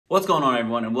What's going on,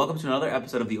 everyone, and welcome to another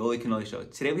episode of the Oly Kanoli Show.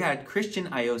 Today we had Christian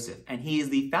Iosif, and he is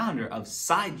the founder of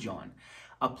SideJawn,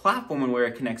 a platform where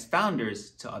it connects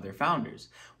founders to other founders.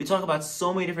 We talk about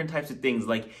so many different types of things,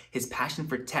 like his passion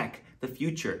for tech, the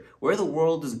future, where the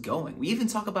world is going. We even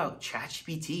talk about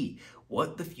ChatGPT,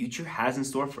 what the future has in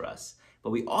store for us. But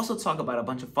we also talk about a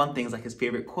bunch of fun things like his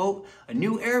favorite quote, a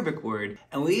new Arabic word,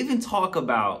 and we even talk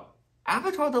about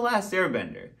Avatar the Last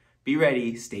Airbender. Be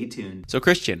ready, stay tuned. So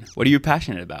Christian, what are you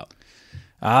passionate about?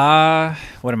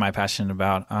 What am I passionate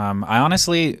about? I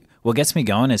honestly, what gets me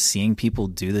going is seeing people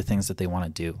do the things that they want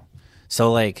to do.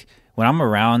 So like when I'm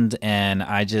around and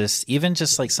even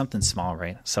just like something small,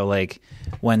 right? So like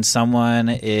when someone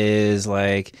is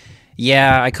like,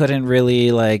 yeah, I couldn't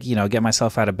really get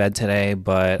myself out of bed today,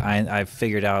 but I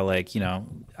figured out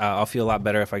I'll feel a lot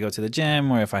better if I go to the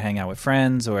gym or if I hang out with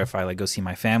friends or if I go see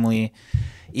my family.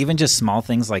 Even just small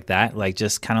things like that, like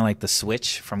just kind of like the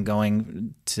switch from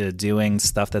going to doing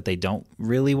stuff that they don't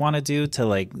really want to do to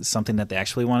like something that they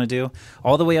actually want to do,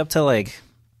 all the way up to like,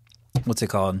 what's it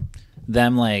called?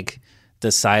 Them like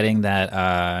deciding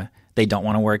that they don't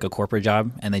want to work a corporate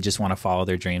job and they just want to follow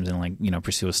their dreams and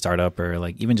pursue a startup or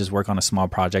like even just work on a small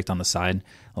project on the side.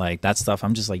 Like that stuff,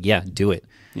 I'm just like, yeah, do it.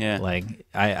 Yeah. Like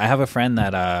I have a friend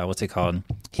that what's it called?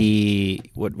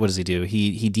 What does he do?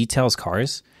 He details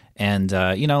cars. And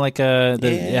do you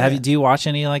watch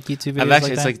any like YouTube videos? I've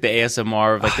actually, it's like the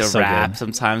ASMR of like the rap. Good.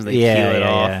 Sometimes they peel it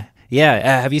off.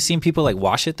 Yeah. Have you seen people like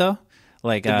wash it though?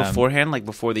 Like beforehand, like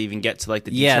before they even get to like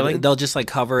the detailing? Yeah, they'll just like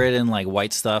cover it in like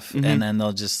white stuff, and then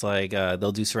they'll just like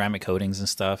they'll do ceramic coatings and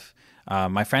stuff.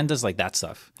 My friend does like that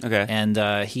stuff. Okay. And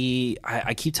I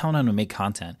keep telling him to make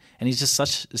content, and he's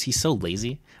so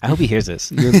lazy. I hope he hears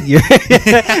this. You're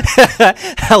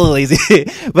hella lazy,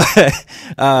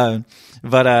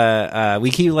 but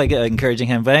we keep like encouraging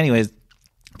him. But anyways,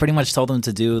 pretty much told him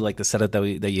to do like the setup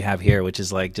that you have here, which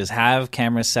is like just have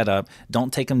cameras set up,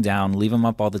 don't take them down, leave them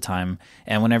up all the time,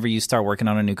 and whenever you start working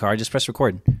on a new car, just press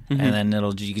record, and then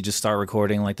you could just start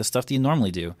recording like the stuff that you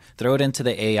normally do. Throw it into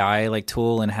the AI like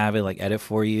tool and have it like edit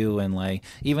for you, and like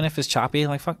even if it's choppy,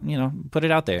 like put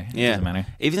it out there. It doesn't matter.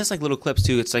 Even just like little clips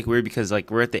too. It's like weird because like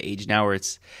we're at the age now where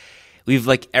we've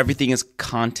like everything is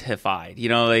contified,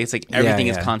 like it's like everything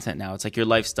is content now. It's like your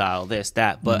lifestyle, this,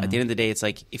 that. But at the end of the day, it's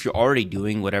like if you're already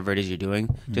doing whatever it is you're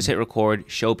doing, just hit record,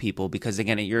 show people, because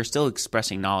again, you're still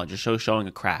expressing knowledge. You're showing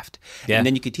a craft. Yeah. And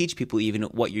then you could teach people even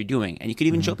what you're doing. And you could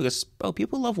even show because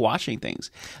people love watching things,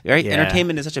 right? Yeah.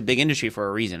 Entertainment is such a big industry for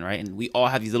a reason, right? And we all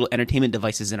have these little entertainment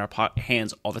devices in our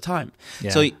hands all the time. Yeah.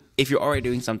 So if you're already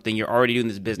doing something, you're already doing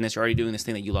this business, you're already doing this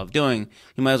thing that you love doing,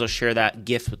 you might as well share that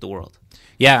gift with the world.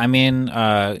 Yeah, I mean,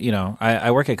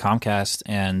 I work at Comcast,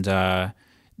 and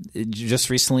just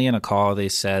recently in a call they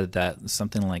said that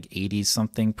something like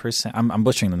 80-something%. I'm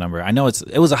butchering the number. I know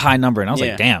it was a high number, and I was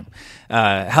like, damn,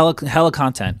 hella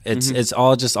content. It's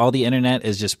all the internet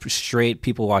is just straight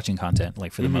people watching content,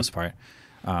 like for the most part.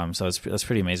 So that's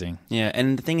pretty amazing. Yeah,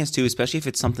 and the thing is too, especially if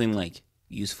it's something like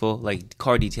useful, like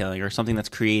car detailing or something that's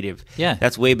creative,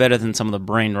 that's way better than some of the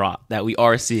brain rot that we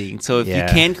are seeing. So if you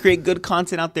can create good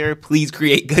content out there, please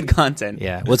create good content.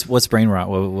 What's brain rot?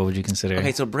 What would you consider?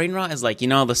 Okay, so brain rot is like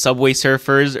the Subway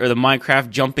Surfers or the Minecraft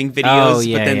jumping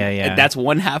videos. That's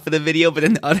one half of the video, but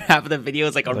then the other half of the video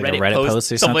is like a Reddit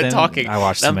post or someone something? talking. I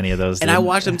watched so many of those, and I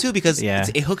watch them too because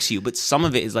it hooks you, but some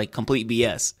of it is like complete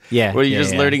BS. Where you're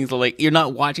just learning to you're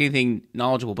not watching anything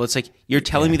knowledgeable, but it's like you're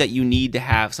telling me that you need to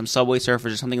have some Subway Surfers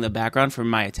or something in the background for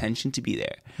my attention to be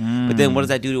there. But then what does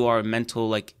that do to our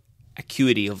mental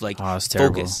acuity of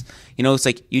focus? It's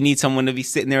like you need someone to be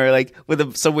sitting there with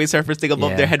a Subway Surfer thing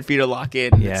above their head for you to lock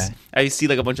in. I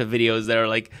see a bunch of videos that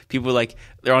are people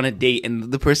they're on a date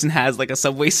and the person has a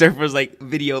Subway Surfer's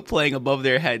video playing above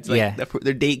their heads.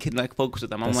 Their date can focus with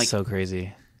them. That's so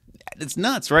crazy. It's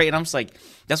nuts, right? And I'm just like,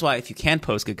 that's why if you can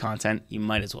post good content, you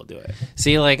might as well do it.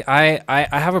 See, I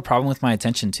have a problem with my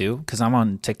attention too, because I'm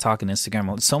on TikTok and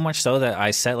Instagram so much so that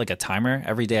I set a timer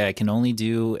every day. I can only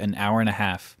do an hour and a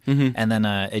half, and then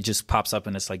it just pops up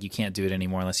and it's you can't do it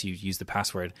anymore unless you use the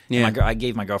password. Yeah, I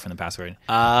gave my girlfriend the password.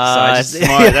 That's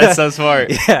smart. That's so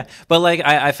smart. Yeah, but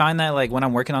I find that when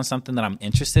I'm working on something that I'm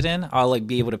interested in, I'll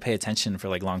be able to pay attention for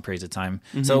long periods of time.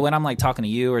 So when I'm talking to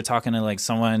you or talking to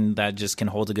someone that just can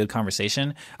hold a good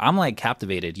conversation, I'm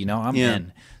captivated. I'm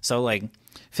in. So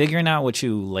figuring out what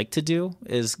you like to do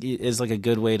is a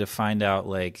good way to find out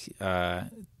the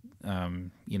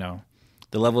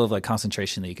level of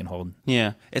concentration that you can hold.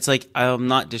 Yeah, it's I'm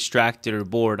not distracted or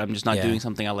bored. I'm just not doing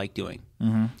something I like doing.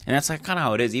 And that's kind of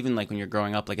how it is. Even when you're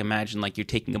growing up, imagine you're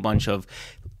taking a bunch of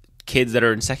kids that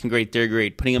are in second grade, third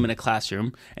grade, putting them in a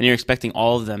classroom, and you're expecting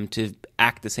all of them to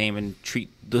act the same and treat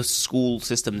the school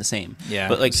system the same. Yeah,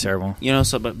 but like it's terrible.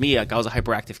 But me, like I was a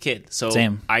hyperactive kid, so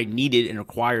Same. I needed and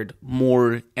required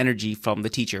more energy from the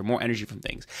teacher, more energy from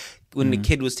things. When the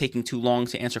kid was taking too long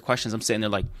to answer questions, I'm sitting there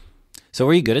like, So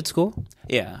were you good at school?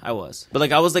 yeah, I was. But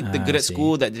like I was like the good at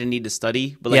school that didn't need to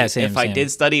study. But like Yeah, same, if I same.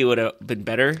 did study, it would have been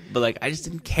better. But like I just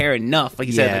didn't care enough, like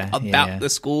you said, like, about the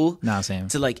school Same.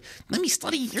 to like let me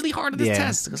study really hard at this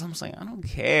test, because I'm just like I don't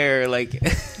care. Like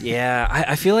Yeah,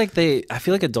 I feel like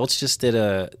adults just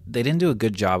they didn't do a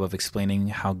good job of explaining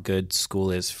how good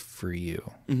school is for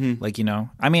you. Mm-hmm. Like,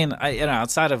 I mean,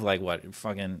 outside of like what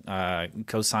fucking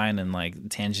cosine and like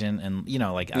tangent and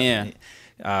like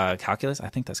calculus. I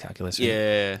think that's calculus.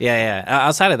 Right? Yeah.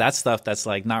 Outside of that stuff, that's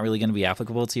like not really going to be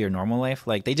applicable to your normal life.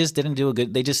 Like they just didn't do a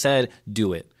good. They just said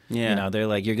do it. Yeah. They're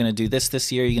like, you're going to do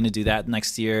this year, you're going to do that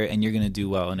next year, and you're going to do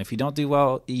well. And if you don't do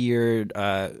well, you're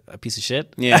a piece of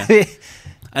shit. Yeah.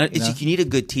 And it's like you need a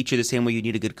good teacher the same way you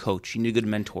need a good coach. You need a good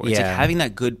mentor. It's like having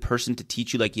that good person to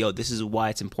teach you, like, yo, this is why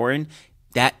it's important.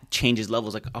 That changes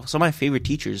levels. Like some of my favorite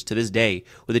teachers to this day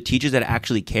were the teachers that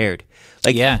actually cared.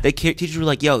 Like teachers were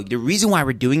like, yo, the reason why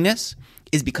we're doing this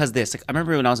is because this. Like I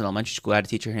remember when I was in elementary school, I had a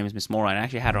teacher, her name was Miss Mora, and I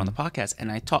actually had her on the podcast.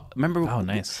 And I taught. Oh,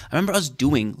 nice. I remember us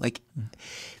doing like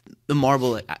the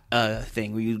marble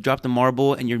thing where you drop the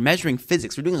marble and you're measuring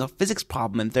physics. We're doing a physics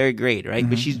problem in third grade, right?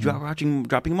 But she's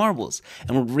dropping marbles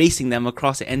and we're racing them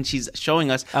across it, and she's showing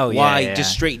us why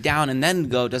just straight down and then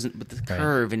go doesn't, with the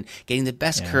curve and getting the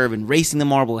best curve and racing the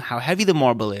marble, how heavy the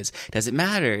marble is. Does it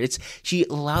matter? She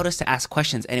allowed us to ask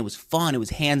questions, and it was fun. It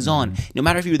was hands-on. No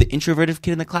matter if you were the introverted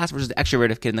kid in the class versus the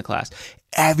extroverted kid in the class,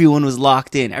 everyone was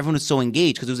locked in. Everyone was so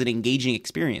engaged because it was an engaging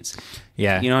experience.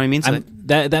 Yeah. You know what I mean? So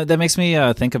that makes me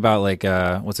think about like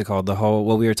what's it called? The whole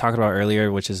what we were talking about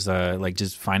earlier, which is like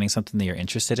just finding something that you're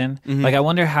interested in. Mm-hmm. Like I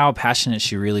wonder how passionate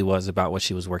she really was about what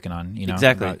she was working on.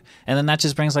 Exactly. And then that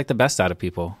just brings like the best out of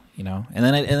people. And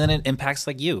then it impacts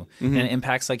like you, and it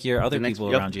impacts like your other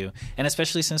people around you. And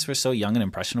especially since we're so young and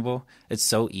impressionable, it's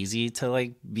so easy to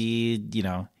like be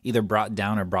either brought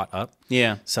down or brought up.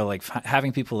 Yeah. So like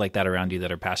having people like that around you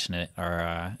that are passionate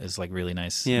is like really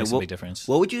nice. Yeah, makes a big difference.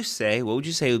 What would you say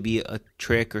would be a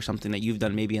trick or something that you've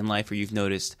done maybe in life or you've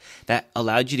noticed that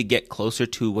allowed you to get closer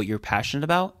to what you're passionate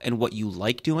about and what you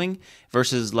like doing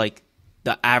versus like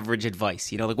the average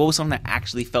advice? Like what was something that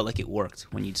actually felt like it worked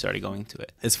when you started going to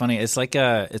it? It's funny. It's like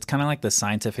it's kind of like the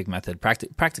scientific method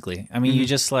practically. I mean, you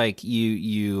just like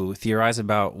you theorize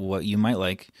about what you might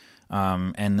like.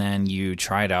 And then you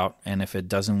try it out, and if it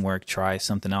doesn't work, try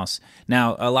something else.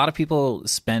 Now, a lot of people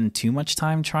spend too much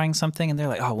time trying something, and they're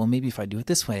like, oh, well, maybe if I do it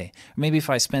this way, or maybe if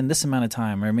I spend this amount of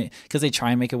time, or because they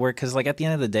try and make it work. Because like at the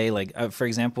end of the day, like for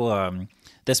example,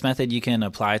 this method you can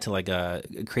apply to like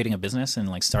creating a business and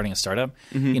like starting a startup.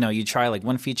 Mm-hmm. You try like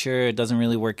one feature, it doesn't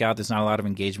really work out. There's not a lot of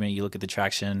engagement. You look at the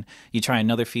traction. You try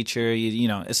another feature.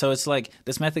 So it's like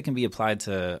this method can be applied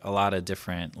to a lot of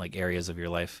different like areas of your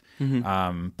life.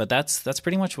 Mm-hmm. But that's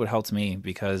pretty much what helped me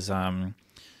because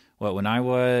when I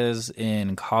was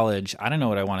in college, I didn't know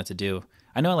what I wanted to do.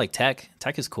 I know like tech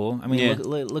is cool. I mean,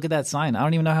 look at that sign. I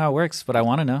don't even know how it works, but I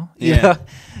want to know. Yeah.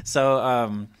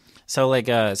 So like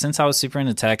since I was super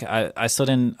into tech, I still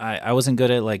didn't. I wasn't good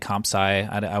at like comp sci.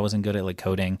 I wasn't good at like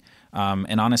coding.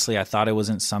 And honestly, I thought it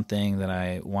wasn't something that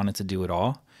I wanted to do at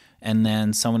all. And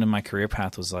then someone in my career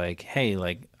path was like, "Hey,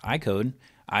 like I code.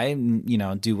 I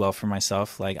do well for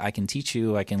myself. Like I can teach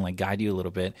you. I can like guide you a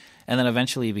little bit." And then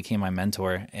eventually he became my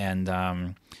mentor. And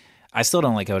I still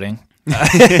don't like coding.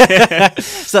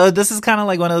 So this is kind of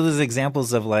like one of those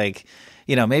examples of like,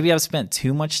 maybe I've spent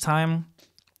too much time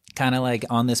kind of like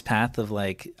on this path of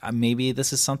like maybe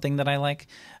this is something that I like,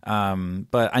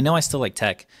 but I know I still like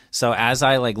tech. So as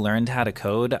I like learned how to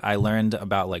code, I learned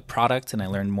about like product and I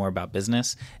learned more about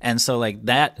business, and so like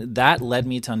that led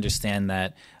me to understand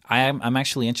that I'm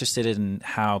actually interested in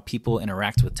how people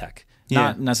interact with tech.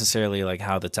 Not necessarily like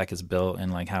how the tech is built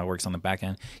and like how it works on the back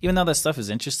end. Even though that stuff is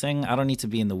interesting, I don't need to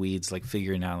be in the weeds like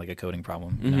figuring out like a coding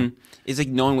problem. Mm-hmm. It's like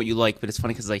knowing what you like, but it's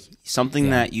funny because like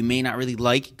something that you may not really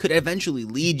like could eventually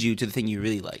lead you to the thing you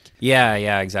really like.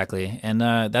 Yeah, exactly. And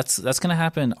that's gonna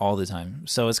happen all the time.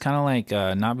 So it's kind of like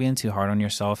not being too hard on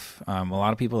yourself. A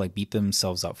lot of people like beat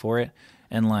themselves up for it.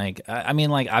 And like, I mean,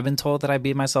 like I've been told that I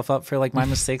beat myself up for like my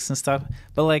mistakes and stuff,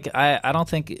 but like I don't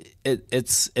think it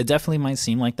definitely might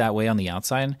seem like that way on the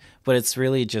outside, but it's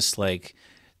really just like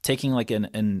taking like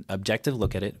an objective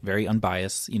look at it, very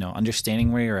unbiased,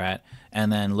 understanding where you're at,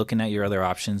 and then looking at your other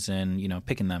options and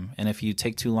picking them. And if you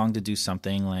take too long to do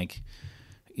something, like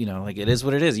you know, like it is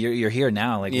what it is. You're here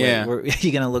now. Like, are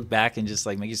you gonna look back and just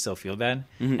like make yourself feel bad,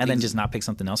 and then just not pick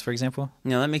something else, for example?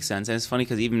 No, that makes sense. And it's funny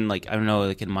because even like I don't know,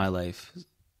 like in my life,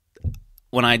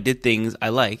 when I did things I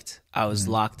liked, I was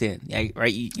locked in. Yeah,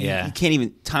 right? You can't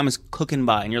even, time is cooking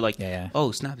by and you're like,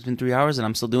 oh, snap, it's been 3 hours and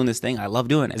I'm still doing this thing. I love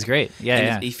doing it. It's great.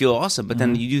 Yeah, you feel awesome. But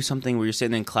then you do something where you're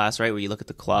sitting in class, right, where you look at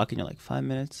the clock and you're like, 5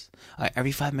 minutes.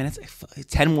 Every 5 minutes,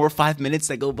 10 more 5 minutes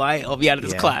that go by, I'll be out of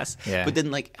this class. Yeah. But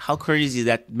then, like, how crazy is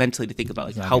that mentally to think about?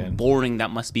 Like, how boring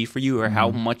that must be for you, or how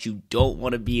much you don't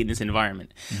want to be in this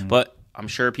environment. But I'm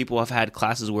sure people have had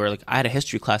classes where, like, I had a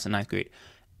history class in 9th grade.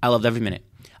 I loved every minute.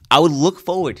 I would look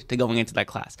forward to going into that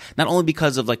class, not only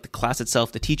because of like the class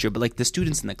itself, the teacher, but like the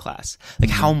students in the class, like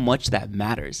how much that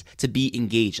matters to be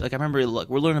engaged. Like I remember, look,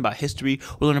 we're learning about history.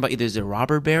 We're learning about either is a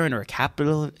robber baron or a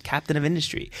captain of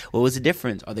industry. What was the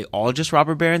difference? Are they all just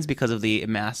robber barons because of the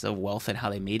mass of wealth and how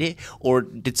they made it? Or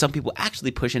did some people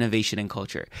actually push innovation and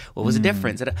culture? What was the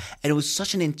difference? And it was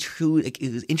such an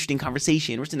interesting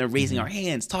conversation. We're sitting there raising our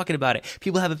hands, talking about it.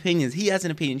 People have opinions. He has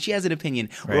an opinion. She has an opinion.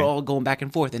 Right. We're all going back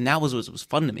and forth. And that was what was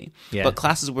fun to me. Yeah. But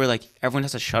classes where like everyone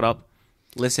has to shut up,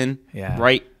 listen,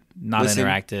 write, not listen.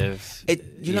 Interactive.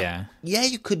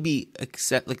 You could be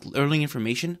learning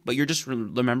information, but you're just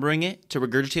remembering it to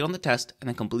regurgitate on the test and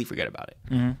then completely forget about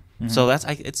it. So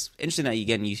it's interesting that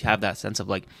you have that sense of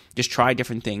like just try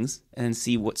different things and then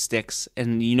see what sticks,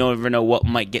 and you never know what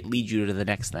might lead you to the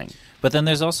next thing. But then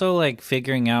there's also like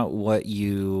figuring out what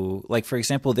you like. For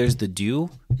example, there's the do,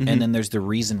 and then there's the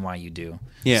reason why you do.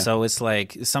 Yeah. So it's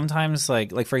like sometimes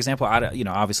like for example,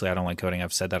 obviously I don't like coding.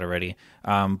 I've said that already.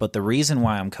 But the reason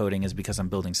why I'm coding is because I'm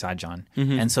building SideJawn,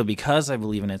 and so because I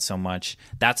believe in it so much,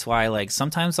 that's why like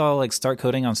sometimes I'll like start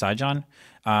coding on SideJawn.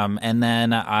 And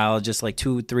then I'll just like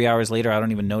 2-3 hours later, I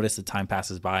don't even notice the time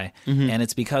passes by. And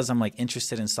it's because I'm like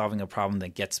interested in solving a problem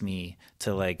that gets me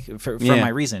to like, for my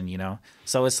reason, you know?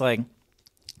 So it's like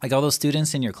all those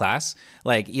students in your class,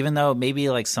 like even though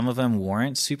maybe like some of them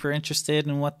weren't super interested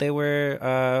in what they were,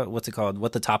 what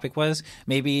the topic was,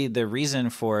 maybe the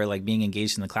reason for like being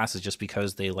engaged in the class is just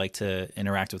because they like to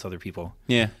interact with other people.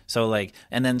 Yeah. So like,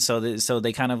 and then so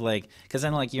they kind of like, because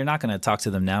then like you're not going to talk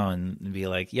to them now and be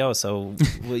like, yo, so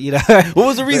you know, what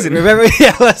was the reason? Remember,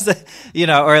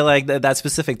 or like that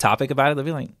specific topic about it. They'll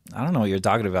be like, I don't know what you're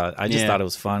talking about. I just thought it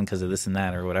was fun because of this and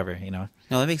that or whatever, you know.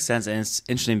 No, that makes sense, and it's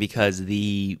interesting because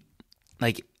the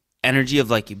like energy of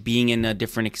like being in a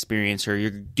different experience, or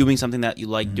you're doing something that you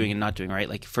like doing and not doing, right?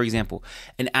 Like for example,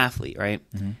 an athlete, right?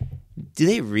 Do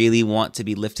they really want to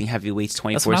be lifting heavy weights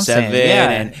 24/7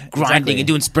 and grinding and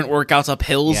doing sprint workouts up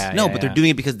hills? No, but they're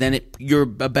doing it because then you're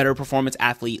a better performance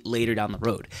athlete later down the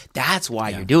road. That's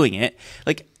why you're doing it.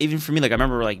 Like even for me, like I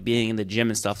remember like being in the gym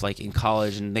and stuff like in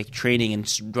college and like training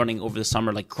and running over the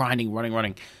summer, like grinding,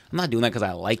 running. I'm not doing that because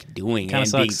I like doing it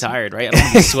and being tired, right? I don't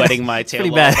want to be sweating my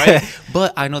tail off, right?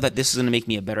 But I know that this is going to make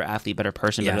me a better athlete, better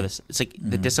person, better this. It's like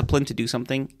the discipline to do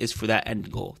something is for that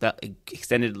end goal, that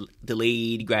extended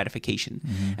delayed gratification.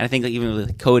 And I think like even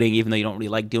with coding, even though you don't really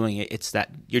like doing it, it's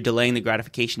that you're delaying the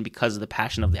gratification because of the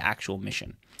passion of the actual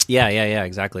mission. Yeah,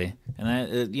 exactly. And that,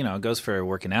 it goes for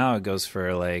working out. It goes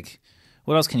for like,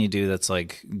 what else can you do that's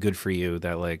like good for you?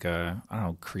 That like I don't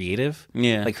know, creative.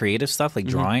 Yeah, like creative stuff, like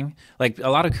drawing. Like a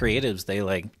lot of creatives, they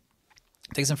like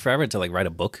it takes them forever to like write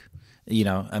a book.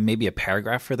 Maybe a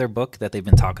paragraph for their book that they've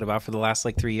been talking about for the last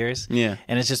like 3 years. Yeah.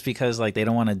 And it's just because like they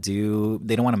don't want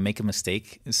to make a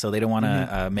mistake. So they don't want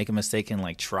to make a mistake and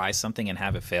like try something and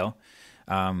have it fail.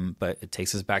 But it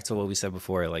takes us back to what we said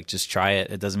before, like just try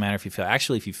it. It doesn't matter if you fail.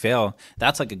 Actually, if you fail,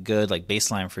 that's like a good like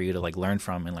baseline for you to like learn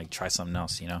from and like try something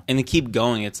else, you know? And to keep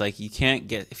going, it's like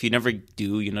if you never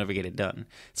do, you never get it done.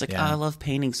 It's like, I love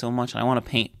painting so much. I want to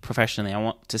paint professionally. I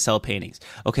want to sell paintings.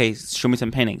 Okay, show me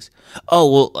some paintings.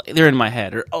 Oh, well, they're in my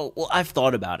head. Or, oh, well, I've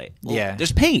thought about it. Well,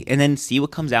 just paint and then see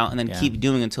what comes out and then keep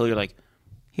doing until you're like,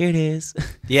 here it is.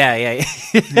 Yeah.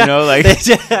 Like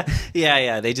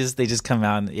they just come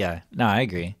out. No, I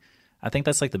agree. I think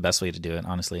that's like the best way to do it,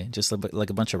 honestly. Just like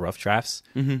a bunch of rough drafts.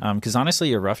 Because honestly,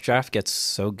 your rough draft gets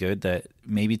so good that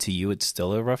maybe to you it's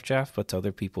still a rough draft, but to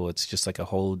other people it's just like a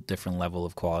whole different level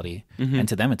of quality. And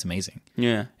to them it's amazing.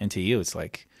 Yeah. And to you it's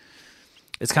like,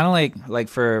 it's kind of like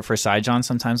for SideJawn,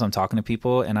 sometimes I'm talking to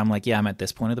people and I'm like, I'm at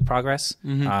this point of the progress.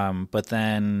 But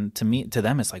then to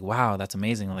them, it's like, wow, that's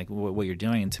amazing. Like what you're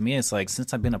doing. And to me, it's like,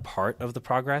 since I've been a part of the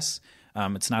progress,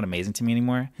 it's not amazing to me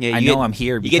anymore. Yeah, I know I'm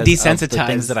here because you get desensitized. Of the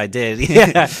things that I did.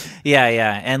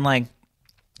 Yeah. And like,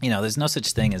 there's no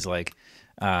such thing as like,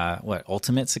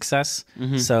 ultimate success.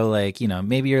 So like,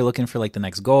 maybe you're looking for like the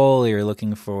next goal, or you're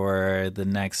looking for the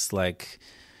next like,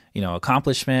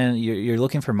 accomplishment. You're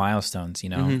looking for milestones,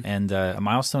 and a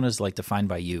milestone is like defined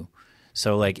by you.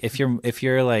 So like if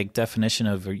your like definition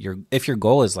of if your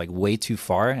goal is like way too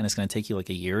far and it's going to take you like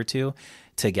a year or two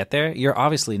to get there, you're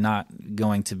obviously not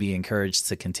going to be encouraged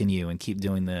to continue and keep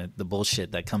doing the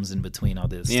bullshit that comes in between all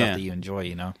this stuff that you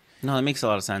enjoy, No, that makes a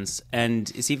lot of sense.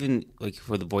 And it's even like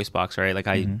for the voice box, right? Like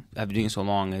I've been doing it so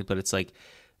long, but it's like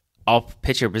I'll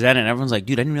pitch or present it and everyone's like,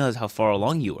 dude, I didn't realize how far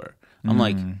along you were. I'm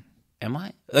like, am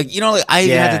I? Like, like I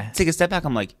even had to take a step back.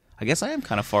 I'm like, I guess I am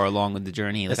kind of far along with the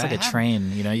journey. It's like a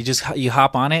train, you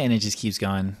hop on it and it just keeps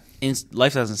going. And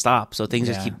life doesn't stop, so things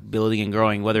just keep building and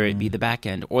growing, whether it be the back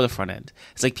end or the front end.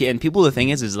 It's like, and people, the thing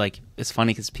is like, it's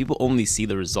funny because people only see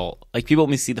the result. Like people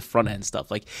only see the front end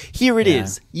stuff. Like, here it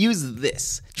is. Use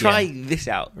this. Try this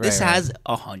out. This has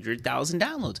 100,000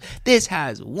 downloads. This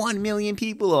has 1 million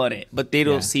people on it, but they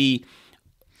don't see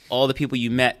all the people you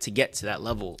met to get to that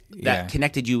level that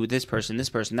connected you with this person,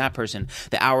 that person,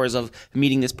 the hours of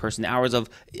meeting this person, the hours of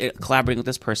collaborating with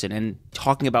this person and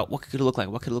talking about what could it look like,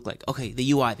 Okay, the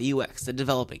UI, the UX, the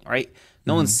developing, right?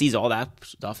 No one sees all that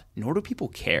stuff, nor do people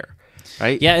care,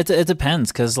 right? Yeah, it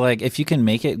depends because like if you can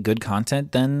make it good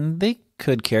content, then they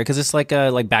could care because it's like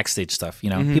backstage stuff.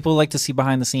 People like to see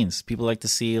behind the scenes. People like to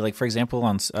see, like, for example,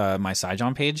 on my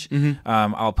SideJawn page,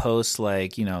 I'll post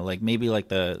like maybe like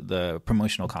the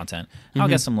promotional content. I'll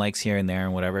get some likes here and there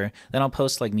and whatever. Then I'll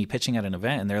post like me pitching at an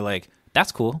event and they're like,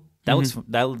 that's cool. That looks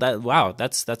wow,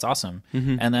 that's awesome.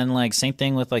 And then like same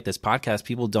thing with like this podcast,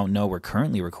 people don't know we're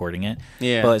currently recording it.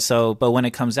 Yeah. But when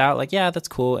it comes out, like, that's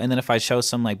cool. And then if I show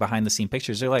some like behind the scene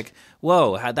pictures, they're like,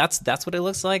 whoa, that's what it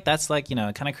looks like. That's like, it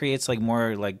kind of creates like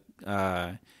more like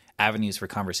avenues for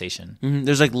conversation.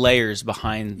 There's like layers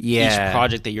behind each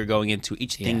project that you're going into,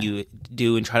 each thing you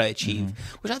do and try to achieve,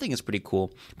 which I think is pretty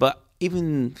cool. But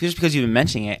even just because you've been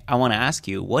mentioning it, I want to ask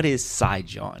you, what is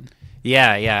SideJawn?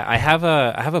 Yeah. I have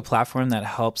a platform that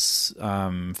helps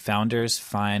founders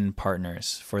find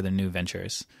partners for their new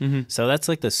ventures. So that's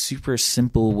like the super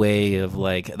simple way of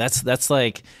like that's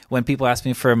like when people ask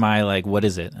me for my like what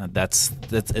is it? That's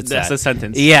the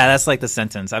sentence. Yeah, that's like the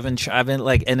sentence. I've been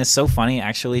like, and it's so funny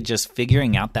actually. Just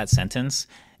figuring out that sentence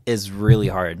is really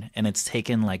hard, and it's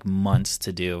taken like months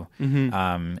to do.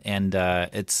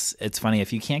 It's funny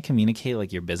if you can't communicate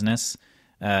like your business.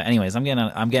 Anyways, I'm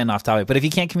getting off topic, but if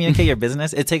you can't communicate your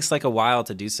business, it takes like a while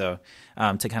to do so,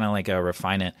 to kind of like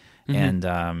refine it. And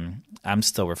I'm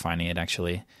still refining it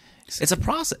actually. It's a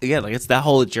process. Yeah, like it's that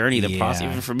whole journey, the process.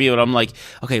 Even for me, when I'm like,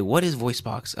 okay, what is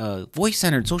VoiceBox?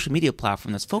 Voice-centered social media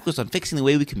platform that's focused on fixing the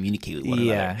way we communicate with one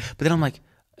another. But then I'm like,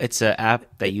 it's an app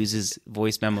that uses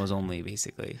voice memos only,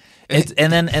 basically.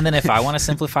 And then if I want to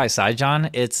simplify SideJawn,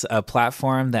 it's a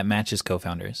platform that matches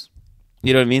co-founders.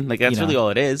 You know what I mean? Like that's really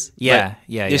all it is. Yeah.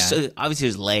 Obviously,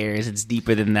 there's layers. It's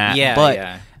deeper than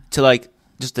that. To like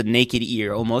just the naked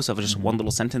ear, almost of just one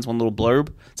little sentence, one little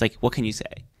blurb. It's like, what can you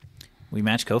say? We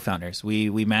match co-founders.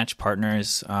 We match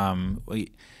partners.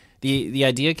 The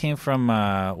idea came from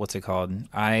what's it called?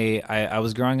 I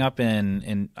was growing up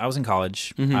I was in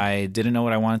college. I didn't know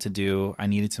what I wanted to do. I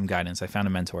needed some guidance. I found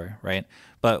a mentor, right?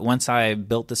 But once I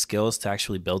built the skills to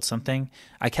actually build something,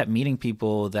 I kept meeting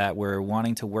people that were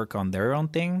wanting to work on their own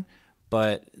thing,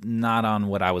 but not on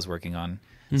what I was working on.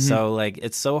 So like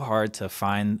it's so hard to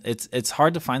find it's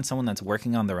hard to find someone that's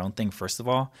working on their own thing first of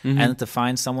all, and to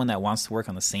find someone that wants to work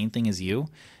on the same thing as you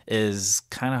is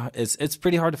kind of it's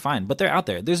pretty hard to find, but they're out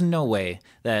there. There's no way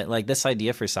that like this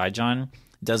idea for SideJawn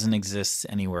doesn't exist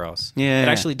anywhere else. It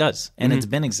actually does, and it's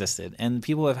been existed, and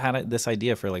people have had this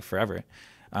idea for like forever.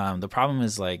 The problem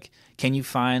is like, can you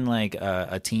find like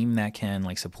a team that can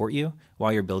like support you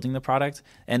while you're building the product?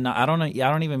 And I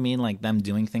don't even mean like them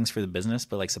doing things for the business,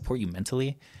 but like support you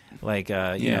mentally. Like,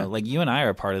 you know, like you and I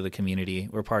are part of the community.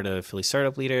 We're part of Philly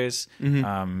Startup Leaders.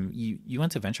 You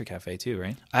went to Venture Cafe too,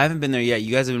 right? I haven't been there yet.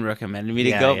 You guys have been recommending me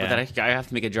to go, but then I have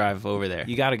to make a drive over there.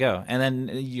 You got to go. And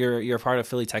then you're part of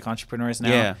Philly Tech Entrepreneurs now.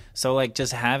 Yeah. So like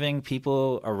just having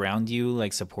people around you,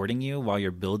 like supporting you while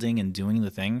you're building and doing the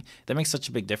thing, that makes such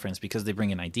a big difference because they bring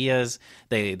in ideas.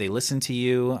 They listen to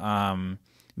you.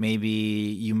 Maybe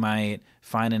you might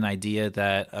find an idea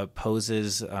that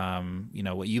opposes, you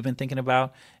know, what you've been thinking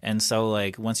about. And so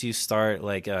like once you start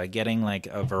like getting like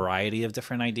a variety of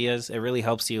different ideas, it really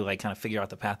helps you like kind of figure out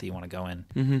the path that you want to go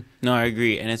in. No, I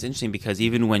agree. And it's interesting because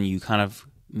even when you kind of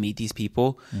meet these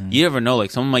people, you never know, like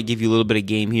someone might give you a little bit of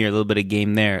game here, a little bit of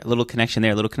game there, a little connection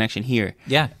there, a little connection here.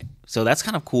 Yeah. So that's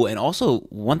kind of cool. And also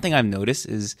one thing I've noticed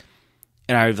is,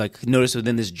 and I've like noticed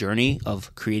within this journey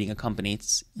of creating a company,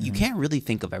 it's you can't really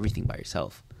think of everything by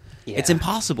yourself. It's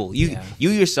impossible. You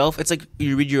yourself, it's like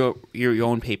you read your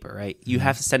own paper, right? You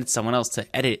have to send it to someone else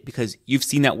to edit it because you've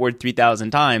seen that word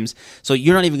 3,000 times. So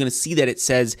you're not even going to see that it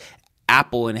says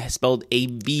Apple and it's spelled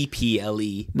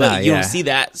A-B-P-L-E. But you don't see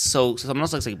that. So someone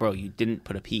else looks like, bro, you didn't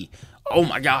put a P. Oh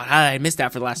my God, how did I miss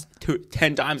that for the last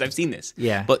 10 times I've seen this?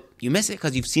 Yeah. But you miss it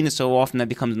because you've seen it so often that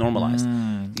becomes normalized.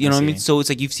 You know what I mean? So it's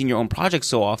like you've seen your own project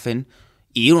so often,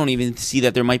 you don't even see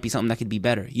that there might be something that could be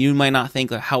better. You might not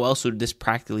think, like, how else would this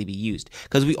practically be used?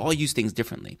 Because we all use things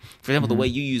differently. For example, the way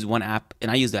you use one app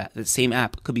and I use that, the same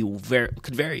app could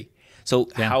vary. So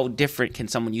how different can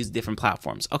someone use different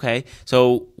platforms? Okay,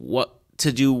 so what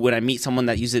to do when I meet someone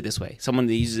that uses it this way, someone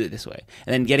that uses it this way,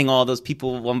 and then getting all those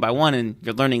people one by one, and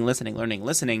you're learning, listening,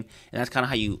 and that's kind of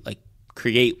how you like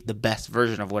create the best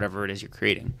version of whatever it is you're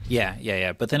creating.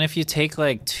 Yeah. But then if you take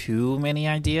like too many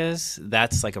ideas,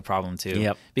 that's like a problem too.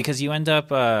 Yep. Because you end up,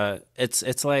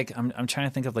 it's like I'm trying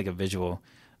to think of like a visual.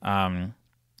 Imagine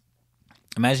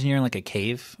you're in like a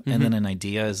cave, and then an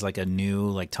idea is like a new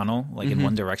like tunnel, like in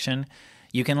one direction.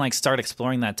 You can like start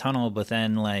exploring that tunnel, but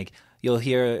then like you'll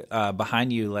hear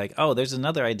behind you like, oh, there's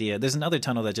another idea. There's another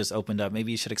tunnel that just opened up.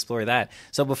 Maybe you should explore that.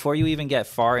 So before you even get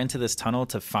far into this tunnel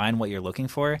to find what you're looking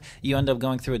for, you end up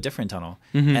going through a different tunnel.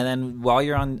 And then while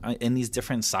you're in these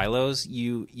different silos,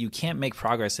 you can't make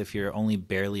progress if you're only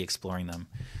barely exploring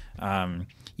them.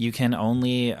 You can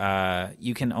only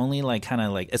like kind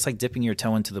of like, it's like dipping your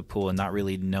toe into the pool and not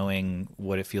really knowing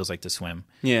what it feels like to swim.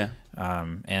 Yeah.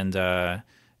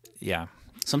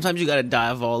 Sometimes you got to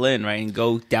dive all in, right, and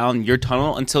go down your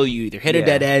tunnel until you either hit a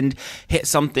dead end, hit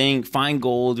something, find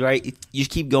gold, right? You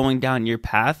keep going down your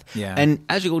path. Yeah. And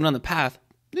as you go down the path,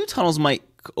 new tunnels might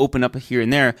open up here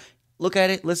and there. Look at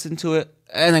it, listen to it,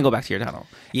 and then go back to your tunnel.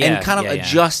 And kind of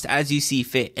adjust as you see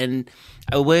fit. And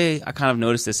a way I kind of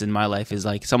noticed this in my life is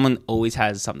like someone always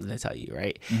has something to tell you,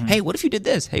 right? Hey, what if you did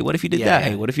this? Hey, what if you did that?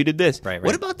 Hey, what if you did this? Right.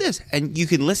 What about this? And you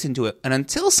can listen to it. And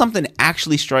until something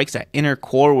actually strikes that inner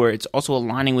core where it's also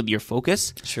aligning with your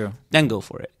focus, then go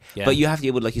for it. Yeah. But you have to be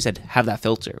able to, like you said, have that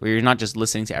filter where you're not just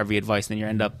listening to every advice and then you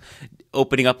end up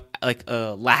opening up like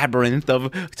a labyrinth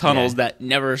of tunnels that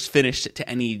never finished to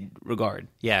any regard.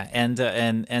 Yeah,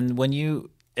 and when you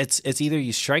it's either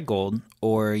you strike gold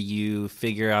or you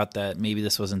figure out that maybe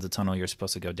this wasn't the tunnel you're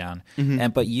supposed to go down.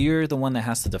 But you're the one that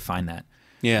has to define that.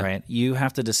 Yeah. Right. You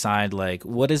have to decide, like,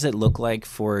 what does it look like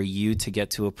for you to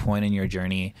get to a point in your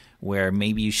journey where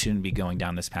maybe you shouldn't be going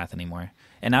down this path anymore.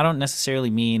 And I don't necessarily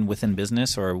mean within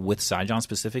business or with SideJawn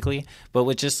specifically, but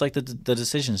with just like the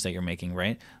decisions that you're making,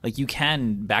 right? Like you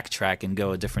can backtrack and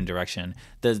go a different direction.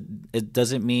 It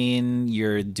doesn't mean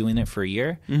you're doing it for a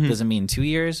year. Does it mean 2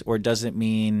 years? Or does it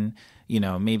mean, you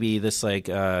know, maybe this like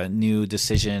new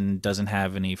decision doesn't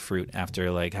have any fruit after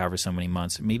like however so many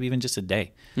months, maybe even just a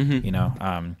day, you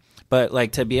know? But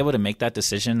like to be able to make that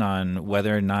decision on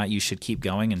whether or not you should keep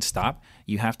going and stop,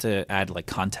 you have to add like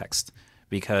context.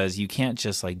 Because you can't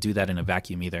just like do that in a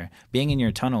vacuum either. Being in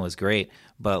your tunnel is great,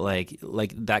 but like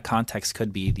that context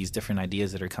could be these different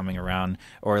ideas that are coming around,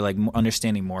 or like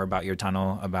understanding more about your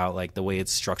tunnel, about like the way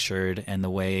it's structured and the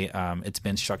way it's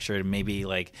been structured. Maybe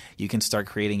like you can start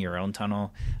creating your own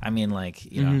tunnel. I mean, like,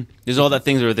 you know, there's all that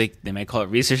things where they might call it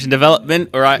research and development,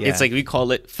 or it's like we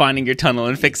call it finding your tunnel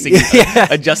and fixing,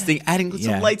 adjusting, adding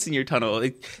some lights in your tunnel,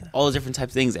 like, all those different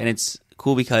types of things, and it's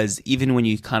cool because even when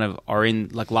you kind of are in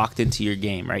like locked into your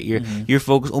game, right? You're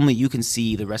focused, only you can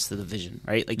see the rest of the vision,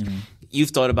 right? Like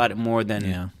you've thought about it more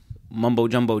than Mumbo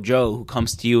Jumbo Joe, who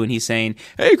comes to you and he's saying,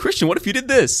 "Hey Christian, what if you did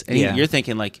this?" And you're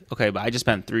thinking like, "Okay, but I just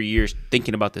spent 3 years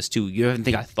thinking about this too. You don't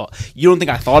think I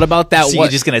thought about that?" So you're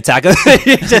just gonna attack him?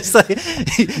 You're just like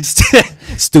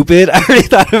stupid. I already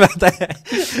thought about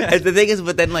that. And the thing is,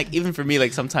 but then like even for me,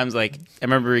 like sometimes like I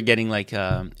remember getting like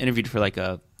interviewed for like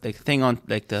a thing on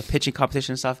like the pitching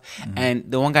competition and stuff,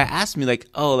 and the one guy asked me like,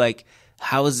 "Oh, like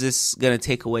how is this gonna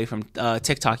take away from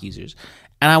TikTok users?"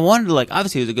 And I wanted to, like,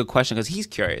 obviously it was a good question because he's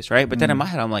curious, right? But then in my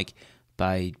head, I'm like,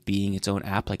 by being its own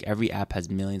app, like every app has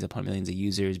millions upon millions of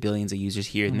users, billions of users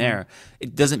here and there.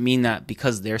 It doesn't mean that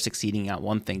because they're succeeding at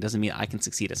one thing doesn't mean I can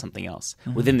succeed at something else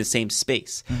within the same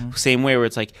space. Same way where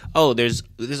it's like, oh, there's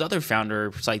other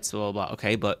founder sites, blah, blah, blah.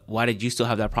 Okay, but why did you still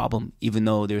have that problem even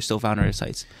though there's still founder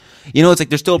sites? You know, it's like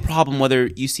there's still a problem whether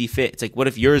you see fit. It's like, what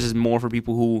if yours is more for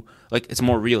people who, like, it's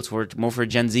more real, it's more for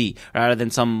Gen Z rather than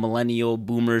some millennial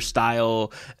boomer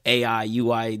style AI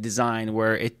UI design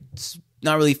where it's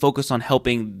not really focused on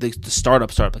helping the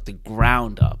startup, like the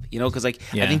ground up, because like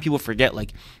I think people forget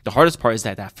like the hardest part is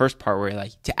that first part where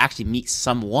like to actually meet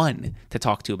someone to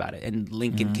talk to about it and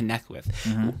link and connect with.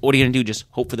 What are you gonna do? Just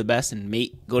hope for the best and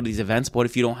go to these events? But what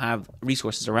if you don't have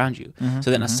resources around you?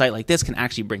 So then a site like this can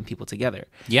actually bring people together.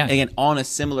 And again, on a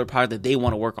similar product that they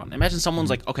want to work on. Imagine someone's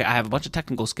like, okay, I have a bunch of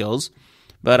technical skills,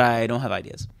 but I don't have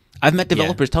ideas. I've met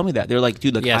developers tell me that. They're like,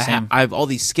 dude, I have all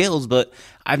these skills, but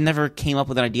I've never came up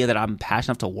with an idea that I'm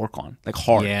passionate enough to work on, like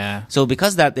hard. So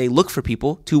because of that, they look for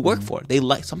people to work for.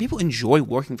 Some people enjoy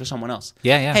working for someone else.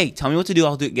 Hey, tell me what to do.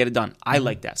 I'll get it done. I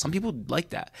like that. Some people like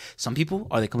that. Some people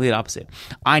are the complete opposite.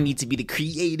 I need to be the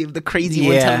creative, the crazy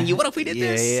one telling you, what if we did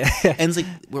this? And it's like,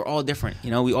 we're all different.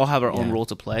 We all have our own role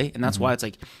to play. And that's why it's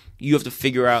like, you have to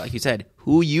figure out, like you said,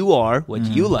 who you are, what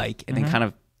you like, and then kind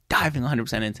of diving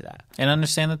 100% into that and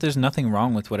understand that there's nothing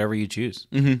wrong with whatever you choose,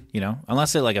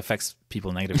 unless it like affects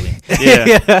people negatively.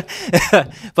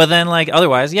 But then like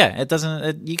otherwise, it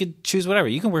doesn't. You could choose whatever.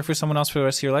 You can work for someone else for the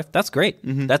rest of your life. That's great.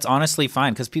 That's honestly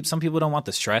fine because some people don't want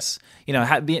the stress.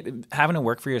 Having to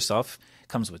work for yourself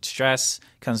comes with stress.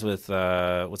 Comes with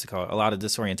what's it called? A lot of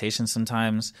disorientation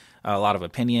sometimes. A lot of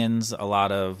opinions. A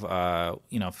lot of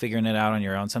figuring it out on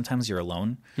your own. Sometimes you're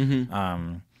alone.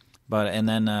 And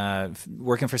then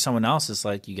working for someone else is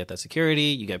like you get that security,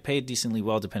 you get paid decently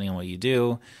well depending on what you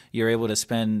do. You're able to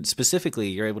spend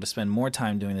more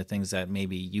time doing the things that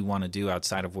maybe you want to do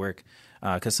outside of work.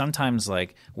 Because sometimes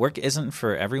like work isn't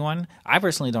for everyone. I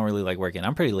personally don't really like working.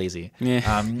 I'm pretty lazy.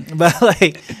 But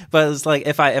it's like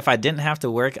if I didn't have to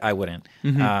work, I wouldn't.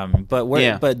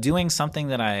 But doing something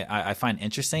that I find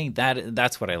interesting,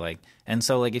 that's what I like. And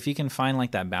so like if you can find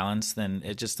like that balance, then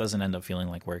it just doesn't end up feeling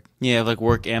like work. Like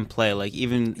work and play. Like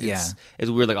even it's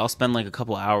weird. Like I'll spend like a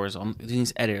couple hours on doing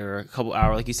this edit or a couple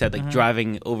hours, like you said, like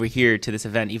driving over here to this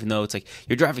event. Even though it's like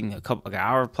you're driving an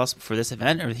hour plus for this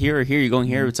event, or here you're going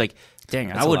here. It's like, dang,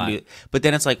 that's I wouldn't do it. But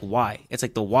then it's like, why? It's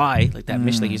like the why, like that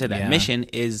mission, like you said, that mission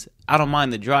is, I don't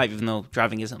mind the drive, even though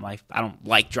driving isn't I don't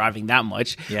like driving that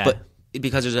much. But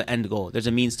because there's an end goal, there's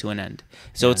a means to an end.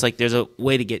 So it's like there's a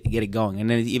way to get it going. And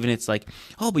then even it's like,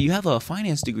 oh, but you have a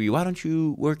finance degree. Why don't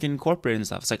you work in corporate and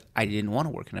stuff? It's like, I didn't want to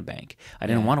work in a bank. I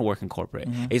didn't want to work in corporate.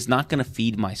 It's not going to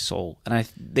feed my soul. And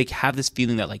they have this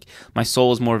feeling that like my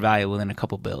soul is more valuable than a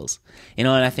couple bills. And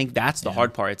I think that's the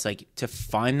hard part. It's like to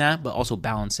find that, but also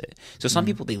balance it. So some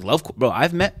people, they love,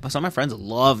 I've met some of my friends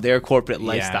love their corporate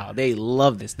lifestyle. They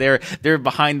love this. They're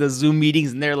behind the Zoom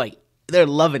meetings and they're like, they're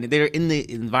loving it. They're in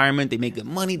the environment. They make good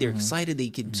money. They're excited. They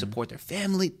can support their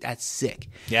family. That's sick.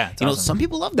 Awesome. Some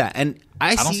people love that, and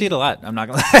I don't see it a lot. I'm not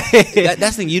gonna lie.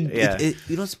 That's the thing.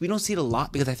 We don't see it a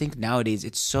lot because I think nowadays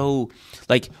it's so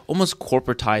like almost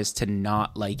corporatized to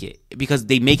not like it because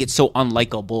they make it so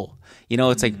unlikable.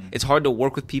 It's like it's hard to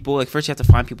work with people. Like first you have to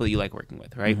find people that you like working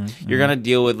with, right? You're gonna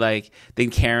deal with like the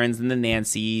Karens and the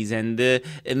Nancys and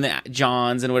the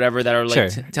Johns and whatever that are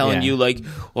like telling you like,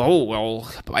 oh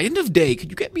well, by end of day, could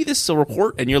you get me this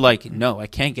report? And you're like, no, I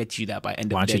can't get you that by end of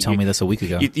day. Why don't you tell me this a week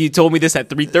ago? You told me this at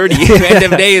 3:30.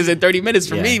 End of day is in 30 minutes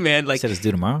for me, man. Like, said it's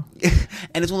due tomorrow.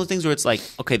 And it's one of those things where it's like,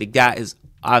 okay, that is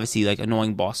obviously like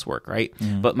annoying boss work, right?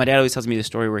 But my dad always tells me the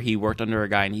story where he worked under a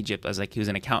guy in Egypt as like he was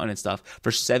an accountant and stuff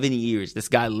for 7 years. This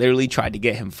guy literally tried to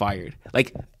get him fired,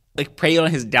 like preyed on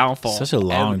his downfall. Such a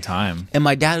long time. And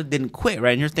my dad didn't quit,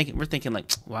 right? And we're thinking like,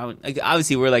 wow. Like,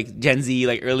 obviously we're like Gen Z,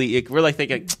 like early. We're like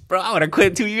thinking, bro, I would have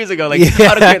quit 2 years ago. Like I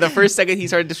would have quit the first second he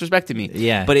started disrespecting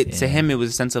me. But to him, it was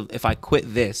a sense of if I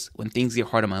quit this, when things get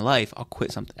hard in my life, I'll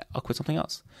quit something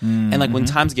else. And like when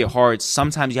times get hard,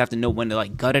 sometimes you have to know when to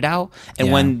like gut it out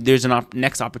and when there's an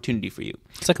next opportunity for you.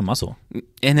 It's like a muscle.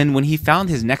 And then when he found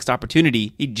his next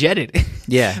opportunity, he jetted.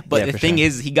 But the thing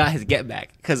is, he got his get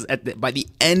back because by the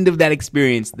end of that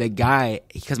experience, the guy,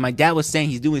 because my dad was saying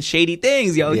he's doing shady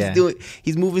things,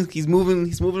 he's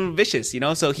moving vicious,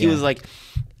 so he was like,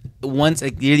 once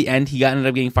like near the end, he ended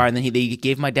up getting fired, and then they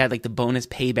gave my dad like the bonus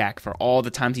payback for all the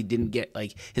times he didn't get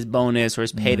like his bonus or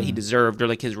his pay that he deserved, or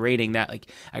like his rating that like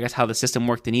I guess how the system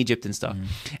worked in Egypt and stuff.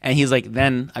 And he's like,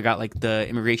 then I got like the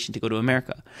immigration to go to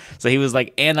America. So he was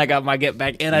like, and I got my get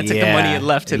back, and I took the money and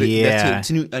left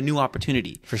to a new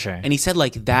opportunity for sure. And he said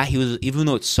like that he was, even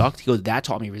though it sucked, he goes, that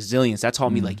taught me resilience. That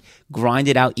taught me like grind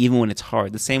it out even when it's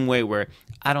hard. The same way where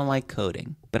I don't like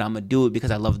coding. but I'm gonna do it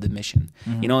because I love the mission.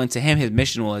 You know, and to him, his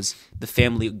mission was the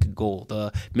family goal,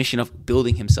 the mission of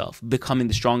building himself, becoming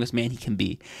the strongest man he can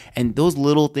be. And those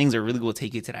little things are really going to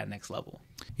take you to that next level.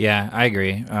 Yeah, I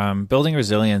agree. Building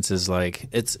resilience is like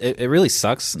it really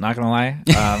sucks. Not gonna lie,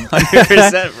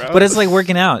 100%, bro. But it's like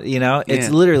working out. You know, it's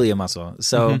literally a muscle.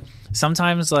 So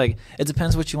sometimes, like, it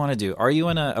depends what you want to do. Are you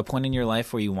in a point in your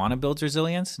life where you want to build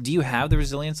resilience? Do you have the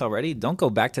resilience already? Don't go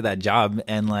back to that job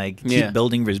and like keep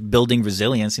building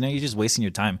resilience. You know, you're just wasting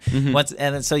your time.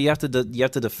 So you have to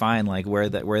define like where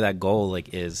that goal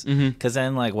like is. Because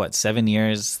then like 7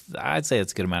 years? I'd say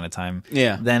it's a good amount of time.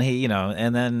 Yeah.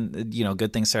 Then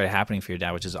good things started happening for your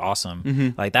dad, which is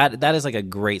awesome. Like that is like a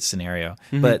great scenario.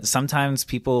 But sometimes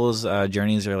people's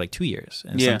journeys are like 2 years,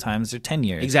 and sometimes they're 10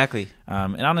 years. Exactly.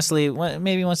 And honestly,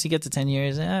 maybe once you get to 10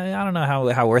 years, I don't know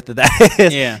how worth it that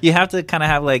is. Yeah. You have to kind of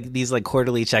have like these like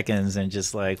quarterly check-ins and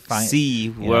just like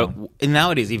and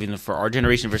nowadays, even for our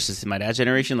generation versus my dad's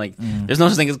generation, like there's no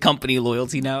such thing as company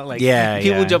loyalty now. Like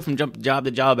people jump from job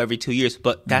to job every 2 years,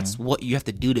 but that's what you have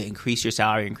to do to increase your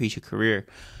salary, increase your career.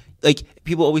 Like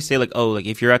people always say like, oh, like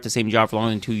if you're at the same job for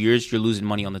longer than 2 years, you're losing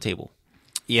money on the table.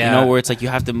 Yeah. You know, where it's like you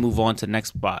have to move on to the next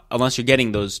spot unless you're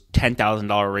getting those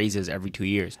 $10,000 raises every 2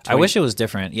 years. 20. I wish it was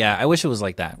different. Yeah, I wish it was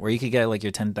like that, where you could get like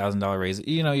your $10,000 raise,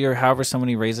 you know, your however so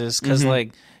many raises. Because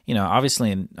like, you know,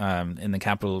 obviously in the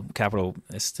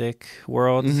capitalistic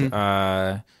world,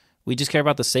 we just care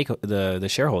about the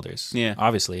shareholders. Yeah.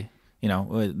 Obviously. You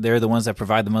know, they're the ones that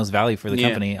provide the most value for the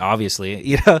company, obviously.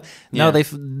 You know,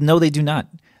 they do not.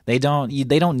 They don't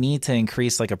need to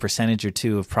increase like a percentage or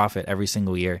two of profit every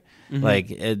single year. Like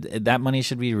that money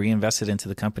should be reinvested into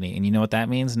the company. And you know what that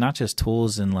means? Not just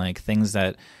tools and like things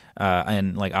that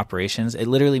and like operations. It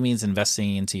literally means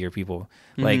investing into your people.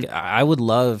 Like I would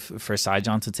love for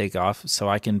SideJawn to take off so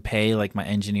I can pay like my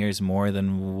engineers more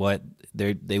than what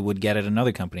they would get at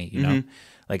another company, you know?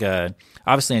 Like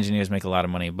obviously engineers make a lot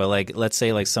of money, but like let's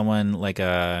say like someone like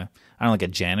a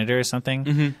janitor or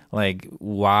something. Like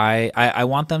why I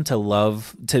want them to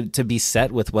love to be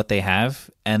set with what they have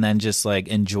and then just like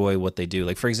enjoy what they do.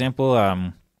 Like for example,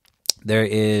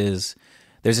 there's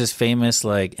this famous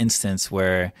like instance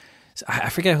where I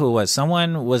forget who it was.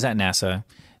 Someone was at NASA.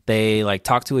 They like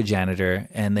talked to a janitor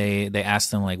and they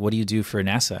asked them like, what do you do for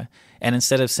NASA? And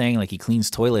instead of saying like he cleans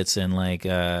toilets and like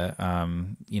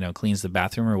cleans the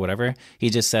bathroom or whatever, he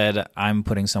just said, I'm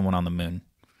putting someone on the moon.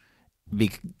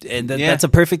 That's a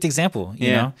perfect examul,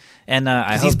 you know. And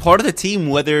he's part of the team.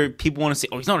 Whether people want to say,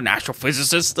 "Oh, he's not an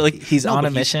astrophysicist," like he's on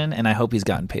a mission, and I hope he's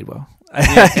gotten paid well.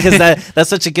 Because that's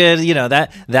such a good, you know,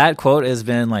 that quote has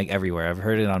been like everywhere. I've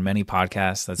heard it on many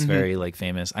podcasts. That's very like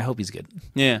famous. I hope he's good.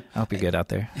 Yeah, I hope you're good out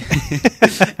there.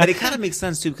 And it kind of makes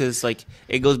sense too, because like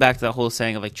it goes back to that whole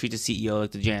saying of like treat the CEO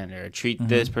like the janitor, treat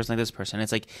this person like this person.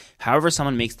 It's like however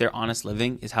someone makes their honest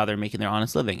living is how they're making their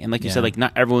honest living. And like you said, like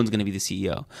not everyone's going to be the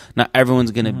CEO. Not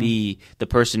everyone's going to be the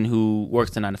person who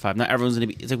works the 9 to 5. Not everyone's going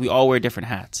to be. It's like we all wear different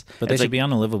hats. But they should be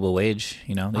on a livable wage.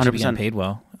 You know, they should be getting paid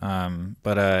well. And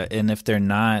if they're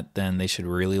not, then they should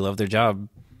really love their job.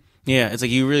 Yeah, it's like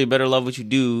you really better love what you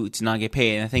do to not get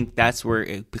paid. And I think that's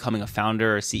where becoming a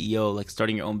founder or CEO, like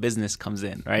starting your own business comes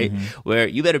in, right? Where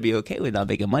you better be okay with not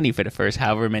making money for the first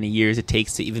however many years it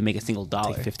takes to even make a single dollar.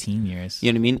 It's like 15 years.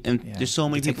 You know what I mean? And there's so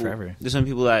many people. There's some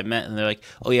people that I met and they're like,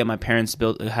 oh yeah, my parents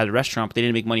had a restaurant, but they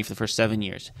didn't make money for the first 7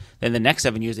 years. Then the next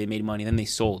 7 years they made money, then they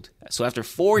sold. So after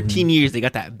 14 years, they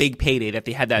got that big payday that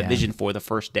they had that vision for the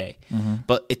first day.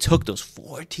 But it took those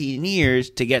 14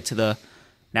 years to get to the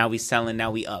now we selling,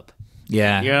 now we up.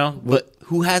 Yeah. You know? But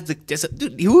who has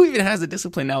who even has the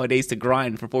discipline nowadays to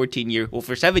grind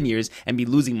for 7 years and be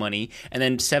losing money, and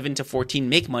then 7 to 14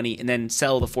 make money and then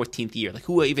sell the 14th year? Like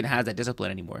who even has that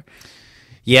discipline anymore?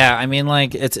 Yeah, I mean,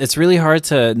 like it's really hard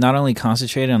to not only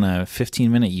concentrate on a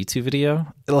 15-minute YouTube video,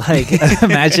 like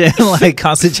imagine like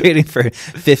concentrating for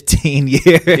 15 years.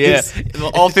 Yeah,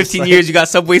 all 15 years you got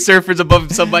Subway Surfers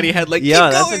above somebody's head. Like, yeah,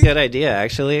 that's a good idea.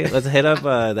 Actually, let's hit up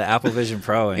the Apple Vision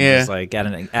Pro and just like add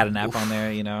an app on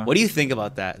there. You know, what do you think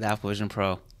about that? The Apple Vision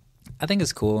Pro? I think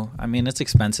it's cool. I mean, it's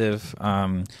expensive.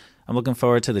 I'm looking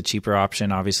forward to the cheaper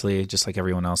option, obviously, just like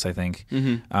everyone else, I think.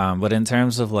 But in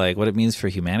terms of like what it means for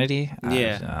humanity, I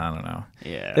don't know.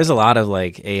 Yeah, there's a lot of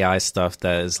like AI stuff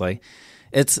that is like,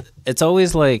 it's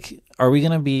always like, are we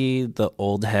gonna be the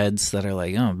old heads that are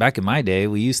like, oh, back in my day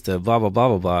we used to blah blah blah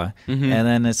blah blah, and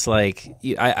then it's like,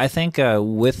 I think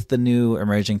with the new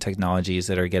emerging technologies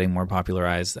that are getting more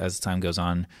popularized as time goes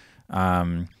on.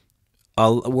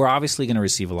 We're obviously going to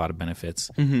receive a lot of benefits,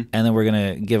 and then we're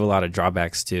going to give a lot of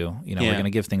drawbacks too. You know, we're going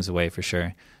to give things away for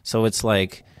sure. So it's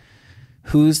like,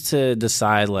 who's to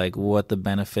decide like what the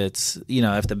benefits,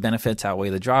 if the benefits outweigh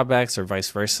the drawbacks or vice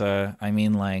versa? I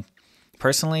mean, like,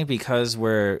 personally, because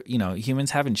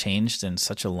humans haven't changed in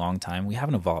such a long time. We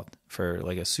haven't evolved for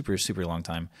like a super, super long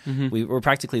time. We're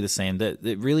practically the same. That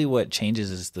really what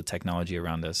changes is the technology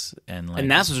around us, and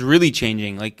that's what's really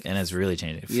changing. And it's really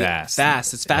changing fast.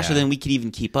 It's faster than we could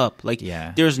even keep up. Like,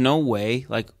 there's no way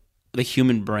like the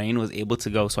human brain was able to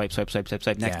go swipe,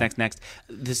 next.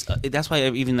 That's why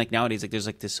even like nowadays, like there's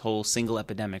like this whole single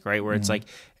epidemic, right? Where it's like,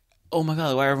 oh my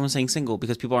God, why are everyone saying single?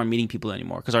 Because people aren't meeting people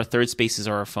anymore. Because our third spaces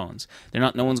are our phones.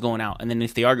 No one's going out. And then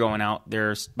if they are going out,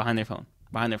 they're behind their phone.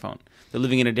 They're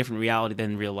living in a different reality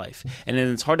than real life. And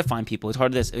then it's hard to find people. It's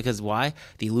hard to this because why?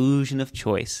 The illusion of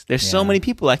choice. There's so many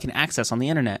people I can access on the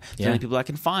internet. There's so many people I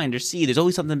can find or see. There's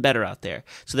always something better out there.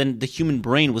 So then the human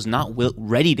brain was not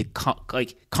ready to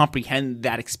comprehend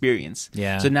that experience.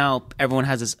 Yeah. So now everyone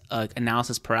has this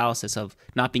analysis paralysis of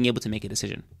not being able to make a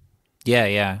decision.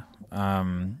 Yeah.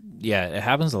 It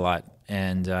happens a lot.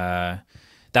 And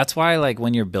that's why, like,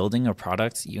 when you're building a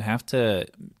product, you have to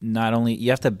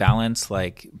balance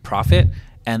like profit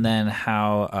and then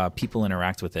how people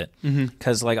interact with it.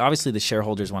 Because like obviously the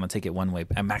shareholders want to take it one way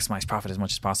and maximize profit as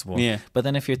much as possible. Yeah. But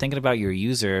then if you're thinking about your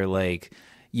user, like,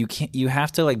 you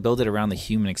have to like build it around the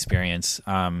human experience,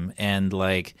 and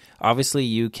like obviously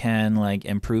you can like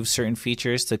improve certain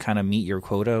features to kind of meet your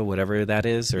quota, whatever that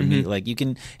is, or meet like you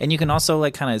can also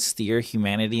like kind of steer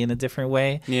humanity in a different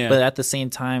way. But at the same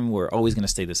time, we're always going to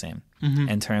stay the same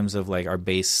in terms of like our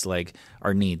base, like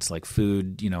our needs, like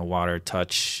food, water,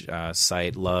 touch,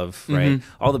 sight, love, right?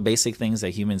 All the basic things that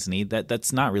humans need.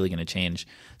 That's not really going to change.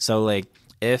 So like,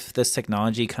 if this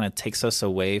technology kind of takes us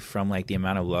away from like the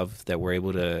amount of love that we're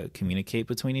able to communicate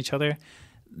between each other,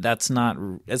 it's not,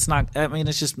 I mean,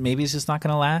 maybe it's just not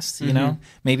going to last,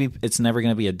 maybe it's never going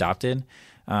to be adopted.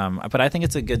 But I think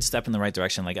it's a good step in the right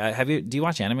direction. Like, do you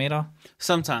watch anime at all?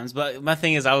 Sometimes, but my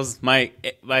thing is, my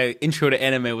intro to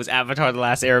anime was Avatar the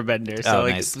Last Airbender. So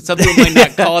like, nice. Some people might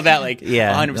not call that like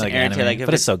 100% like anime,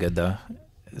 but it's so good though.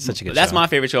 It's such a good show. That's my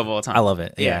favorite show of all time. I love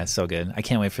it. Yeah, it's so good. I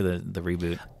can't wait for the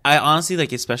reboot. I honestly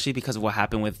like, especially because of what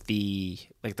happened with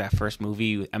that first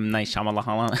movie, M. Night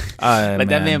Shyamalan. Like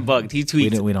that man bugged. He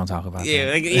tweaked. We don't talk about that.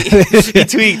 Yeah, like he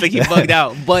tweaked. Like he bugged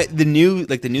out. But the new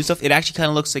stuff, it actually kind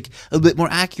of looks like a little bit more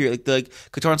accurate. Like the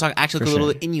Kotor and Sokka actually look a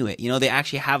little Inuit. They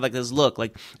actually have like this look.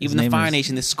 Like even the Fire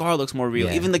Nation, the scar looks more real.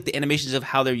 Yeah. Even like the animations of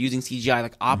how they're using CGI,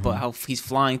 like Appa, how he's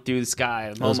flying through the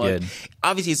sky. That was good.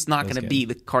 Obviously, it's not going to be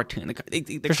the cartoon.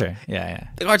 For sure. Yeah.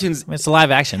 The cartoons. I mean, it's a live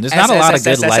action. There's not a lot of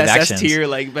good live action. Tier,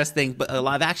 like best thing, but a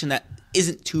live action that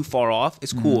isn't too far off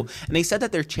is cool. And they said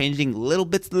that they're changing little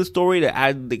bits of the story to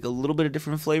add like a little bit of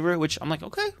different flavor, which I'm like,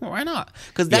 okay, well, why not?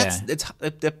 Because it's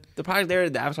the product there,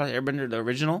 the Avatar the Airbender, the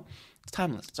original. It's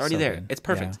timeless. It's already there. Good. It's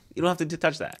perfect. Yeah. You don't have to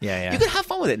touch that. Yeah. You can have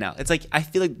fun with it now. It's like, I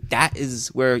feel like that is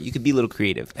where you could be a little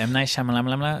creative. M. Night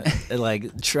Shyamalan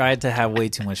like tried to have way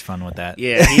too much fun with that.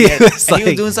 Yeah, he was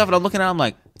doing stuff, and I'm looking at him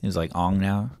like, he was like Ong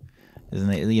now, isn't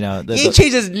it? He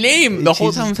changed his name the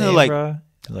whole time. Like,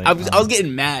 I was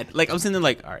getting mad. Like I'm sitting there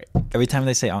like, all right. Every time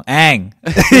they say Ang,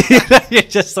 you're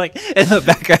just like in the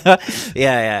background.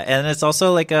 Yeah. And it's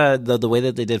also like the way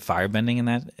that they did firebending in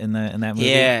that movie.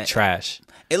 Yeah, trash.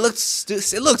 It looks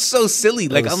so silly.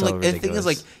 Like I'm like, the thing is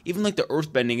like, even like the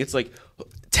earth bending, it's like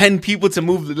 10 people to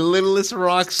move the littlest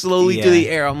rock slowly through the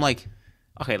air. I'm like,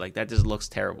 okay, like that just looks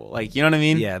terrible. Like, you know what I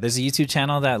mean? Yeah, there's a YouTube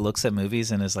channel that looks at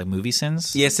movies and is like Movie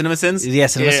Sins. Yeah, Cinema Sins? Yeah,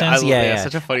 Cinema Sins. Yeah.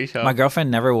 Such a funny show. My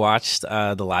girlfriend never watched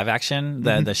the live action,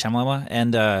 the Shyamalan,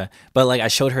 and but like I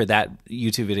showed her that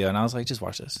YouTube video and I was like, just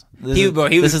watch this.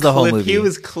 This is the whole movie. He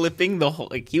was clipping the whole,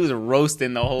 like he was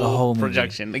roasting the whole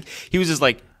projection. Like he was just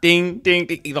like ding, ding,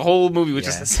 ding. The whole movie was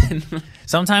just a sin.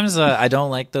 Sometimes I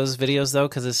don't like those videos though,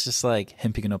 because it's just like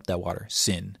him picking up that water.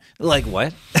 Sin. Like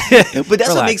what? But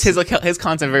that's what makes his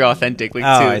content very authentic. Like, too.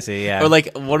 I see. Yeah. Or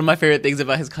like one of my favorite things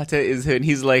about his content is when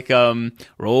he's like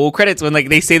roll credits when like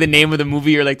they say the name of the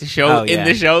movie or like the show in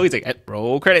the show. He's like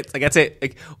roll credits. Like that's it.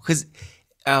 Like because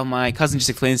my cousin just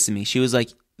explained this to me. She was like,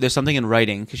 there's something in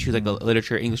writing because she was like a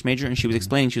literature English major, and she was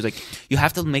explaining. She was like, you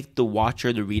have to make the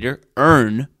watcher, the reader,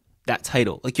 earn that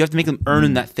title. Like you have to make them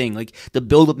earn that thing. Like the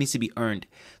build up needs to be earned.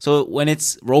 So when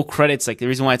it's roll credits, like the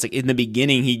reason why it's like in the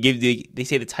beginning they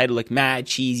say the title like mad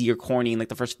cheesy or corny in like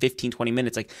the first 15-20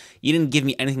 minutes. Like you didn't give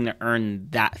me anything to earn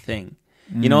that thing.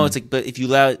 You know, it's like, but if you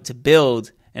allow it to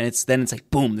build and it's like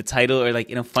boom, the title, or like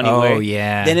in a funny way. Oh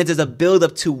yeah. Then there's a build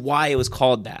up to why it was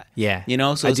called that. Yeah. You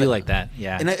know, so I do like that.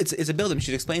 Yeah. And it's a build up.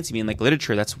 She'd explain to me in like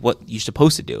literature, that's what you're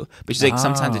supposed to do. But she's like,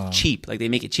 sometimes it's cheap. Like they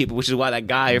make it cheap, which is why that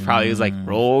guy probably was like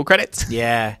roll credits.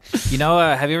 Yeah. You know,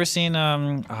 have you ever seen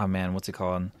oh man, what's it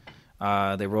called?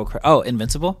 They roll.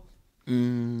 Invincible.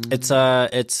 It's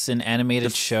an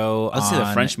animated show on the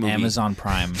French movie. Amazon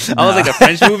Prime. I was like a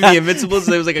French movie, The Invincibles.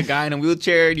 There was like a guy in a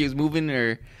wheelchair and he was moving,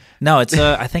 or no, it's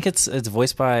I think it's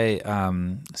voiced by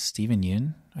Steven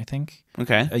Yeun, I think.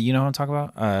 Okay. You know what I'm talking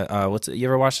about? You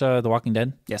ever watch The Walking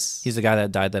Dead? Yes. He's the guy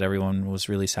that died that everyone was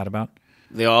really sad about.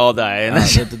 They all die.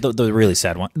 The really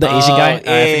sad one. The Asian guy. I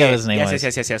forget what his name was.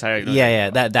 Yes. Yeah.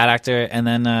 That actor, and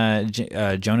then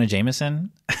Jonah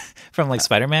Jameson from like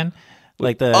Spider-Man.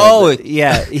 Like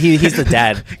he's the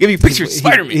dad. Give me a picture of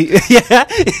Spider-Man. He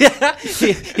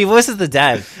voices the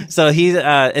dad. So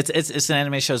it's an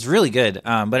anime show. It's really good.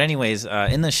 But anyways,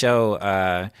 in the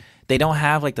show, they don't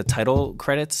have like the title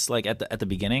credits like at the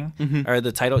beginning or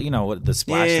the title. You know what the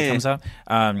splash that comes up.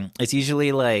 It's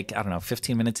usually like, I don't know,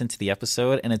 15 minutes into the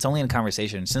episode, and it's only in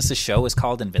conversation. Since the show is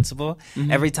called Invincible,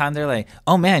 every time they're like,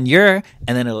 "Oh man, and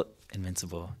then it'll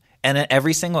Invincible." And then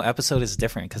every single episode is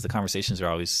different because the conversations are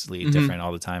obviously different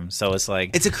all the time. So it's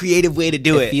like it's a creative way to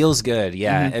do it. It feels good,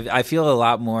 yeah. I feel a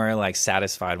lot more like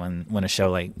satisfied when a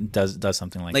show like does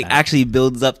something like that. Actually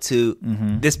builds up to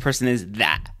this person is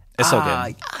that. It's so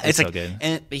good. It's so like, good.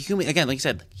 And human, again, like you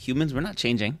said, humans, we're not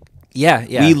changing.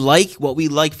 Yeah. We like what we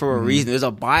like for a reason. There's a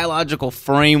biological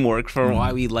framework for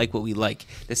why we like what we like.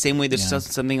 The same way there's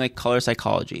something like color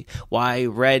psychology. Why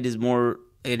red is more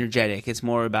energetic, it's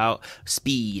more about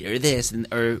speed or this,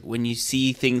 or when you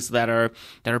see things that are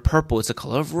purple, it's the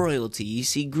color of royalty. You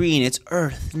see green, it's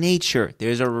earth, nature.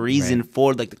 There's a reason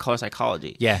for like the color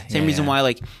psychology. Same reason why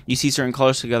like you see certain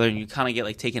colors together and you kind of get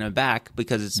like taken aback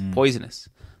because it's poisonous.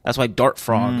 That's why dart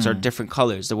frogs are different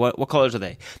colors. What colors are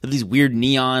they? They're these weird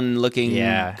neon looking,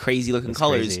 crazy looking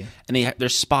colors, crazy. And they're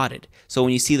spotted. So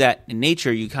when you see that in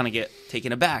nature, you kind of get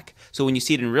taken aback. So when you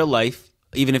see it in real life,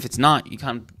 even if it's not, you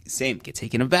kind of get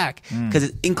taken aback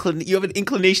because you have an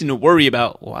inclination to worry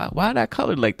about why that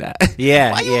colored like that.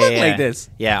 Why you look like this?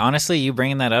 Yeah, honestly, you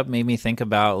bringing that up made me think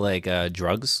about like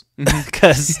drugs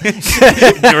because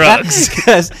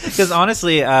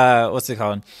honestly, what's it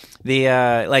called?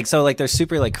 The they're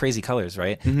super like crazy colors,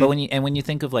 right? But when you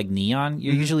think of like neon,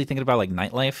 you're usually thinking about like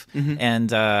nightlife,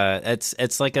 and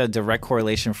it's like a direct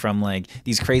correlation from like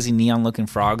these crazy neon looking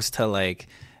frogs to like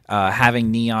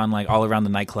having neon like all around the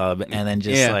nightclub, and then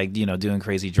just like doing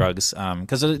crazy drugs.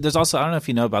 Because there's also, I don't know if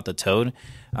you know about the toad.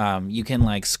 You can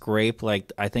like scrape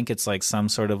like, I think it's like some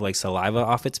sort of like saliva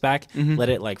off its back, let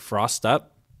it like frost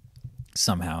up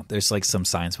somehow. There's like some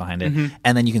science behind it,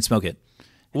 and then you can smoke it.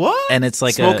 What? And it's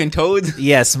like smoking toads?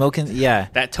 Yeah, smoking. Yeah,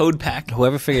 that toad pack.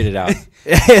 Whoever figured it out,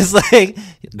 it's like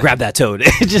grab that toad,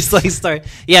 just like start.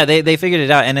 Yeah, they figured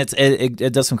it out, and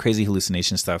it does some crazy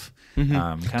hallucination stuff.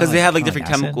 Because they have like different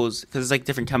chemicals. Because it's like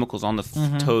different chemicals on the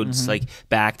toad's like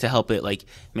back to help it like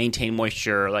maintain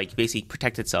moisture, like basically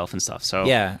protect itself and stuff. So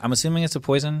yeah, I'm assuming it's a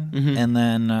poison, and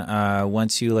then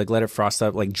once you like let it frost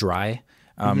up like dry,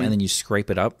 and then you scrape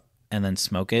it up. And then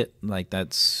smoke it, like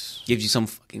that's gives you some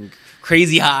fucking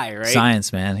crazy high, right?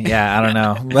 Science, man. Yeah, I don't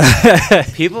know.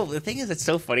 People, the thing is, it's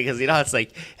so funny because it's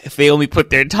like if they only put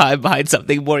their time behind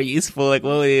something more useful, like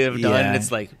what would they have done? And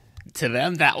it's like to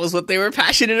them that was what they were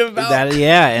passionate about.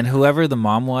 And whoever the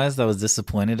mom was that was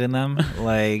disappointed in them,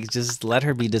 like just let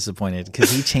her be disappointed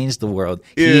because he changed the world.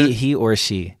 He or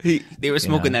she. They were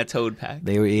smoking that toad pack.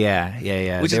 They were, yeah.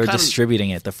 They were distributing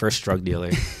it. The first drug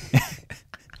dealer.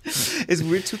 It's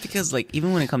weird too because like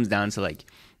even when it comes down to like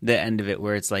the end of it,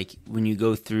 where it's like when you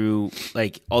go through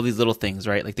like all these little things,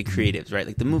 right? Like the creatives, right?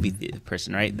 Like the movie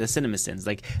person, right? The CinemaSins,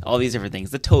 like all these different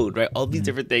things. The toad, right? All these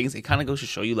different things. It kind of goes to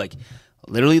show you like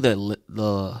literally the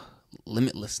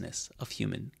limitlessness of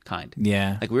humankind.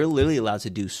 Yeah, like we're literally allowed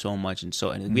to do so much, and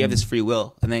we have this free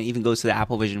will. And then it even goes to the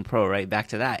Apple Vision Pro, right? Back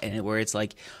to that, and where it's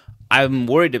like I'm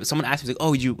worried. If someone asked me like,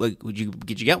 "Oh, did you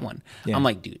get one?" Yeah. I'm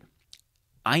like, dude.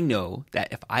 I know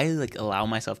that if I like allow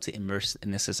myself to immerse in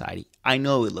this society, I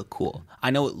know it would look cool. I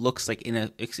know it looks like in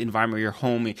an environment where you're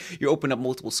home, you open up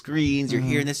multiple screens, you're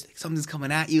hearing this, something's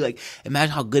coming at you. Like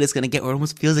imagine how good it's gonna get, or it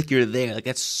almost feels like you're there. Like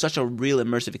that's such a real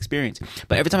immersive experience.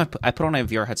 But every time I put on a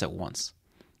VR headset once,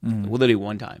 literally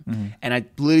one time, and I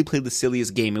literally played the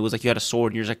silliest game. It was like you had a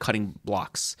sword and you're just like cutting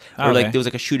blocks, or like there was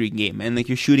like a shooting game, and like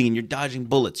you're shooting and you're dodging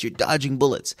bullets.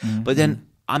 But then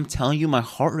I'm telling you, my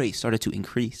heart rate started to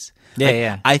increase.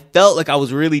 Yeah. I felt like I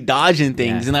was really dodging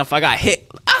things, and if I got hit,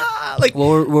 Like,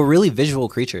 well, we're really visual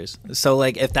creatures. So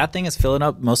like if that thing is filling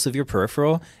up most of your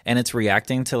peripheral and it's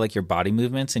reacting to like your body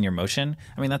movements and your motion,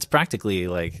 I mean, that's practically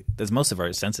like that's most of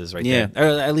our senses right there.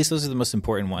 Or at least those are the most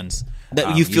important ones.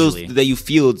 That you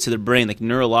feel to the brain, like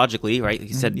neurologically, right? Like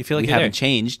you said, you feel like we haven't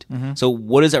changed. So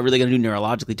what is that really going to do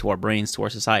neurologically to our brains, to our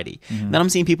society? Then I'm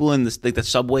seeing people in this, like the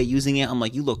subway using it. I'm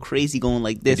like, you look crazy going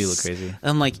like this. You do look crazy. And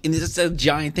I'm like, and it's a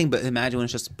giant thing, but imagine when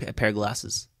it's just a pair of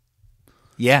glasses.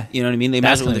 Yeah. You know what I mean?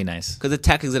 That's going to be nice. Because the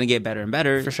tech is going to get better and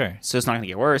better. For sure. So it's not going to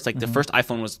get worse. Like the first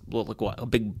iPhone was like what? A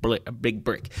big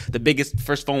brick. The biggest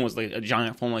first phone was like a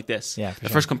giant phone like this. Yeah. The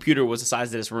first computer was the size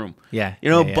of this room. Yeah. You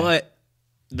know, but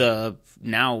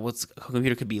what's a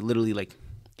computer could be literally like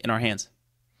in our hands.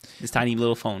 This tiny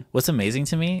little phone. What's amazing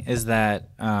to me is that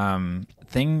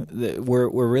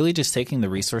we're really just taking the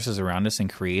resources around us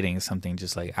and creating something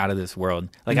just like out of this world.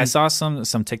 Like I saw some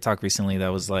TikTok recently that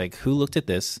was like, who looked at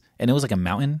this? And it was like a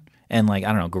mountain and like, I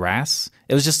don't know, grass.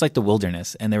 It was just like the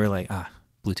wilderness. And they were like,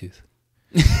 Bluetooth.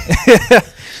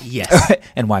 Yes.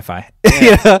 And Wi-Fi.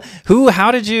 Yeah.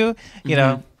 How did you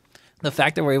know, the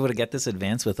fact that we're able to get this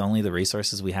advanced with only the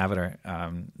resources we have at our,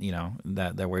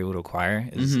 that we're able to acquire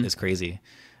is crazy.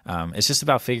 It's just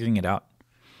about figuring it out.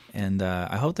 And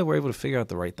I hope that we're able to figure out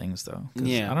the right things, though.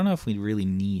 I don't know if we really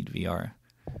need VR.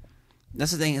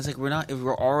 That's the thing. It's like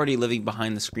we're already living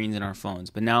behind the screens in our phones,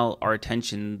 but now our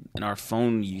attention and our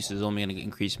phone use is only going to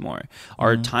increase more.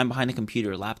 Our time behind a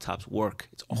computer, laptops, work,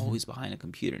 it's always behind a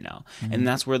computer now. And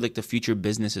that's where like the future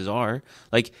businesses are.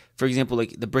 Like, for example,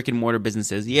 like the brick and mortar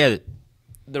businesses,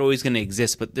 they're always going to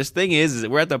exist. But this thing is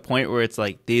we're at the point where it's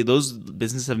like those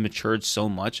businesses have matured so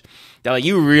much that like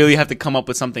you really have to come up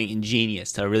with something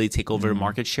ingenious to really take over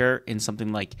market share in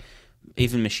something like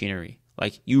even machinery.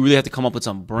 Like you really have to come up with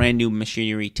some brand new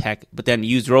machinery tech, but then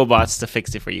use robots to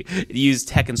fix it for you. Use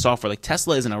tech and software. Like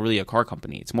Tesla isn't really a car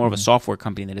company. It's more of a software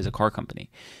company than it is a car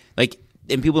company. Like,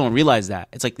 and people don't realize that.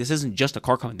 It's like this isn't just a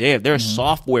car company. Their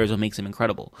software is what makes them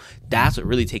incredible. That's what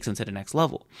really takes them to the next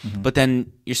level. But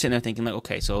then you're sitting there thinking like,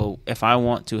 okay, so if I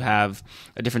want to have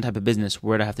a different type of business,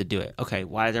 where do I have to do it? Okay,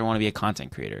 why do I want to be a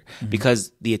content creator?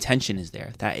 Because the attention is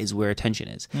there. That is where attention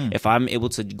is. If I'm able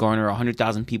to garner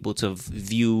 100,000 people to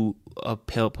view a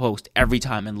post every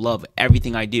time and love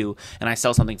everything I do, and I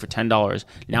sell something for $10,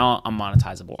 now I'm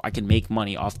monetizable. I can make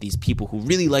money off these people who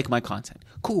really like my content.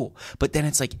 Cool. But then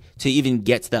it's like, to even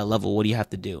get to that level, what do you have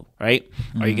to do, right?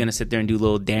 Are you going to sit there and do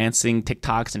little dancing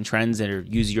TikToks and trends or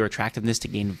use your attractiveness to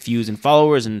gain views and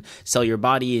followers and sell your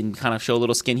body and kind of show a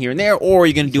little skin here and there? Or are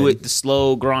you going to do it the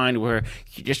slow grind where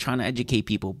you're just trying to educate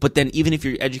people? But then even if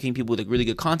you're educating people with like really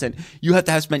good content, you have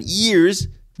to have spent years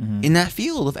in that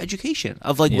field of education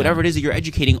of like whatever it is that you're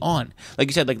educating on. Like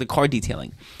you said, like the car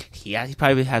detailing. He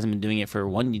probably hasn't been doing it for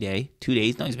 1 day, 2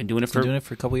 days. No, he's been doing it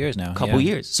for a couple years now.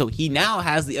 Years. So he now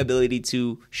has the ability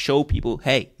to show people,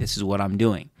 hey, this is what I'm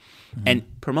doing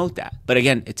and promote that. But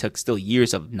again, it took still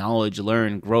years of knowledge,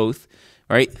 learn, growth,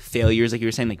 right? Failures, like you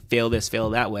were saying, like fail this,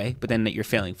 fail that way, but then that you're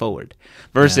failing forward.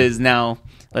 Versus now,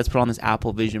 let's put on this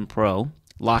Apple Vision Pro,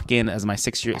 lock in as my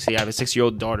 6-year-old. Say I have a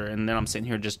 6-year-old daughter, and then I'm sitting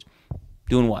here just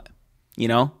doing what? You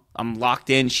know, I'm locked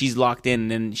in, she's locked in,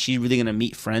 and then she's really gonna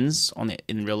meet friends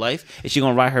in real life. Is she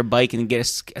gonna ride her bike and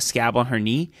get a scab on her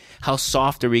knee? How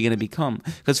soft are we gonna become?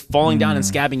 Because falling down and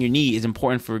scabbing your knee is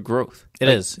important for growth. It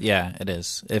is, yeah, it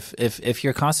is. If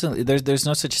you're constantly there's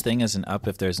no such thing as an up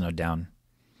if there's no down.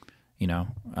 You know,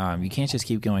 you can't just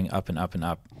keep going up and up and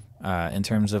up. In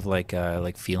terms of like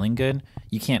feeling good,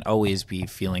 you can't always be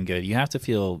feeling good. You have to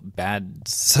feel bad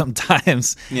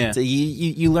sometimes. Yeah. So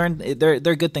you learn there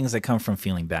are good things that come from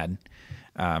feeling bad,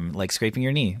 like scraping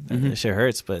your knee. That shit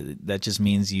hurts, but that just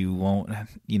means you won't.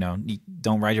 You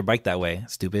don't ride your bike that way,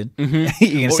 stupid. You're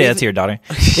gonna say that to your daughter.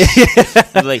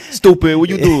 Like, stupid, what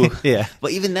you do? Yeah.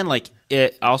 But even then, like,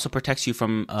 it also protects you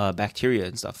from bacteria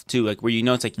and stuff too. Like where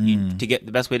it's like to get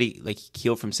the best way to like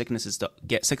heal from sickness is to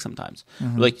get sick sometimes.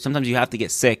 Like sometimes you have to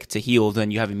get sick to heal,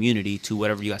 then you have immunity to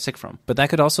whatever you got sick from. But that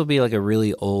could also be like a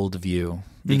really old view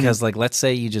because like let's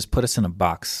say you just put us in a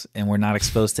box and we're not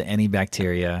exposed to any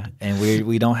bacteria and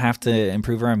we don't have to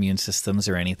improve our immune systems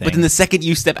or anything. But then the second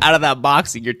you step out of that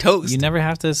box, you're toast. You never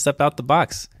have to step out the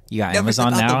box. You got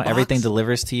Amazon now. Everything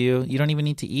delivers to you. You don't even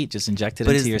need to eat. Just inject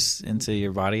it into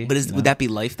your body. But would that be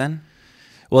life then?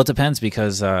 Well, it depends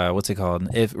because what's it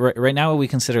called? If right now what we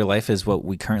consider life is what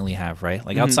we currently have, right?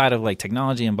 Like outside of like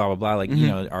technology and blah blah blah, like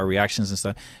our reactions and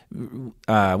stuff.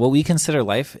 What we consider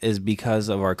life is because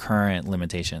of our current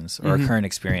limitations or our current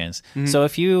experience. So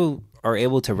if you are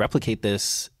able to replicate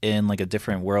this in like a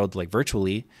different world, like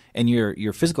virtually, and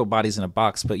your physical body's in a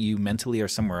box, but you mentally are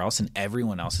somewhere else and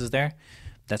everyone else is there.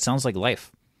 That sounds like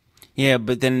life. Yeah,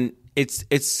 but then It's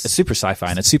super sci-fi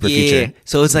and it's super future.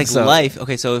 So it's like life.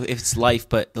 Okay, so if it's life,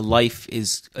 but the life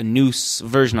is a new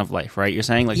version of life, right? You're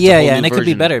saying like and it could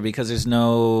be better because there's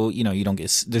no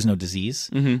there's no disease.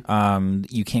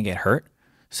 You can't get hurt,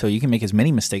 so you can make as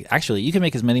many mistakes. Actually, you can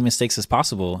make as many mistakes as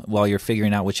possible while you're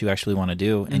figuring out what you actually want to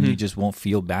do, and you just won't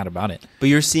feel bad about it. But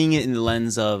you're seeing it in the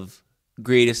lens of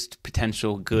greatest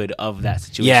potential good of that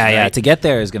situation. Yeah. To get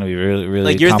there is going to be really, really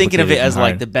like you're thinking of it as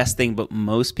like the best thing, but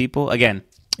most people again.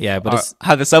 Yeah, but it's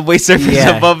how the subway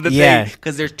surfers above the thing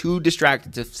because they're too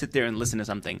distracted to sit there and listen to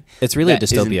something. It's really a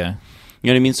dystopia. You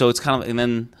know what I mean? So it's kind of, and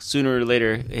then sooner or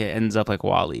later it ends up like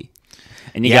WALL-E,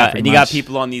 and you got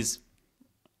people on these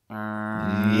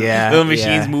little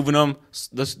machines moving them.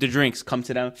 The drinks come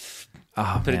to them,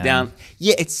 put it down.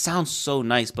 Yeah, it sounds so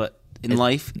nice, but in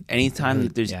life, anytime really,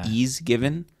 there's ease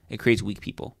given, it creates weak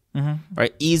people.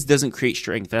 Right? Ease doesn't create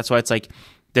strength. That's why it's like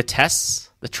the tests,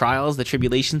 the trials, the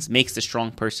tribulations makes the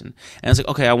strong person. And it's like,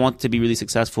 okay, I want to be really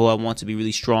successful. I want to be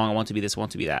really strong. I want to be this, I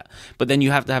want to be that. But then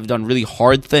you have to have done really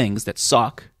hard things that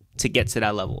suck to get to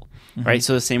that level, right?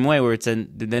 So the same way where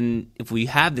then if we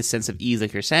have this sense of ease,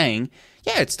 like you're saying,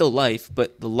 yeah, it's still life,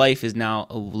 but the life is now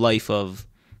a life of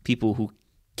people who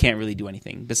can't really do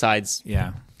anything besides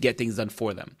get things done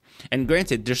for them. And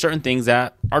granted, there's certain things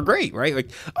that are great, right? Like,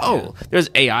 there's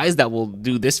AIs that will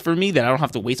do this for me that I don't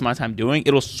have to waste my time doing.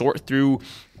 It'll sort through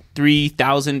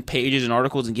 3,000 pages and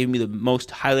articles and give me the most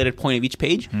highlighted point of each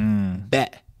page.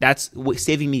 Bet. That's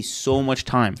saving me so much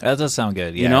time. That does sound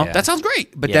good. Yeah, you know, that sounds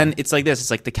great. But then it's like this.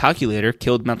 It's like the calculator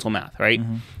killed mental math, right?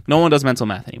 No one does mental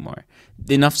math anymore.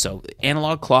 Enough so.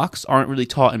 Analog clocks aren't really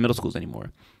taught in middle schools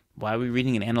anymore. Why are we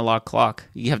reading an analog clock?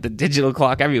 You have the digital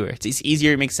clock everywhere. It's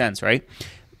easier. It makes sense, right?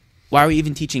 Why are we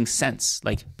even teaching cents,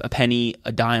 like a penny,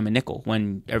 a dime, a nickel,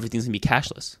 when everything's going to be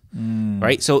cashless,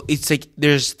 right? So it's like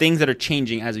there's things that are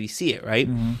changing as we see it, right?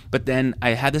 But then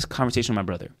I had this conversation with my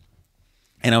brother,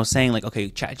 and I was saying like, okay,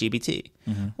 ChatGPT,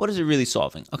 what is it really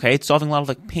solving? Okay, it's solving a lot of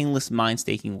like painless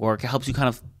mind-staking work. It helps you kind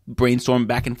of brainstorm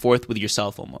back and forth with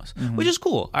yourself almost, which is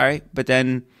cool, all right? But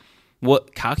then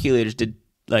what calculators did,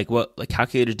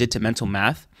 calculators did to mental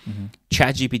math,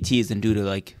 ChatGPT is then due to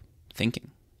like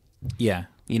thinking. Yeah.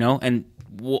 You know, and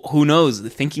who knows?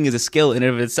 Thinking is a skill in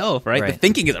and of itself, right? The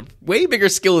thinking is a way bigger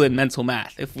skill than mental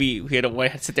math. If we had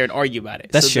to sit there and argue about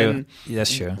it, that's true.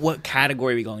 That's true. What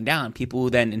category are we going down? People who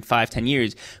then in 5-10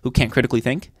 years who can't critically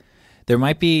think. There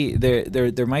might be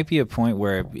might be a point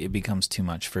where it becomes too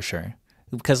much for sure.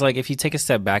 Because like if you take a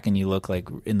step back and you look like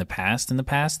in the past,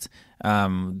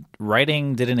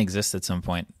 writing didn't exist at some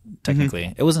point.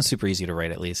 Technically, it wasn't super easy to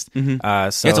write, at least. So you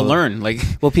had to learn.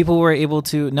 People were able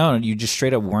to. No, you just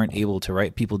straight up weren't able to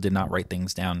write. People did not write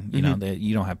things down. You know,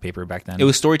 you don't have paper back then. It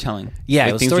was storytelling. Yeah,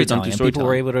 it was storytelling. And people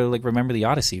were able to like remember the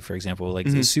Odyssey, for example, like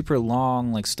super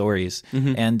long like stories,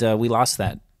 and we lost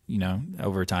that,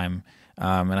 over time.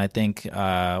 And I think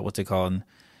what's it called?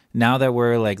 Now that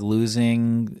we're like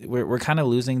we're kind of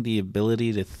losing the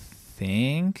ability to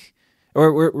think,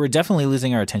 or we're definitely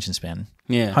losing our attention span.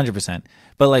 Yeah, 100%.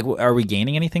 But like, are we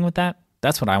gaining anything with that?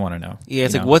 That's what I want to know. Yeah,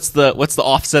 it's like what's the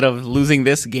offset of losing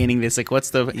this, gaining this? Like,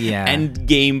 what's the end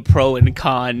game pro and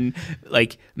con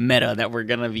like meta that we're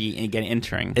gonna be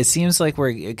entering? It seems like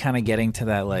we're kind of getting to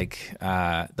that like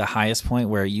the highest point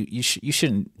where you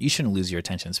shouldn't lose your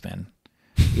attention span.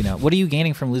 What are you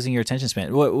gaining from losing your attention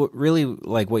span? What really,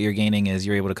 like, what you're gaining is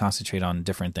you're able to concentrate on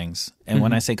different things. And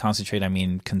when I say concentrate, I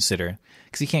mean consider,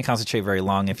 because you can't concentrate very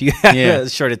long if you have a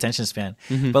short attention span.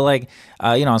 But like,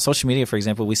 on social media, for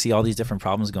example, we see all these different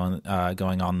problems going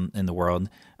on in the world.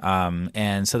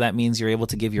 And so that means you're able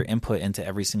to give your input into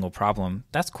every single problem.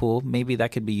 That's cool. Maybe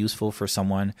that could be useful for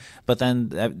someone. But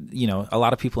then, a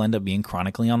lot of people end up being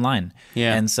chronically online.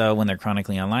 Yeah. And so when they're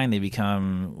chronically online, they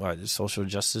become social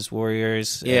justice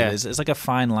warriors. Yeah. It's like a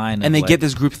fine line. And they get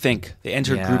this groupthink. They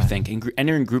enter groupthink. And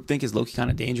entering groupthink is low-key kind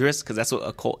of dangerous because that's what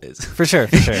a cult is. For sure.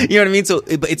 You know what I mean? So,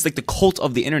 but it's like the cult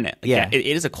of the internet. Like, it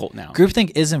is a cult now.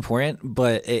 Groupthink is important,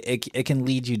 but it can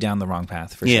lead you down the wrong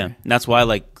path for sure. Yeah. That's why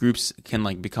like groups can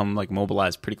like become like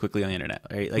mobilized pretty quickly on the internet,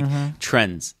 right? Like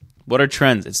trends. What are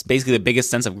trends? It's basically the biggest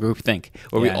sense of groupthink,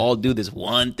 where we all do this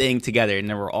one thing together and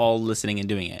then we're all listening and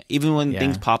doing it. Even when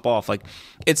things pop off, like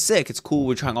it's sick, it's cool,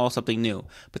 we're trying all something new.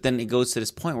 But then it goes to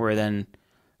this point where then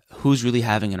who's really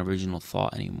having an original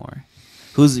thought anymore?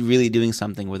 Who's really doing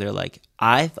something where they're like,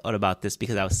 I thought about this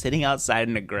because I was sitting outside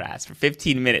in the grass for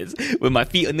 15 minutes with my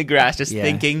feet in the grass, just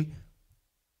thinking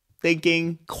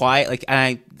quiet. Like,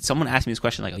 someone asked me this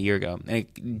question like a year ago, and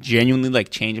it genuinely like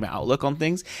changed my outlook on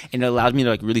things, and it allowed me to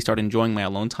like really start enjoying my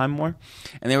alone time more.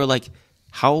 And they were like,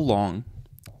 how long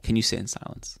can you sit in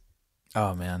silence?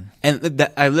 Oh man. And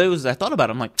that I thought about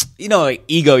it. I'm like, like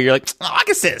ego. You're like, oh, I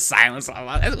can sit in silence.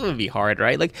 That would be hard,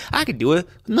 right? Like I could do it.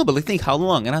 No, but like think how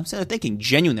long? And I'm sitting there thinking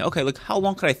genuinely, okay, like how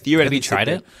long could I theoretically? Have you tried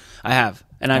it? I have,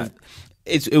 and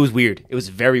it was weird. It was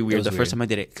very weird first time I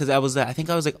did it because I was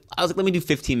like, let me do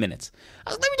 15 minutes.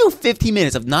 I was like, let me do 15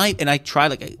 minutes of night, and I tried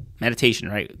like a meditation,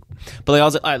 right? But like I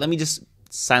was like, all right, let me just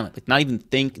silent, like not even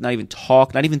think, not even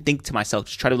talk, not even think to myself,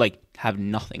 just try to like have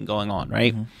nothing going on,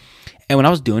 right? Mm-hmm. And when I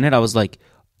was doing it, I was like,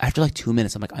 after like 2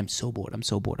 minutes, I'm like, I'm so bored.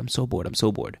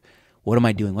 What am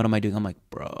I doing? I'm like,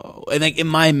 bro. And like in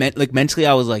my mentally,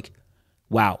 I was like,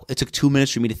 wow. It took 2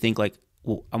 minutes for me to think like,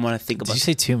 well, I want to think about. Did you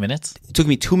say 2 minutes? It took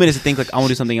me 2 minutes to think like I want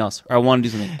to do something else or I want to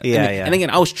do something. Yeah. And again,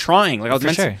 I was trying. Like I was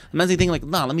mentally thinking like,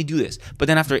 nah, let me do this. But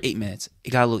then after 8 minutes,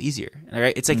 it got a little easier.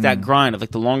 Right? It's like that grind of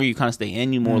like the longer you kind of stay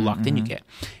in, the more locked in you get.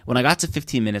 When I got to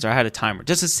 15 minutes, or I had a timer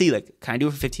just to see like, can I do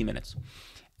it for 15 minutes?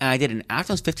 And I did. And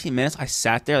after those 15 minutes, I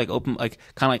sat there like open, like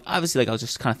kind of like obviously like I was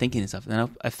just kind of thinking and stuff. And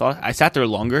then I sat there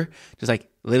longer, just like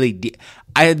literally.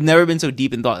 I had never been so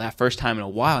deep in thought that first time in a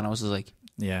while, and I was just like,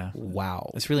 yeah, wow,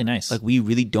 it's really nice. Like we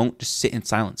really don't just sit in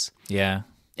silence. Yeah,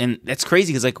 and that's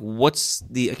crazy because like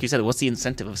like you said, what's the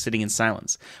incentive of sitting in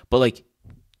silence? But like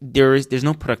there's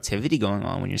no productivity going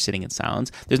on when you're sitting in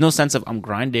silence. There's no sense of I'm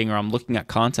grinding or I'm looking at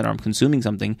content or I'm consuming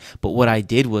something. But what I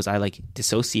did was I like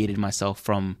dissociated myself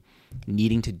from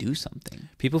needing to do something.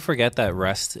 People forget that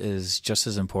rest is just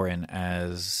as important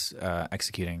as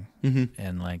executing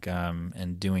and like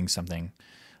and doing something.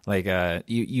 Like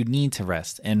you need to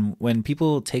rest. And when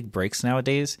people take breaks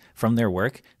nowadays from their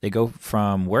work, they go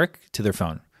from work to their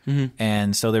phone.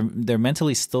 And so they're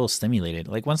mentally still stimulated.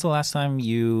 Like when's the last time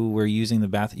you were using the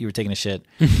bath? You were taking a shit,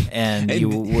 and you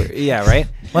were right.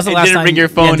 When's the last time? Bring your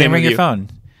phone. Didn't bring your phone.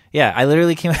 Yeah, I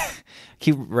literally keep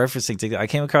referencing TikTok. I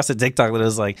came across a TikTok that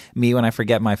was like me when I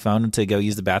forget my phone to go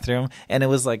use the bathroom, and it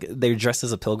was like they're dressed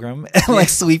as a pilgrim and like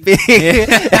sweeping.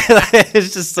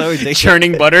 It's just so ridiculous.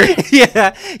 Churning butter.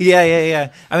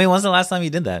 Yeah. I mean, when's the last time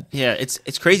you did that? Yeah,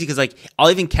 it's crazy because like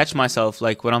I'll even catch myself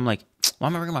like when I'm like, why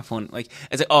am I bringing my phone? Like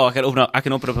it's like, oh, I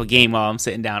can open up a game while I'm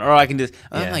sitting down, or I can just.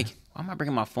 I'm like, why am I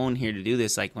bringing my phone here to do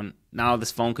this? Like when now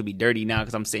this phone could be dirty now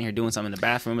because I'm sitting here doing something in the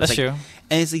bathroom. It's That's like, true.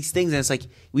 And it's these things, and it's like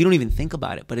we don't even think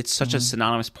about it, but it's such a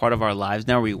synonymous part of our lives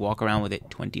now. Where we walk around with it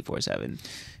 24/7.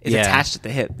 It's attached at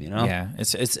the hip, Yeah,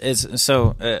 it's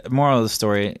so. Moral of the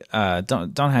story: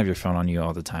 don't have your phone on you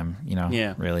all the time.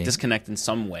 Yeah, really disconnect in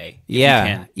some way.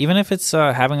 Yeah, even if it's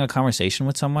having a conversation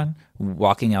with someone,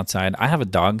 walking outside. I have a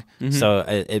dog, so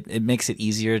it makes it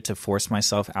easier to force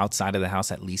myself outside of the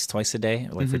house at least twice a day,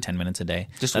 like for 10 minutes a day.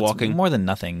 Just walking, more than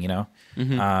nothing,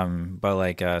 But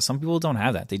like some people don't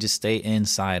have that; they just stay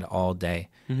inside all day.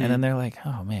 And then they're like,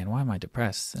 "Oh man, why am I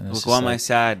depressed? And why am I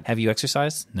sad? Have you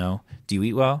exercised? No. Do you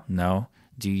eat well? No.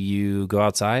 Do you go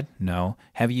outside? No.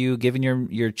 Have you given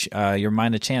your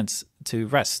mind a chance to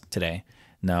rest today?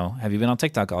 No. Have you been on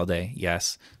TikTok all day?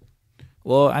 Yes.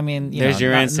 Well, I mean, there's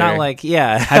your answer. Not like,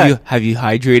 yeah. Have you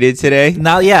hydrated today?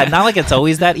 Not like it's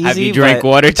always that easy. Have you drank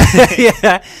water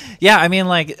today? Yeah. I mean,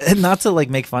 like, not to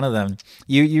like make fun of them.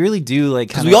 You really do like.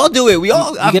 Because we all do it. We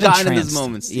all have gotten in those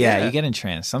moments. Yeah, you get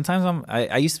entranced. Sometimes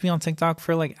I used to be on TikTok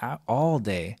for like all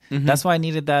day. That's why I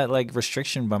needed that like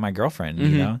restriction by my girlfriend.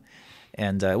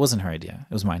 And it wasn't her idea.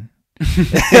 It was mine.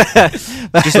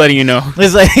 Just letting you know.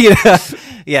 It's like,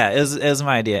 yeah, it was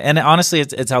my idea, and honestly,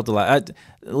 it's helped a lot.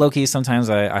 Low key, sometimes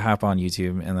I hop on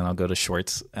YouTube and then I'll go to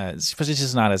shorts, but it's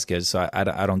just not as good, so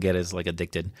I don't get as like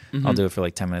addicted. I'll do it for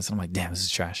like 10 minutes, and I'm like, damn, this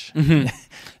is trash. And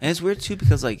it's weird too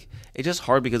because like it's just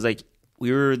hard because like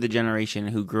we were the generation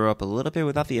who grew up a little bit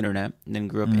without the internet and then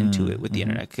grew up into it with the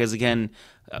internet. Because again.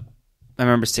 I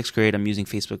remember 6th grade, I'm using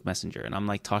Facebook Messenger, and I'm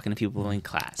like talking to people in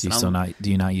class. Do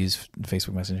you not use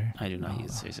Facebook Messenger? I do not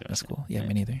use Facebook Messenger. That's cool. Yeah,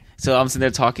 me neither. So I'm sitting there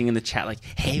talking in the chat like,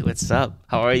 hey, what's up?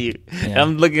 How are you? Yeah. And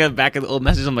I'm looking back at the old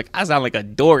messages. I'm like, I sound like a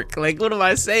dork. Like, what am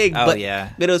I saying? Oh,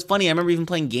 yeah. But it was funny. I remember even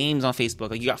playing games on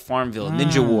Facebook. Like, you got Farmville,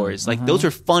 Ninja Wars. Like, those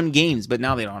are fun games, but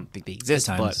now they don't think they exist.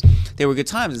 But they were good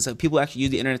times. And so people actually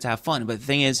use the internet to have fun. But the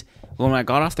thing is, when I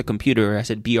got off the computer, I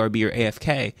said BRB or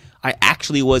AFK, I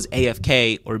actually was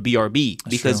AFK or BRB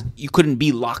because you couldn't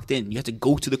be locked in. You had to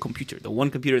go to the computer, the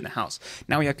one computer in the house.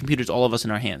 Now we have computers, all of us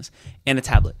in our hands, and a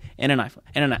tablet, and an iPhone,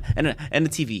 and a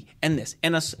TV, and this,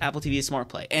 and a Apple TV Smart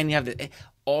Play, and you have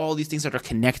all these things that are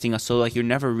connecting us. So like you're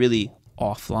never really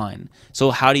offline.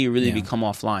 So how do you really become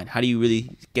offline? How do you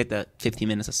really get that 15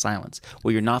 minutes of silence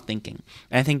where you're not thinking?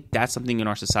 And I think that's something in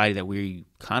our society that we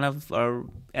kind of are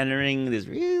entering this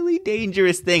really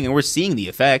dangerous thing, and we're seeing the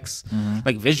effects.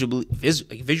 Like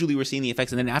visually we're seeing the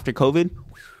effects, and then after COVID,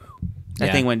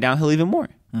 that thing went downhill even more.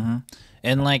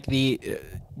 And like the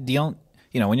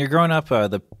when you're growing up,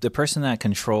 the person that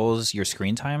controls your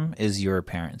screen time is your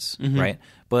parents, right?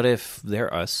 But if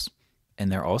they're us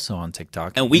and they're also on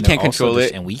TikTok and we can't control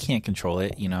it, and we can't control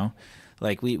it,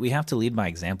 like we have to lead by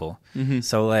example.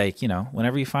 So like,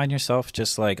 whenever you find yourself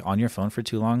just like on your phone for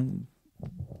too long,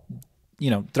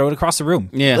 throw it across the room.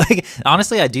 Yeah. Like,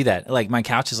 honestly, I do that. Like, my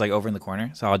couch is like over in the corner,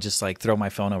 so I'll just like throw my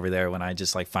phone over there when I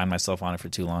just like find myself on it for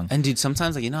too long. And dude,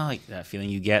 sometimes like, like that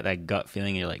feeling you get, that gut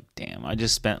feeling, you're like, damn, I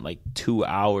just spent like 2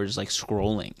 hours like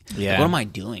scrolling. Yeah. Like, what am I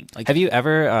doing? Like, have you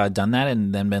ever done that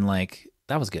and then been like,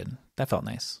 that was good, that felt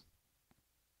nice?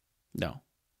 No.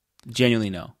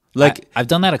 Genuinely no. Like, I've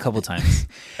done that a couple times,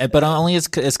 but only it's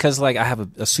because like I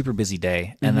have a super busy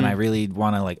day, and then I really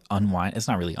want to like unwind. It's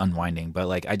not really unwinding, but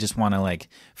like I just want to like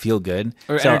feel good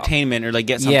or entertainment, or like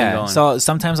get something going. So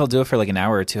sometimes I'll do it for like an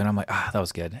hour or two, and I'm like, that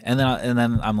was good, and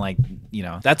then I'm like,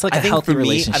 that's like a healthy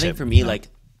relationship. I think for me, like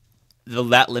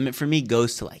that limit for me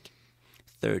goes to like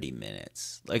 30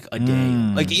 minutes, like a day.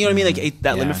 Like, you know what I mean? Like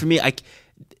that limit for me,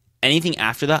 anything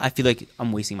after that, I feel like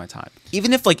I'm wasting my time.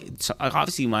 Even if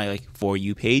obviously my like For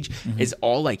You page is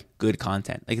all like good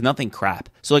content, like nothing crap.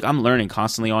 So like I'm learning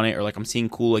constantly on it, or like I'm seeing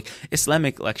cool like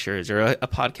Islamic lectures, or a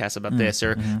podcast about this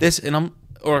or this, and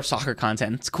or soccer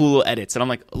content. It's cool edits, and I'm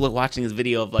like watching this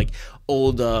video of like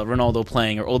old Ronaldo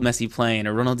playing, or old Messi playing,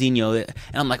 or Ronaldinho, and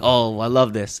I'm like, oh, I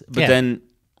love this. But then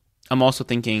I'm also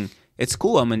thinking it's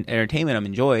cool. I'm in entertainment. I'm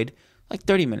enjoyed. Like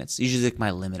 30 minutes, usually like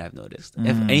my limit, I've noticed.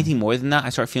 If anything more than that, I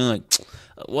start feeling like,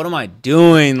 what am I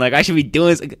doing? Like, I should be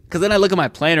doing this. Because then I look at my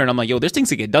planner and I'm like, yo, there's things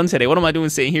to get done today. What am I doing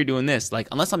sitting here doing this? Like,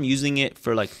 unless I'm using it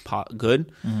for like good,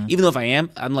 even though if I am,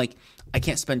 I'm like, I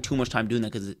can't spend too much time doing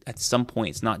that, because at some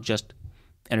point it's not just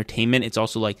entertainment. It's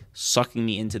also like sucking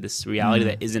me into this reality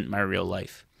that isn't my real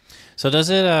life. So does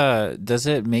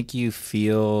it make you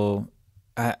feel...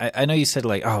 I know you said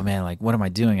like, oh man, like what am I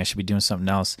doing? I should be doing something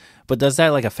else. But does that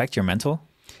like affect your mental?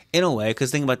 In a way,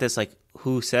 because think about this, like,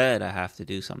 who said I have to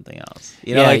do something else?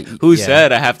 Like, who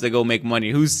said I have to go make money?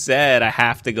 Who said I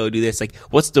have to go do this? Like,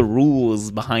 what's the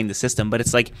rules behind the system? But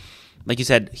it's like you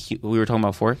said, we were talking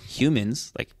about before,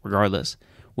 humans, like, regardless,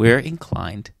 we're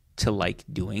inclined to like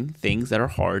doing things that are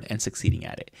hard and succeeding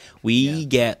at it. We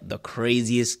get the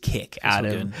craziest kick out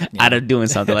of doing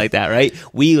something like that, right?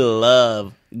 We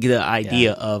love the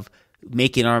idea of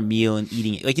making our meal and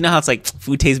eating it. Like, you know how it's like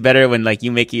food tastes better when like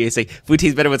you make it. It's like food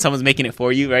tastes better when someone's making it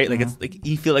for you, right? Like it's like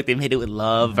you feel like they made it with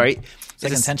love, right? It's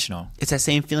like intentional. It's that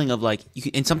same feeling of like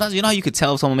and sometimes how you could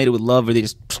tell if someone made it with love, or they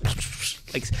just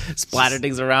like splatter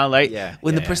things around, right?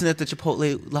 When the person at the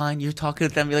Chipotle line, you're talking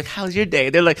to them, you're like, "How's your day?"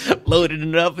 They're like loading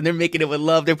it up and they're making it with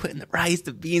love. They're putting the rice,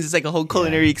 the beans. It's like a whole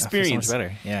culinary experience. So much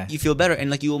better. Yeah, you feel better, and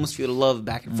like you almost feel the love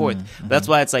back and forth. That's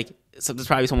why it's like. So there's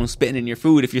probably someone spitting in your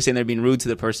food if you're sitting there being rude to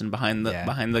the person behind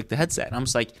like the headset. And I'm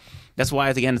just like, that's why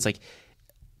again it's like,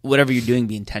 whatever you're doing,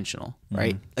 be intentional,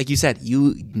 right? Like you said,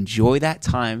 you enjoy that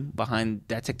time behind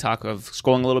that TikTok of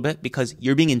scrolling a little bit because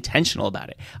you're being intentional about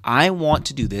it. I want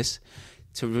to do this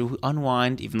to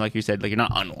unwind, even like you said, like you're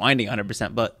not unwinding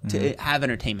 100%, but to have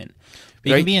entertainment. But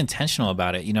you can be intentional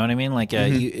about it. You know what I mean? Like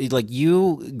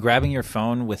you grabbing your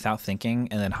phone without thinking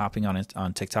and then hopping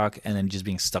on TikTok and then just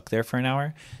being stuck there for an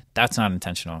hour. That's not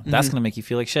intentional. That's going to make you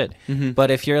feel like shit.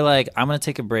 But if you're like, I'm going to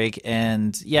take a break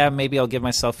and maybe I'll give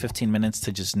myself 15 minutes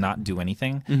to just not do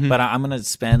anything. But I'm going to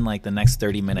spend like the next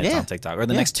 30 minutes on TikTok or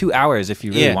the next 2 hours if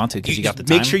you really want to, because you got the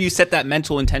time. Make sure you set that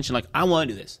mental intention. Like, I want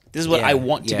to do this. This is what I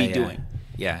want to be doing.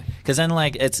 Yeah, because then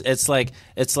like it's like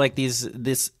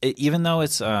this even though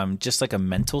it's just like a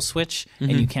mental switch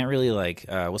and you can't really like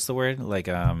what's the word, like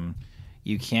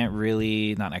you can't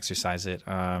really not exercise it,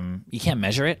 you can't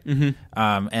measure it,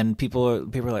 and people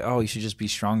are like, oh, you should just be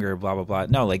stronger, blah blah blah.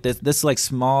 No, like this like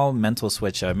small mental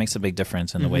switch makes a big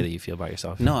difference in the way that you feel about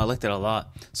yourself. No, I liked it a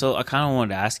lot. So I kind of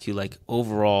wanted to ask you, like,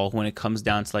 overall, when it comes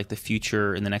down to like the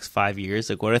future in the next 5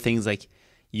 years, like what are things like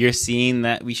you're seeing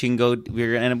that we're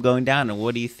gonna end up going down, and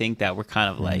what do you think that we're kind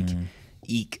of like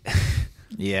eek?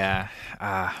 Yeah,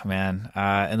 man.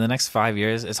 In the next 5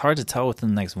 years, it's hard to tell within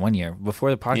the next 1 year. Before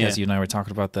the podcast, you and I were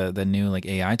talking about the new like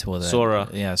AI tool, Sora.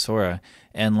 Yeah, Sora.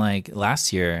 And like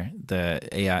last year, the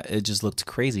AI, it just looked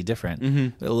crazy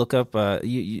different. Look up.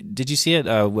 Did you see it?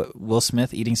 Will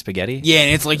Smith eating spaghetti? Yeah,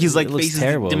 and it's like he's like face is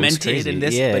demented in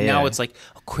this, but now it's like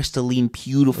a crystalline,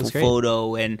 beautiful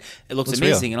photo, and it looks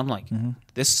amazing. Real. And I'm like,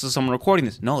 this is someone recording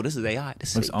this. No, this is AI.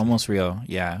 This looks almost real.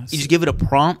 Yeah, you just give it a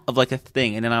prompt of like a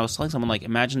thing, and then I was telling someone like,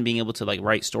 imagine being able to like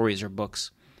write stories or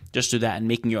books, just do that, and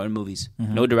making your own movies.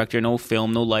 No director, no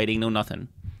film, no lighting, no nothing.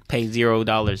 Pay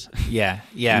 $0. Yeah.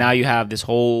 Now you have this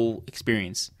whole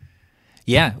experience.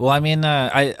 Yeah, well, I mean,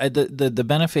 the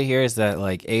benefit here is that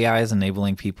like AI is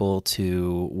enabling people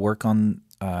to work on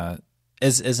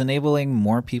is enabling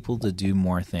more people to do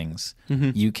more things.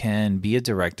 Mm-hmm. You can be a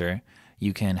director,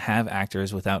 you can have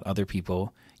actors without other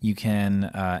people, you can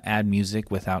add music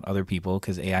without other people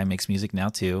because AI makes music now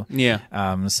too. Yeah.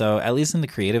 So at least in the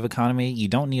creative economy, you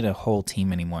don't need a whole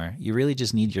team anymore. You really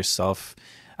just need yourself,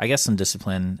 I guess, some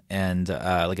discipline and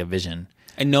like a vision.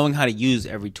 And knowing how to use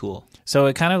every tool. So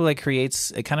it kind of like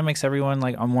makes everyone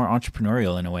like more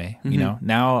entrepreneurial in a way. Mm-hmm. You know,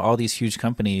 now all these huge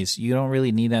companies, you don't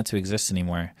really need that to exist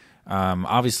anymore.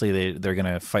 Obviously they're going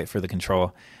to fight for the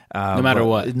control. No matter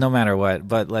what.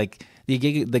 But like the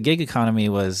gig economy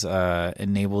was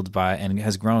enabled by and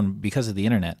has grown because of the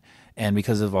internet. And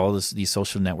because of all these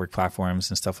social network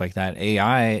platforms and stuff like that,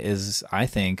 AI is, I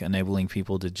think, enabling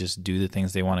people to just do the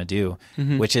things they want to do,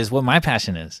 which is what my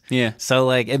passion is. Yeah. So,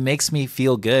 like, it makes me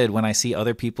feel good when I see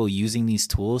other people using these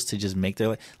tools to just make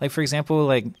their, like, for example,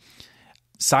 like,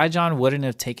 SideJawn wouldn't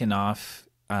have taken off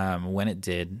when it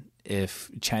did if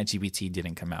ChatGPT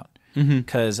didn't come out.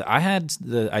 Because I had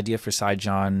the idea for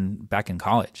SideJawn back in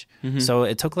college. So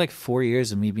it took like 4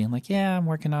 years of me being like, yeah, I'm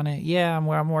working on it. Yeah,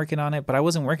 I'm working on it. But I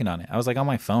wasn't working on it. I was like on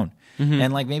my phone.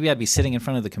 And like maybe I'd be sitting in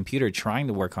front of the computer trying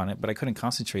to work on it, but I couldn't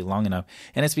concentrate long enough.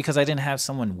 And it's because I didn't have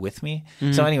someone with me.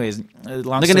 So anyways,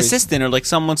 like an assistant or like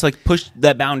someone's like push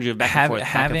that boundary of back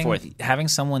and forth. Having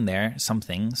someone there,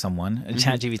 someone,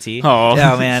 ChatGPT. Oh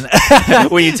man.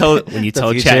 when you tell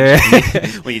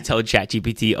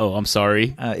ChatGPT, oh, I'm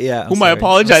sorry. Yeah. Who am I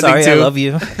apologizing to? I love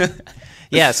you.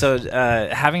 Yeah, so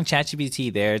having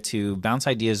ChatGPT there to bounce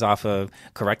ideas off of,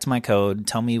 correct my code,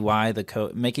 tell me why the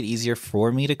code, make it easier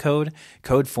for me to code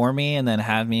for me, and then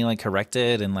have me like correct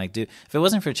it and like do. If it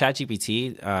wasn't for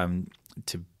ChatGPT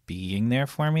to being there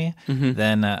for me,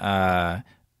 then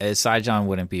SideJawn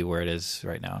wouldn't be where it is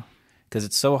right now, because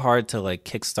it's so hard to like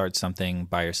kickstart something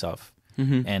by yourself.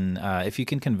 And if you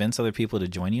can convince other people to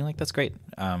join you, like that's great.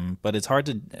 But it's hard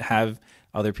to have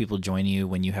other people join you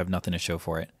when you have nothing to show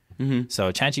for it.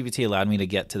 So ChatGPT allowed me to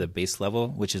get to the base level,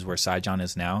 which is where SideJawn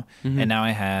is now. And now I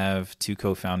have 2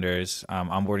 co-founders,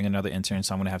 onboarding another intern,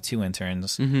 so I'm going to have 2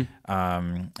 interns.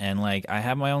 And like I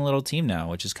have my own little team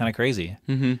now, which is kind of crazy.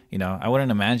 You know, I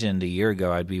wouldn't imagine a year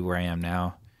ago I'd be where I am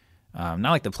now. Not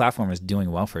like the platform is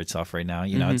doing well for itself right now.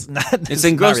 You know, it's not. It's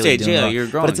in growth stage. Yeah, you're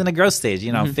growing, but it's in a growth stage.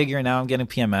 You know, figuring out. I'm getting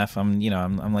PMF.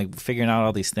 I'm like figuring out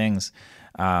all these things.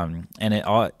 And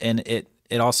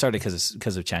it all started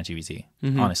because of ChatGPT.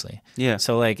 Honestly. Yeah.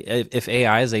 So like, if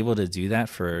AI is able to do that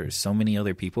for so many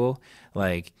other people,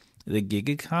 like the gig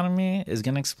economy is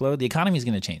going to explode. The economy is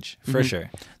going to change for sure.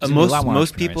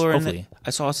 Most people are. I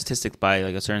saw a statistic by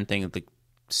like a certain thing like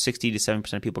 60 to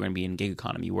 7% of people are going to be in gig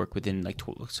economy work within like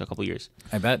a couple of years.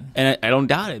 I bet. And I don't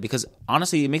doubt it, because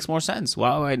honestly, it makes more sense.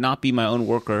 Why would I not be my own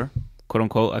worker, quote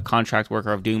unquote, a contract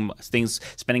worker of doing things,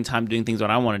 spending time doing things that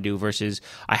I want to do versus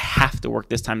I have to work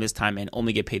this time and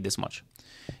only get paid this much.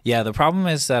 Yeah. The problem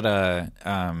is that,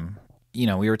 you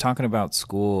know, we were talking about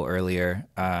school earlier,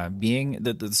 being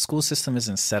the school system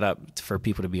isn't set up for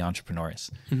people to be entrepreneurs.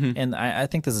 And I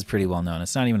think this is pretty well known.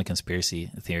 It's not even a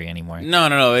conspiracy theory anymore.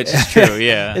 No. It's just true.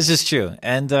 Yeah. It's just true.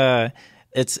 And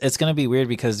it's going to be weird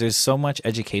because there's so much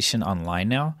education online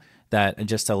now that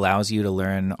just allows you to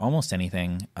learn almost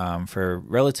anything for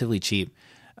relatively cheap.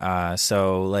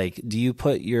 So like, do you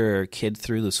put your kid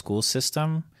through the school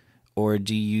system? Or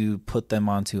do you put them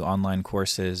onto online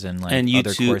courses and like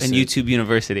other courses? And YouTube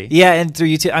University? Yeah, and through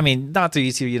YouTube. I mean, not through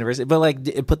YouTube University, but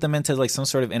like put them into like some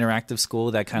sort of interactive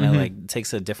school that kind of like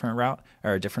takes a different route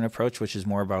or a different approach, which is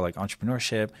more about like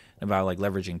entrepreneurship, about like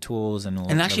leveraging tools and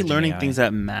actually learning things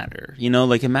that matter. You know,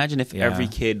 like imagine if every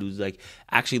kid was like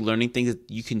actually learning things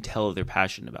that you can tell they're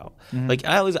passionate about. Like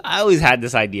I always had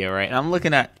this idea, right? And I'm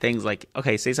looking at things like,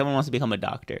 okay, say someone wants to become a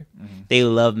doctor. They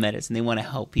love medicine. They want to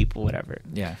help people, whatever.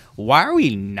 Yeah. Why are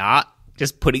we not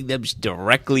just putting them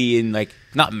directly in like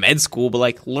not med school, but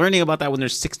like learning about that when they're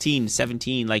 16,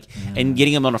 17, like and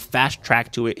getting them on a fast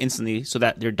track to it instantly so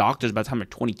that they're doctors by the time they're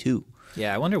 22?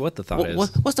 Yeah, I wonder what the thought is.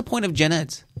 What's the point of gen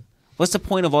eds? What's the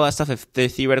point of all that stuff if the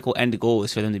theoretical end goal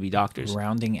is for them to be doctors?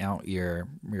 Rounding out your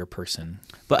person.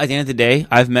 But at the end of the day,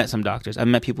 I've met some doctors. I've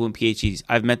met people in PhDs.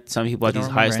 I've met some people at these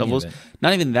highest levels.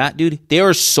 Not even that, dude. They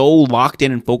are so locked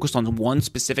in and focused on one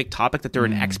specific topic that they're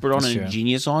an expert on and a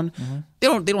genius on. They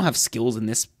don't have skills in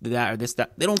this, that, or this,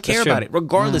 that. They don't care about it.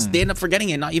 Regardless, they end up forgetting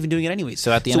it and not even doing it anyways.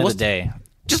 So at the end of the day,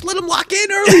 just let them lock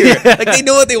in earlier. Like they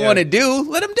know what they want to do.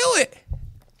 Let them do it.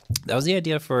 That was the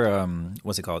idea for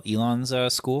what's it called? Elon's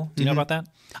school. Do you know about that?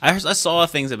 I saw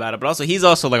things about it, but also he's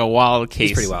also like a wild case.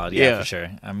 He's pretty wild, yeah, for sure.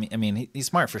 I mean, he's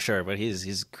smart for sure, but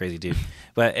he's a crazy dude.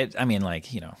 But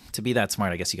to be that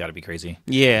smart, I guess you got to be crazy.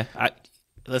 Yeah.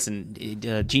 Listen,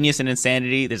 genius and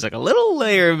insanity. There's like a little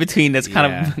layer between that's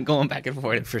kind of going back and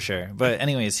forth for sure. But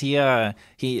anyways,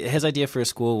 his idea for a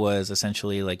school was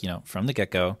essentially like from the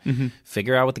get go,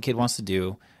 figure out what the kid wants to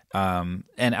do. And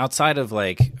outside of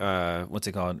like what's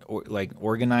it called,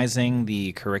 organizing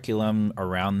the curriculum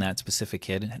around that specific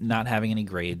kid, not having any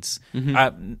grades. I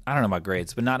don't know about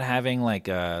grades, but not having like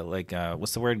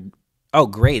what's the word? Oh,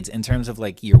 grades in terms of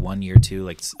like year 1, year 2,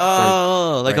 like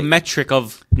a metric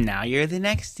of now you're the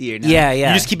next year. Now. Yeah. You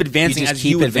just keep advancing as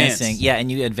you advance. Yeah, and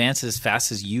you advance as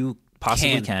fast as you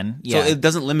possibly can. Yeah. So it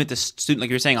doesn't limit the student, like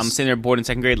you're saying. I'm sitting there bored in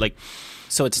 2nd grade, like.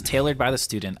 So it's tailored by the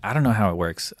student. I don't know how it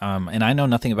works, and I know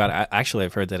nothing about it. Actually,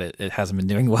 I've heard that it hasn't been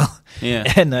doing well. Yeah,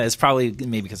 and it's probably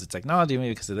maybe because of technology,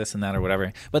 maybe because of this and that or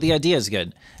whatever. But the idea is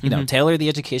good. Tailor the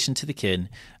education to the kid.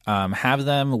 Have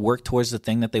them work towards the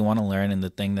thing that they want to learn and the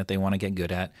thing that they want to get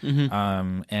good at.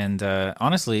 And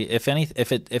honestly, if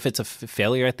it's a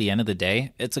failure at the end of the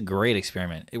day, it's a great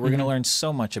experiment. We're going to learn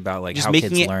so much about like just how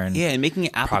kids learn. Yeah, and making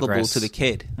it applicable to the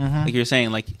kid. Like you're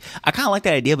saying, like I kind of like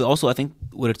that idea, but also I think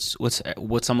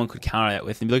what someone could counter that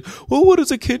with and be like, well, what does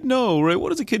a kid know, right? What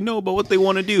does a kid know about what they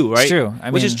want to do, right? It's true.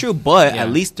 Which is true, but at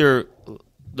least they're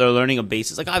learning a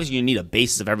basis. Like obviously you need a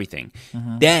basis of everything.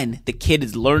 Then the kid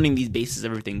is learning these bases of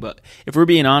everything. But if we're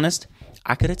being honest,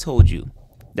 I could have told you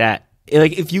that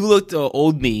like if you looked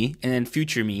old me and then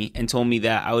future me and told me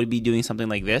that I would be doing something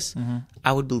like this,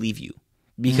 I would believe you.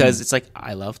 Because it's like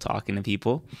I love talking to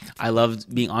people. I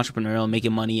love being entrepreneurial and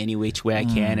making money any which way I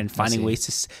can and finding ways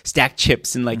to stack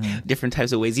chips in like different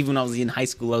types of ways. Even when I was in high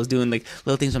school, I was doing like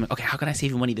little things. I'm like, okay, how can I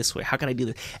save money this way? How can I do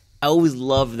this? I always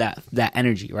love that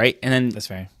energy, right? And then that's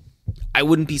fair. I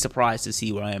wouldn't be surprised to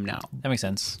see where I am now. That makes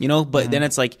sense. But then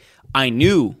it's like I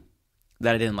knew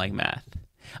that I didn't like math.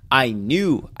 I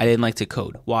knew I didn't like to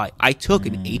code. Why? I took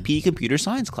an AP computer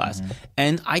science class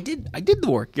and I did the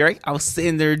work, right? I was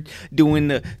sitting there doing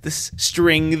this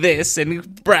string this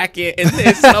and bracket and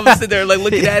this and I was sitting there like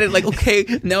looking at it like,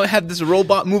 okay, now I have this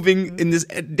robot moving in this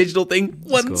digital thing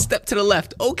one step to the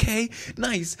left. Okay,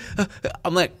 nice.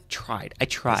 I'm like, I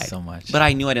tried so much. But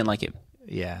I knew I didn't like it.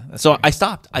 Yeah. So I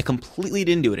stopped. I completely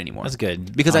didn't do it anymore. That's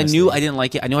good. Because honestly. I knew I didn't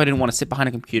like it. I knew I didn't want to sit behind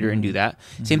a computer and do that.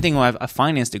 Same thing when I have a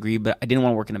finance degree, but I didn't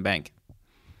want to work in a bank.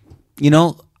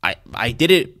 I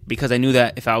did it because I knew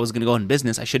that if I was going to go in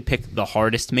business, I should pick the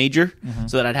hardest major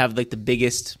so that I'd have like the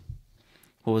biggest,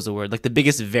 what was the word? Like the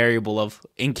biggest variable of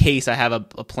in case I have a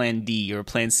plan D or a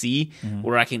plan C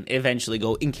where I can eventually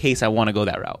go in case I want to go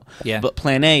that route. Yeah. But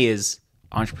plan A is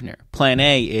entrepreneur. Plan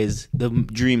A is the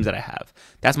dreams that I have.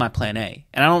 That's my plan A.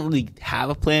 And I don't really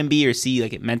have a plan B or C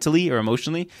like it mentally or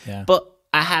emotionally. Yeah. But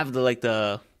I have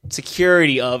the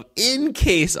security of in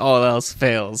case all else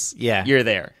fails. Yeah. You're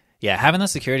there. Yeah, having that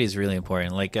security is really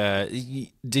important. Like,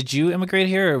 did you immigrate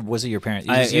here or was it your parents?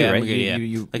 Right?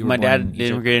 You my dad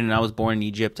immigrated and I was born in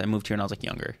Egypt. I moved here when I was like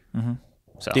younger.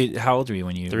 So, dude, how old were you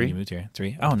when you moved here?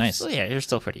 3? Oh, nice. So, yeah, you're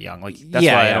still pretty young. Like that's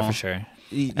why I don't, for sure.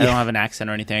 I don't have an accent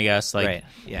or anything, I guess. Like, right.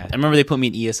 Yeah. I remember they put me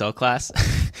in ESL class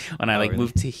when I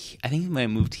moved to. I think I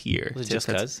moved here. Was it just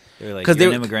because they were like, you're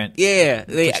an immigrant? Yeah,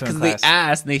 because they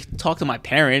asked and they talked to my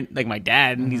parent, like my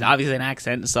dad, and he's obviously an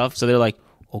accent and stuff. So they're like,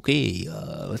 okay,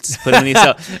 let's put him in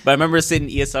ESL. But I remember sitting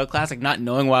in ESL class, like not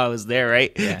knowing why I was there,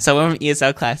 right? Yeah. So I went from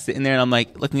ESL class sitting there, and I'm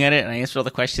like looking at it, and I answered all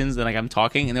the questions, and like I'm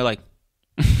talking, and they're like.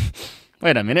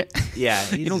 Wait a minute.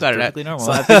 Yeah, you don't got it. Normal.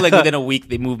 So I think like within a week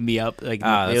they moved me up. Like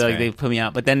they put me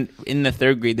out. But then in the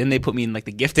 3rd grade, then they put me in like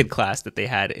the gifted class that they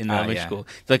had in elementary school.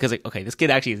 So like I was like, okay, this kid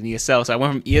actually is in ESL. So I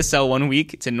went from ESL 1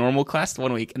 week to normal class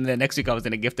 1 week, and then next week I was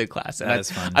in a gifted class. And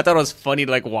that's fun. I thought it was funny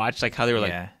to like watch like how they were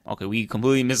like, okay, we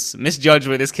completely misjudged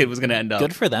where this kid was gonna end up.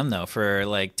 Good for them though for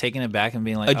like taking it back and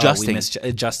being like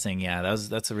adjusting. Yeah,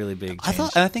 that's a really big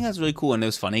change. I think that's really cool, and it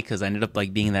was funny because I ended up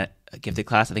like being in that gifted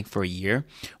class I think for a year,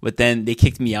 but then they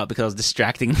kicked me out because I was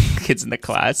distracting kids in the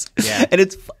class. Yeah, and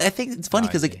I think it's funny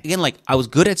because like again, like I was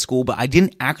good at school, but I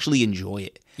didn't actually enjoy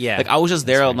it. Yeah, like I was just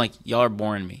there. I'm like, y'all are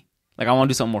boring me. Like I want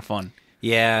to do something more fun.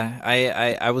 Yeah,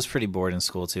 I was pretty bored in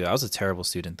school too. I was a terrible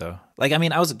student though. Like I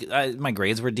mean, my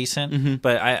grades were decent,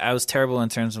 but I was terrible in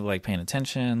terms of like paying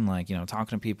attention, like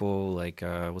talking to people, like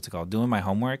what's it called, doing my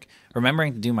homework.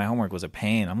 Remembering to do my homework was a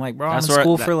pain. I'm like, bro, I'm in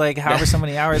school for like however so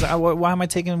many hours. Why am I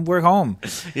taking work home?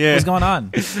 Yeah, what's going on?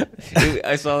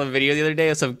 I saw a video the other day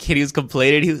of some kid who was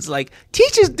complaining. He was like,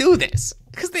 teachers do this.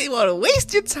 Because they want to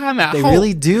waste your time at home. They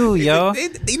really do, yo.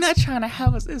 They're not trying to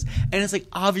have us this. And it's like,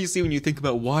 obviously, when you think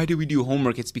about why do we do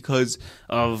homework, it's because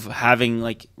of having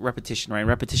like repetition, right?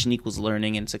 Repetition equals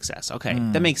learning and success. Okay,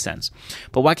 that makes sense.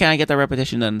 But why can't I get that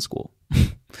repetition done in school?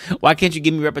 Why can't you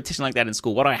give me repetition like that in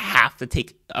school? Why do I have to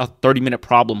take a 30-minute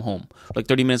problem home? Like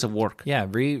 30 minutes of work? Yeah,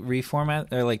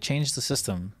 reformat or like change the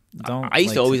system. I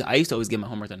used to always get my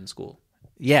homework done in school.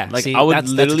 Yeah, like see, I would that's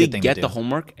literally a good thing get to the do.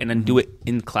 homework and then do it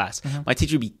in class. My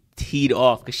teacher would be teed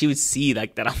off because she would see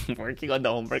like that I'm working on the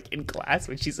homework in class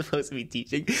when she's supposed to be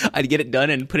teaching. I'd get it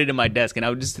done and put it in my desk, and I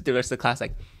would just sit the rest of the class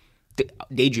like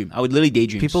daydream. I would literally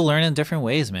daydream. People learn in different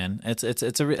ways, man.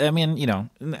 I mean, you know,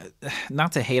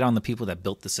 not to hate on the people that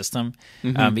built the system,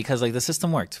 because like the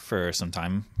system worked for some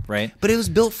time, right? But it was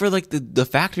built for like the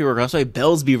factory worker. That's why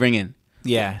bells be ringing.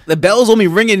 Yeah, the bell's only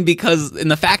ringing because in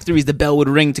the factories the bell would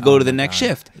ring to go to the next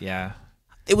shift. Yeah.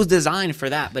 It was designed for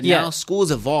that, but now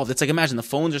school's evolved. It's like, imagine the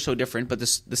phones are so different, but the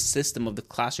system of the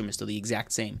classroom is still the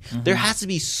exact same. There has to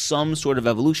be some sort of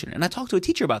evolution. And I talked to a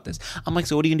teacher about this. I'm like,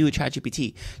 so what are you going to do with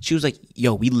ChatGPT? She was like,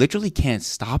 yo, we literally can't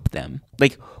stop them.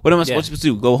 Like, what am I supposed to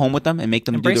do? Go home with them and make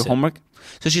them do their homework?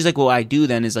 So she's like, well, what I do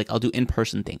then is like, I'll do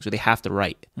in-person things where they have to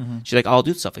write. She's like, I'll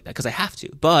do stuff like that because I have to.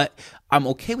 But I'm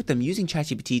okay with them using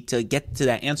ChatGPT to get to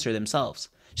that answer themselves.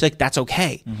 She's like, that's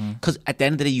okay. Because at the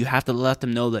end of the day, you have to let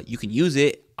them know that you can use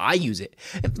it. I use it.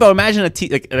 But imagine like,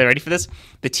 are they ready for this?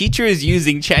 The teacher is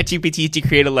using ChatGPT to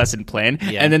create a lesson plan,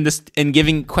 and then and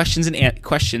giving questions and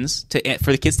questions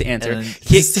for the kids to answer.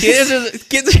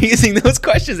 Kids are using those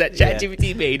questions that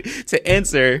ChatGPT made to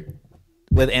answer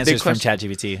with answers from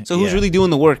ChatGPT. So who's really doing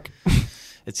the work?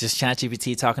 It's just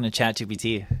ChatGPT talking to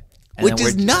ChatGPT. Which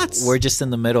is nuts. We're just in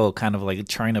the middle, kind of like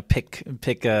trying to pick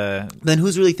Then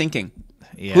who's really thinking?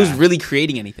 Yeah. Who's really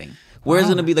creating anything? Where's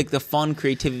going to be like the fun,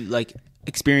 creative, like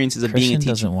experiences of being a teacher?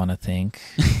 Doesn't want to think.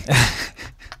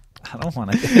 I don't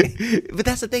want to think. But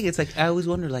that's the thing. It's like I always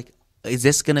wonder, like, is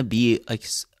this going to be like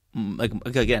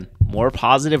again more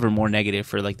positive or more negative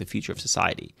for like the future of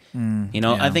society? You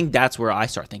know, I think that's where I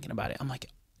start thinking about it. I'm like,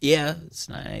 yeah, it's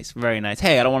nice, very nice.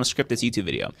 Hey, I don't want to script this YouTube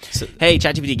video. So, hey,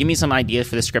 ChatGPT, give me some ideas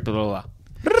for this script. Blah blah blah.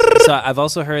 So I've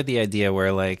also heard the idea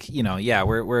where like, you know,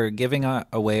 we're giving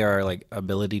away our like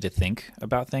ability to think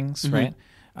about things, right?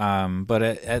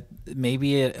 But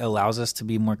maybe it allows us to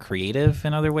be more creative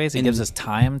in other ways. It gives us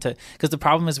time to, because the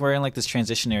problem is we're in like this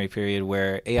transitionary period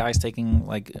where AI is taking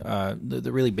like the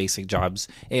really basic jobs.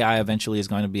 AI eventually is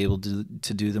going to be able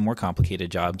to do the more complicated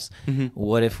jobs.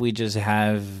 What if we just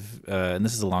have, and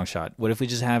this is a long shot, what if we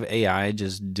just have AI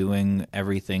just doing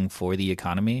everything for the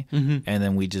economy, and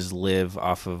then we just live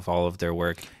off of all of their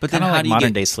work? But then like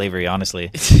modern day slavery, honestly.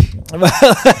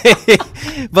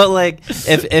 But like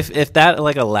if that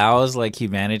like allows like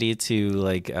humanity to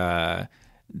like to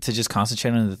just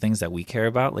concentrate on the things that we care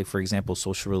about, like for example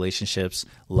social relationships,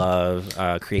 love,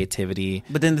 creativity.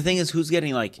 But then the thing is, who's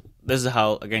getting, like, this is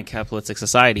how, again, capitalistic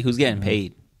society, who's getting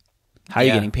paid? How are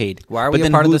you getting paid? Why are we a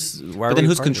part of this? But then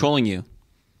who's controlling you?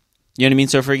 You know what I mean?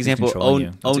 So for example,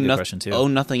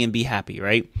 own nothing and be happy,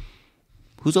 right?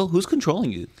 Who's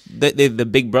controlling you? The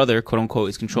big brother, quote unquote,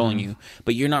 is controlling you,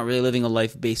 but you're not really living a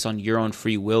life based on your own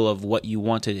free will of what you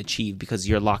want to achieve because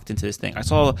you're locked into this thing. I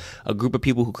saw a group of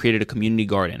people who created a community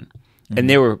garden, and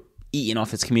they were eating off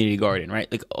this community garden,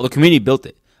 right? Like the community built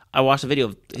it. I watched a video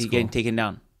of it getting taken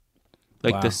down.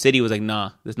 Like the city was like,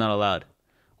 nah, that's not allowed.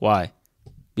 Why?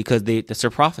 Because that's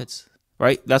their profits.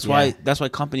 Right? That's why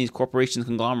companies, corporations,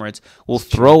 conglomerates will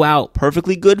throw out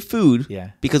perfectly good food.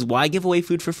 Because why give away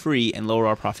food for free and lower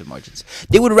our profit margins?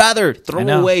 They would rather throw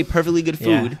away perfectly good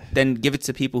food than give it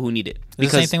to people who need it.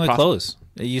 It's the same thing with clothes.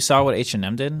 You saw what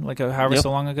H&M did like however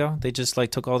so long ago? They just like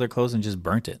took all their clothes and just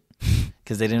burnt it.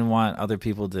 Because they didn't want other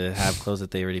people to have clothes that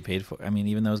they already paid for. I mean,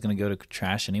 even though it was going to go to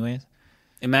trash anyways.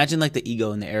 Imagine like the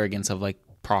ego and the arrogance of like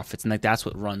profits, and like that's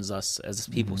what runs us as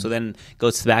people. So then it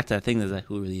goes back to that thing that's like,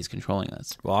 who really is controlling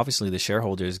us? Well, obviously the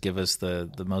shareholders give us the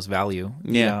most value.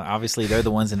 You know, obviously they're the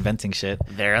ones inventing shit.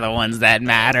 They're the ones that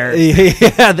matter.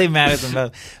 Yeah, they matter the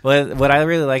most. What I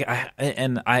really like,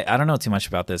 I don't know too much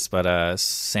about this, but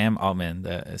Sam Altman,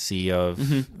 the CEO of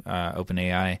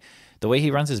OpenAI, the way he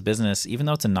runs his business, even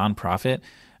though it's a nonprofit,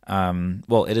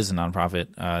 well, it is a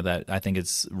nonprofit that I think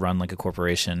it's run like a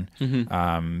corporation.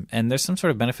 And there's some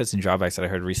sort of benefits and drawbacks that I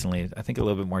heard recently. I think a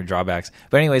little bit more drawbacks.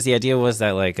 But anyways, the idea was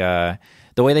that like the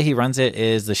way that he runs it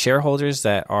is the shareholders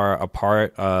that are a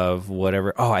part of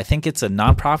whatever. Oh, I think it's a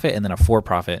nonprofit and then a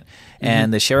for-profit.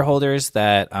 And the shareholders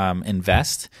that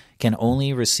invest can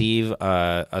only receive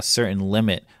a certain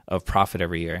limit of profit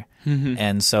every year,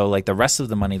 and so like the rest of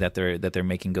the money that they're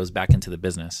making goes back into the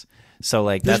business. So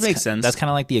like that makes sense. That's kind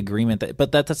of like the agreement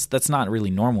but that's not really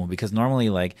normal, because normally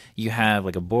like you have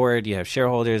like a board, you have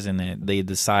shareholders, and they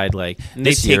decide like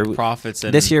this year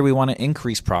we want to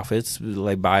increase profits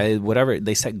like by whatever,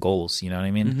 they set goals. You know what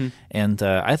I mean? And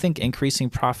I think increasing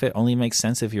profit only makes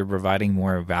sense if you're providing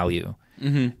more value,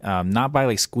 not by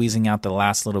like squeezing out the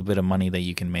last little bit of money that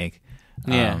you can make.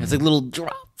 It's like little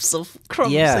drops of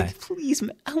crumbs. Like, please,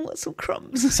 man, I want some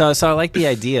crumbs. So I like the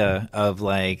idea of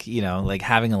like, you know, like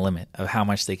having a limit of how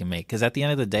much they can make, because at the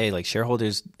end of the day, like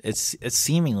shareholders, it's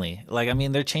seemingly like, I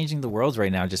mean, they're changing the world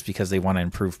right now just because they want to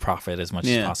improve profit as much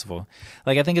as possible.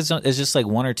 Like I think it's just like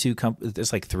one or two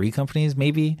there's like 3 companies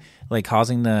maybe like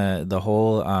causing the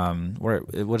whole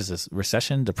what is this,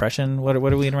 recession, depression? What are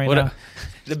we in right now?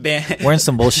 The band. We're in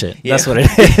some bullshit. That's what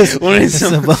it is. We're in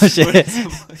some bullshit.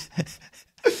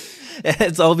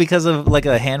 It's all because of like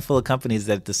a handful of companies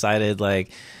that decided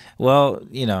like, well,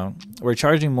 you know, we're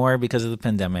charging more because of the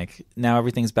pandemic. Now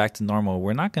everything's back to normal.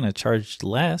 We're not going to charge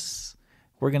less.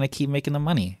 We're going to keep making the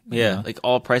money. Yeah, know? Like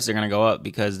all prices are going to go up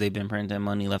because they've been printing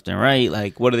money left and right.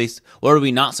 Like what are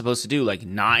we not supposed to do? Like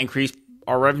not increase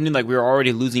our revenue? Like we're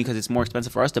already losing because it's more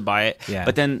expensive for us to buy it. Yeah.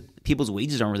 But then people's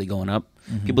wages aren't really going up.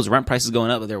 People's rent prices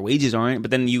going up, but their wages aren't. But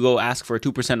then you go ask for a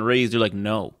 2% raise, they're like,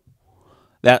 no.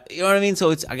 That, you know what I mean? So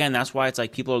it's, again, that's why it's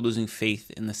like people are losing faith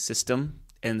in the system,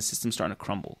 and the system's starting to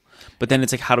crumble. But then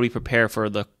it's like, how do we prepare for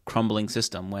the crumbling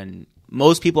system when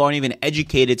most people aren't even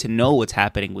educated to know what's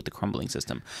happening with the crumbling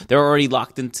system? They're already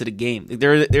locked into the game.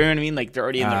 They're you know what I mean? Like they're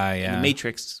already in the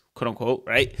matrix, quote unquote,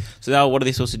 right? So now what are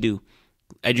they supposed to do?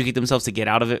 Educate themselves to get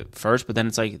out of it first, but then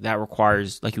it's like that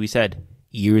requires, like we said,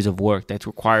 years of work. That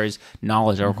requires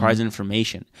knowledge. That requires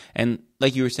information. And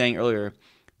like you were saying earlier,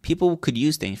 people could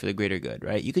use things for the greater good,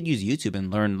 right? You could use YouTube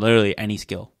and learn literally any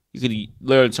skill. You could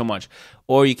learn so much.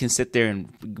 Or you can sit there and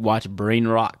watch brain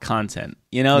rot content,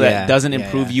 you know, that doesn't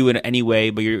improve you in any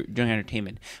way, but you're doing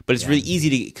entertainment. But it's really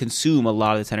easy to consume a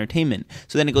lot of this entertainment.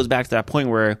 So then it goes back to that point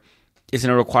where it's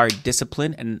going to require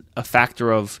discipline and a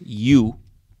factor of you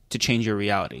to change your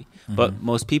reality. But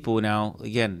most people now,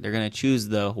 again, they're going to choose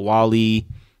the Wally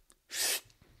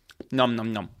nom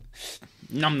nom nom.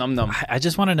 Num num num. I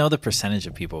just want to know the percentage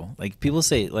of people. Like people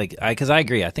say, like, because I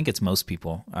agree. I think it's most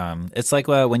people. It's like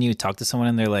when you talk to someone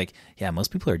and they're like, "Yeah,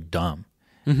 most people are dumb,"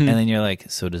 and then you're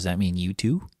like, "So does that mean you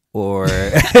too?" Or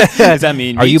does that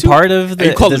mean are you too? Part of the? Are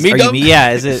you calling me dumb?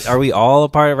 Is it? Are we all a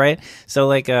part of, right? So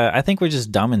like, I think we're just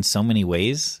dumb in so many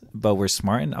ways, but we're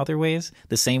smart in other ways.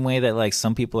 The same way that like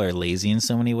some people are lazy in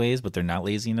so many ways, but they're not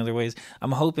lazy in other ways.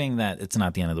 I'm hoping that it's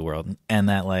not the end of the world, and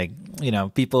that like, you know,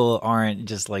 people aren't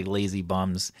just like lazy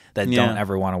bums that don't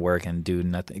ever want to work and do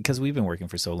nothing, because we've been working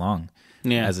for so long.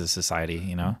 As a society,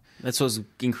 you know, that's what's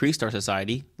increased our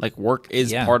society. Like work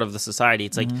is part of the society.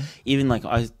 It's like, even like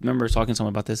I remember talking to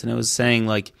someone about this, and it was saying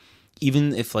like,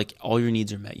 even if like all your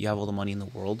needs are met, you have all the money in the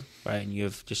world, right, and you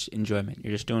have just enjoyment,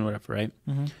 you're just doing whatever, right,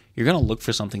 you're gonna look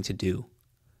for something to do.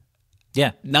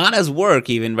 Not as work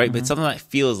even, right, but something that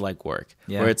feels like work,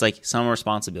 where it's like some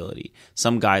responsibility,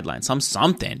 some guideline,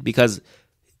 something, because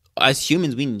as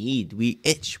humans we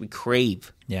itch, we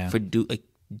crave for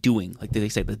doing, like they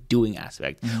say, the doing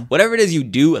aspect. Whatever it is you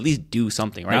do, at least do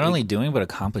something, right? Not only doing, but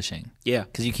accomplishing.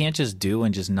 Because you can't just do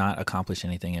and just not accomplish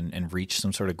anything and reach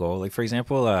some sort of goal. Like, for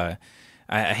example,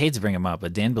 I hate to bring him up,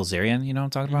 but Dan Bilzerian, you know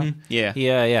what I'm talking about?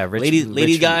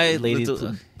 Rich guy,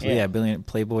 billionaire,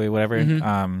 playboy,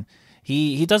 whatever.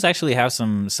 He does actually have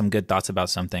some good thoughts about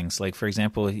some things. Like, for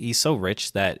example, he's so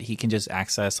rich that he can just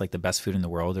access like the best food in the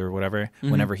world or whatever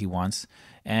whenever he wants,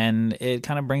 and it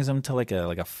kind of brings him to like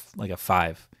a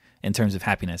 5 in terms of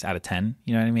happiness out of 10.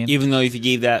 You know what I mean? Even though if you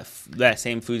gave that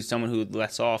same food to someone who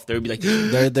less off, they would be like,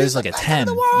 there's like a 10.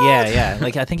 Yeah.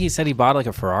 Like I think he said he bought like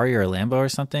a Ferrari or a Lambo or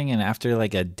something, and after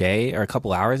like a day or a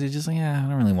couple hours, he's just like, I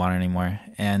don't really want it anymore.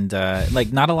 And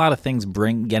like not a lot of things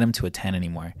get him to a 10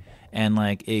 anymore. And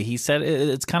like he said,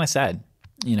 it's kind of sad,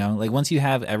 you know. Like once you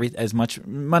have as much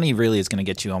money, really is going to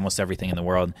get you almost everything in the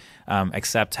world,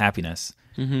 except happiness.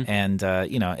 And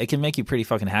you know, it can make you pretty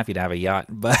fucking happy to have a yacht,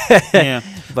 but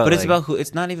but it's about who.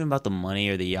 It's not even about the money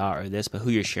or the yacht or this, but who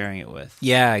you're sharing it with.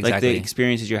 Yeah, exactly. Like the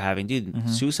experiences you're having, dude.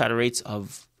 Suicide rates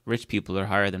of rich people are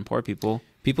higher than poor people.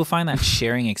 People find that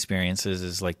sharing experiences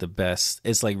is like the best.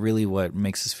 It's like really what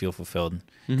makes us feel fulfilled.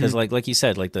 Because like you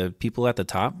said, like the people at the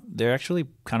top, they're actually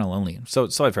kind of lonely. So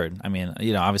I've heard. I mean,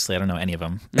 you know, obviously I don't know any of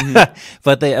them,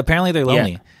 but they're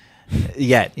lonely.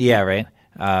 Yeah, right.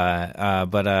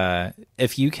 But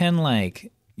if you can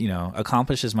like,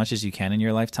 accomplish as much as you can in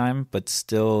your lifetime, but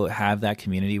still have that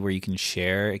community where you can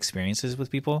share experiences with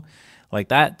people, like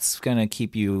that's gonna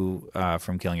keep you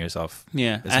from killing yourself.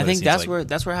 Yeah, and I think that's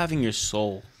where having your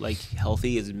soul like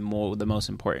healthy is the most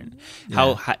important.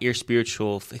 How your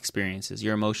spiritual experiences,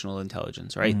 your emotional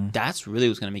intelligence, right? That's really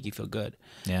what's gonna make you feel good.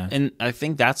 Yeah, and I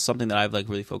think that's something that I've like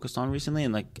really focused on recently,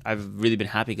 and like I've really been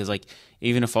happy because like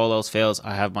even if all else fails,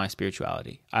 I have my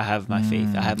spirituality, I have my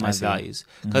faith, I have my values.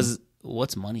 Because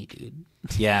what's money, dude?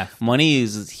 Yeah, money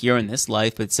is here in this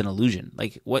life, but it's an illusion.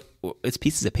 Like it's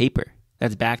pieces of paper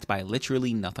that's backed by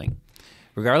literally nothing.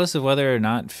 Regardless of whether or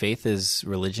not faith is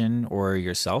religion or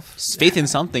yourself, faith in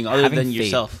something other than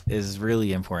yourself is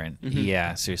really important.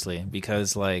 Yeah, seriously,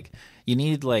 because like you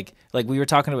need like we were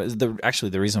talking about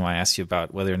the reason why I asked you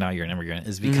about whether or not you're an immigrant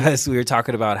is because we were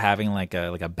talking about having like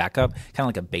a backup, kind of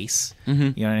like a base. You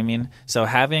know what I mean? So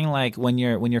having like when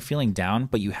you're feeling down,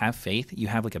 but you have faith, you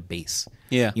have like a base.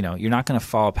 Yeah, you're not going to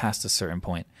fall past a certain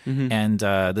point. And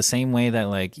the same way that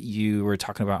like you were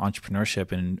talking about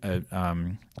entrepreneurship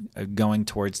and going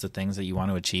towards the things that you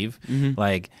want to achieve,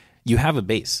 like you have a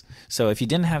base. So if you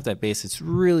didn't have that base, it's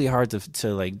really hard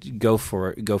to like go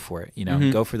for it. Go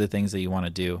for the things that you want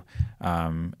to do.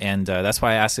 And that's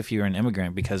why I asked if you were an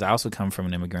immigrant, because I also come from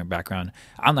an immigrant background.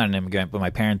 I'm not an immigrant, but my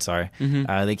parents are.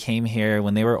 They came here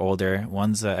when they were older.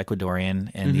 One's Ecuadorian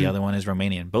and the other one is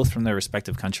Romanian, both from their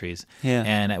respective countries. Yeah.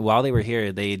 And while they were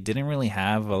here, they didn't really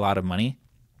have a lot of money.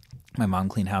 My mom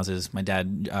cleaned houses. My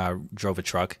dad drove a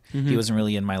truck. He wasn't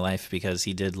really in my life because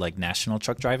he did like national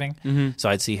truck driving. So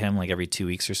I'd see him like every 2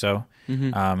 weeks or so.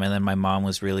 And then my mom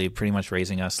was really pretty much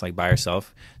raising us like by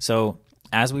herself. So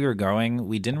as we were growing,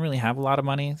 we didn't really have a lot of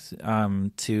money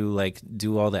to like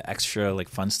do all the extra like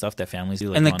fun stuff that families do,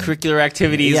 like and the curricular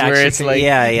activities where it's like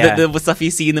the stuff you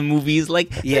see in the movies, like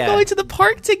they're going to the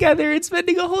park together and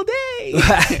spending a whole day.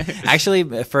 Actually,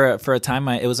 for a time,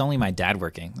 it was only my dad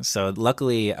working. So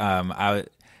luckily,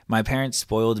 my parents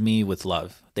spoiled me with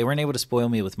love. They weren't able to spoil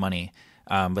me with money.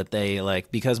 But they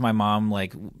like, because my mom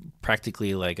like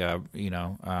practically like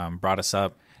brought us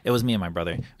up. It was me and my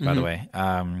brother, by the way.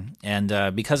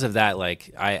 And because of that,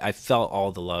 like I felt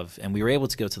all the love, and we were able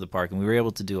to go to the park and we were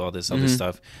able to do all this other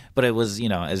stuff, but it was,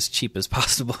 as cheap as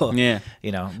possible. Yeah.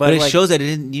 But it like, shows that you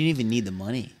didn't even need the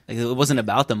money. Like it wasn't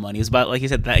about the money. It was about, like you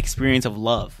said, that experience of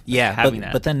love. Yeah. Having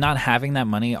that. But then not having that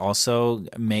money also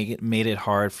made it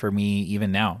hard for me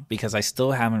even now, because I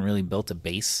still haven't really built a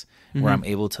base where I'm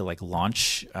able to like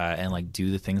launch and like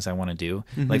do the things I want to do.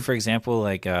 Like for example,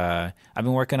 like I've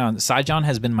been working on SideJawn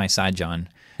has been my SideJawn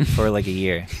for like a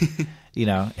year,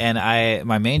 and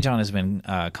my main John has been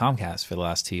Comcast for the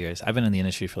last 2 years. I've been in the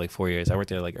industry for like 4 years. I worked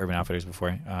there like Urban Outfitters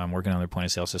before, working on their point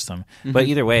of sale system. But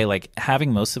either way, like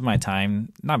having most of my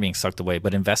time not being sucked away,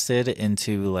 but invested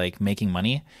into like making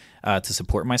money to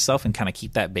support myself and kind of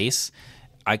keep that base.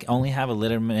 I only have a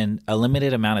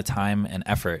limited amount of time and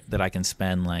effort that I can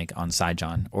spend like on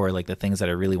SideJawn or like the things that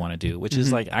I really want to do, which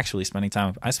is like actually spending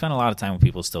time. I spend a lot of time with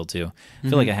people still too. I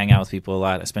feel like I hang out with people a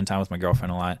lot. I spend time with my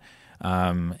girlfriend a lot.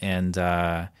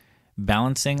 And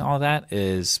balancing all that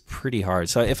is pretty hard.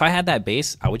 So if I had that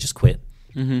base, I would just quit,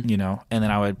 and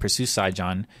then I would pursue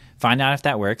SideJawn, find out if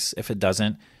that works. If it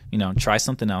doesn't, try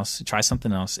something else.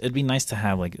 It'd be nice to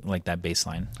have like that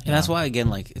baseline. And that's why, again,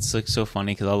 like it's like so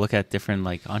funny because I'll look at different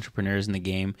like entrepreneurs in the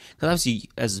game. Because obviously,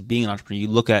 as being an entrepreneur, you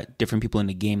look at different people in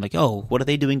the game. Like, oh, what are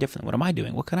they doing different? What am I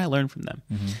doing? What can I learn from them?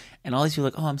 And all these people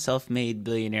are like, oh, I'm self-made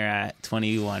billionaire at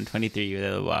 21, 23, blah,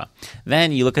 blah, blah.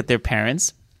 Then you look at their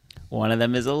parents. One of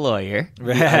them is a lawyer.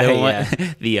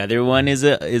 The other one is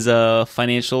a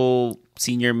financial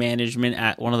senior management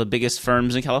at one of the biggest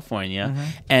firms in California,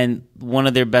 and one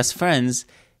of their best friends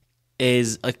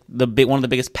is like one of the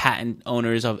biggest patent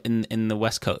owners in the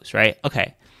West Coast, right?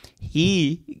 Okay,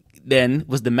 he then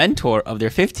was the mentor of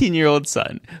their 15-year-old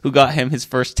son who got him his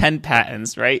first 10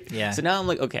 patents, right? Yeah. So now I'm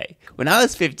like, okay, when I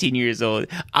was 15 years old,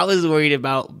 I was worried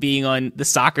about being on the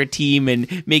soccer team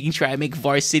and making sure I make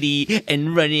varsity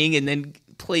and running and then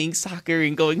playing soccer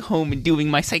and going home and doing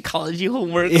my psychology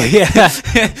homework. Like,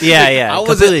 yeah. I was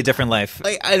completely different life.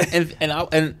 Like,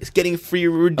 and getting free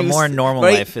and reduced. A more normal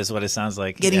life is what it sounds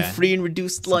like. Getting free and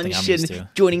reduced lunch and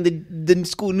joining the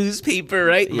school newspaper,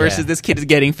 right? Yeah. Versus this kid is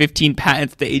getting 15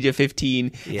 patents at the age of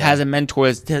 15, has a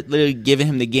mentor that's literally giving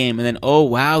him the game, and then, oh,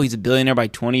 wow, he's a billionaire by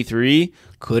 23.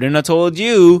 Couldn't have told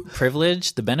you.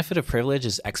 Privilege, the benefit of privilege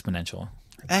is exponential.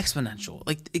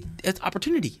 Like it's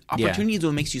opportunity is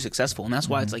what makes you successful, and that's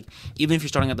why it's like, even if you're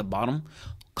starting at the bottom,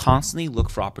 constantly look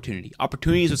for opportunity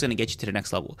is what's going to get you to the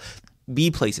next level.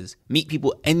 be places, meet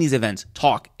people in these events,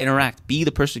 talk, interact, be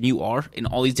the person you are in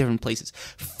all these different places.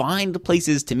 Find the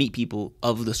places to meet people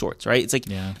of the sorts, right? It's like,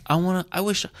 I want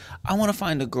to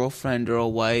find a girlfriend or a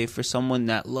wife or someone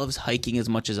that loves hiking as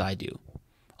much as I do.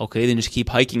 Okay, then just keep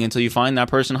hiking until you find that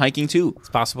person hiking too. It's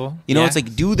possible. You know, it's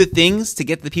like, do the things to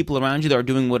get the people around you that are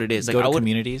doing what it is. Like, go to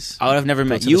communities. I would have never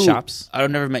met you. The shops. I would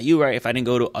have never met you, right, if I didn't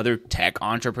go to other tech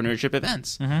entrepreneurship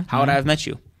events. How would I have met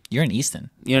you? You're in Easton.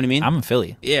 You know what I mean? I'm in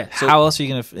Philly. Yeah. So how else are you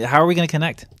gonna? How are we gonna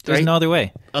connect? There's no other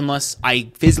way. Unless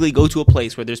I physically go to a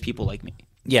place where there's people like me.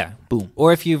 Yeah. Boom.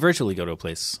 Or if you virtually go to a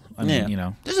place. I mean, you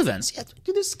know. There's events. Yeah,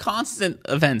 there's constant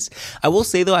events. I will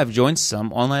say, though, I've joined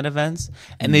some online events,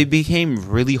 and they became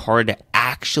really hard to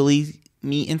actually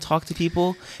meet and talk to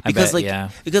people. Because,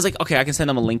 okay, I can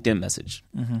send them a LinkedIn message.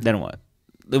 Then what?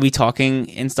 They'll be talking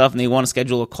and stuff, and they want to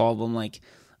schedule a call, but I'm like,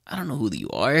 I don't know who you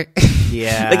are.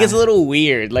 Yeah. Like, it's a little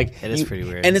weird. Like, it is pretty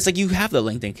weird. And it's like, you have the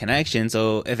LinkedIn connection,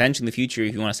 so eventually in the future,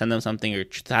 if you want to send them something or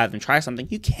to have them try something,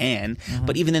 you can.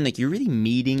 But even then, like, you're really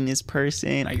meeting this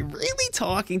person? Are you really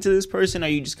talking to this person? Are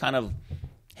you just kind of,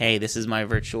 hey, this is my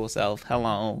virtual self.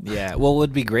 Hello. Yeah. Well, what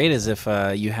would be great is if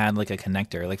you had like a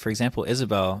connector. Like, for example,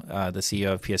 Isabel, the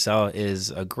CEO of PSL, is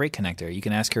a great connector. You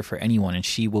can ask her for anyone, and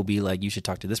she will be like, you should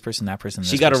talk to this person, that person.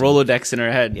 She got a Rolodex in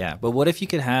her head. Yeah. But what if you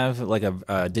could have like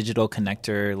a digital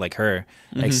connector like her,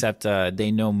 except they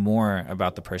know more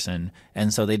about the person,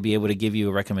 and so they'd be able to give you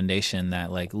a recommendation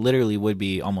that like literally would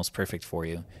be almost perfect for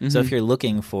you. So if you're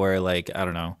looking for like, I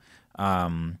don't know,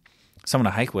 someone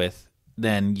to hike with,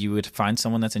 then you would find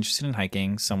someone that's interested in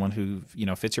hiking, someone who, you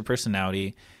know, fits your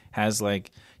personality, has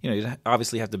like, you know, you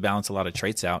obviously have to balance a lot of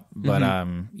traits out, but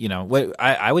you know, what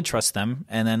I would trust them.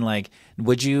 And then like,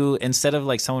 would you, instead of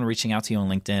like someone reaching out to you on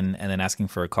LinkedIn and then asking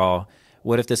for a call,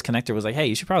 what if this connector was like, hey,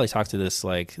 you should probably talk to this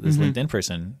like this LinkedIn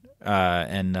person,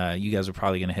 and you guys are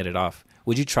probably going to hit it off.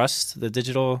 Would you trust the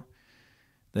digital,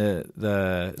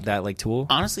 that like tool?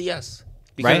 Honestly, yes.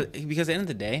 Because at the end of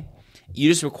the day, you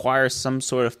just require some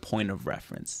sort of point of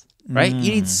reference, right?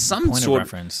 You need some point sort of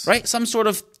reference, right? Some sort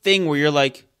of thing where you're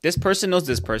like, this person knows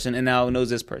this person and now knows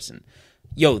this person.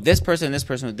 Yo, this person and this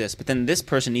person with this, but then this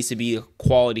person needs to be a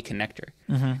quality connector.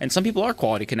 And some people are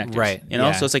quality connectors, right? You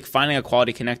know, so it's like finding a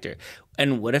quality connector.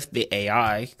 And what if the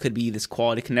AI could be this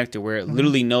quality connector where it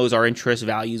literally knows our interests,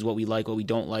 values, what we like, what we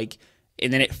don't like,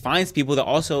 and then it finds people that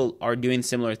also are doing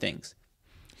similar things.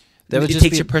 It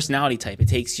takes your personality type. It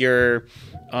takes your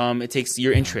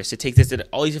interests. It takes this,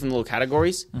 all these different little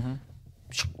categories.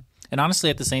 And honestly,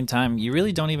 at the same time, you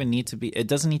really don't even need to be. It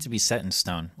doesn't need to be set in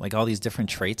stone. Like all these different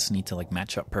traits need to like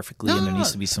match up perfectly, and there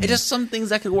needs to be some. It's just some things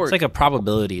that could work. It's like a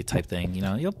probability type thing. You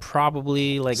know, you'll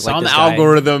probably like some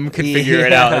algorithm could figure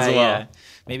it out as well. Yeah.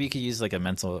 Maybe you could use like a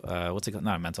mental. What's it called?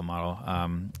 Not a mental model.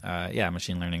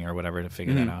 Machine learning or whatever to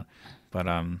figure that out. But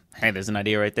hey, there's an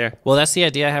idea right there. Well, that's the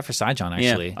idea I have for SideJawn,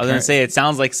 actually. Yeah, I was gonna say it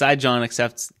sounds like SideJawn,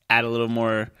 except add a little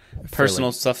more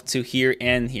personal stuff to here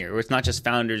and here, where it's not just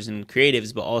founders and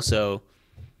creatives, but also,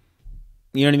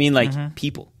 you know what I mean, like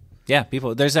people. Yeah,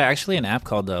 people. There's actually an app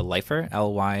called Lifer,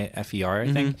 Lyfer,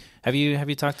 I think. Have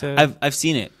you talked to? I've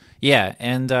seen it. Yeah,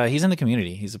 and he's in the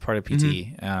community. He's a part of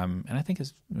PT, and I think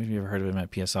maybe you've heard of him at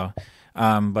PSL.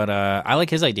 But I like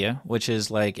his idea, which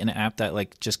is like an app that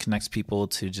like just connects people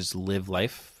to just live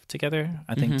life together.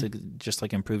 I think to just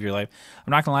like improve your life.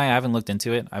 I'm not gonna lie, I haven't looked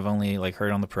into it. I've only like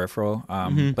heard on the peripheral.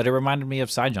 But it reminded me of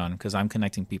SideJawn because I'm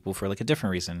connecting people for like a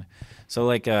different reason. So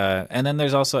like, and then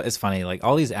there's also, it's funny, like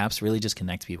all these apps really just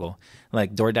connect people.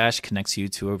 Like DoorDash connects you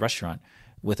to a restaurant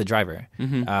with a driver.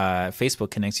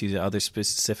 Facebook connects you to other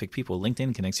specific people.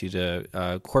 LinkedIn connects you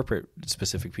to corporate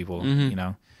specific people. You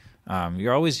know,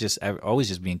 you're always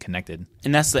just being connected,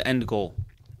 and that's the end goal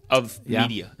of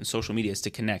media and social media, is to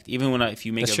connect. Even when if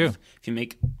you make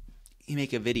you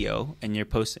make a video and you're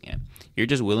posting it, you're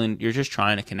just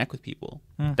trying to connect with people.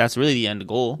 That's really the end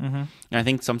goal. And I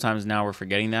think sometimes now we're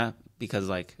forgetting that because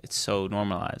like it's so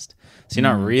normalized. So you're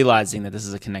not realizing that this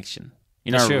is a connection.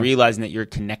 You're not realizing that you're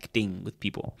connecting with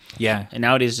people. Yeah. And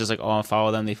nowadays it's just like, oh, I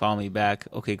follow them, they follow me back.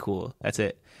 Okay, cool. That's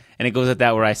it. And it goes at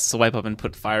that where I swipe up and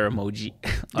put fire emoji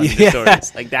on the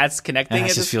stories. Like that's connecting.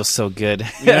 That just feels so good.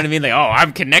 You know what I mean? Like, oh,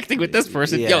 I'm connecting with this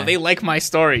person. Yeah. Yo, they like my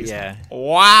stories. Yeah.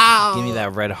 Wow. Give me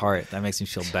that red heart. That makes me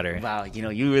feel better. Wow. You know,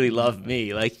 you really love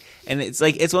me. Like, and it's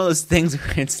like, it's one of those things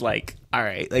where it's like, all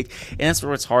right. Like, and that's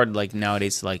where it's hard, like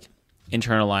nowadays, to like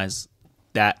internalize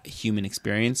that human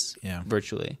experience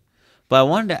virtually. But I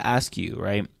wanted to ask you,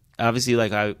 right? Obviously,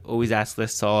 like I always ask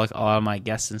this to all, like, a lot of my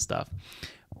guests and stuff.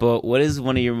 But what is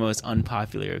one of your most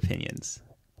unpopular opinions?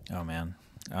 Oh man,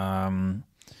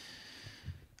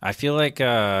 I feel like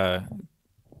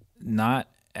not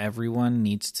everyone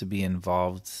needs to be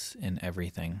involved in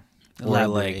everything. Elaborate. Or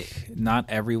like not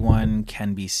everyone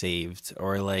can be saved,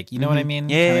 or like, you know what I mean?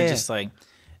 Yeah, Kinda yeah. just like,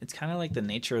 it's kind of like the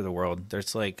nature of the world.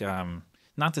 There's like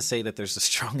not to say that there's the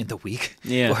strong and the weak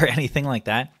or anything like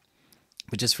that,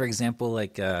 but just for example,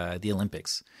 like the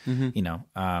Olympics, you know,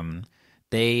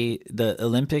 the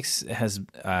Olympics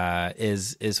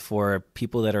is for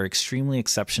people that are extremely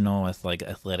exceptional with like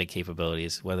athletic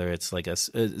capabilities, whether it's like a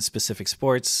specific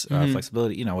sports,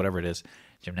 flexibility, you know, whatever it is,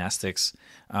 gymnastics.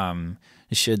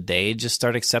 Should they just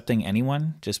start accepting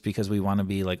anyone just because we want to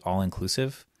be like all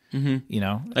inclusive? You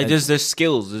know, like there's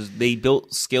skills. They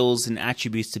built skills and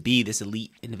attributes to be this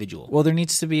elite individual. Well, there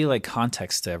needs to be like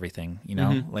context to everything, you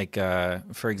know, like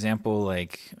for example,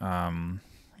 like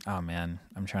oh man,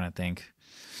 I'm trying to think.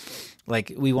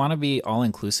 Like we want to be all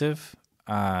inclusive,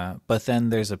 but then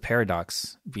there's a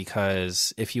paradox,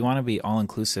 because if you want to be all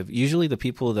inclusive, usually the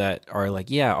people that are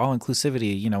like, yeah, all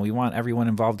inclusivity, you know, we want everyone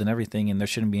involved in everything and there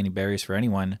shouldn't be any barriers for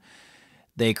anyone,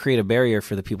 they create a barrier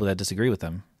for the people that disagree with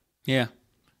them. Yeah.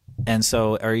 And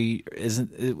so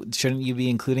shouldn't you be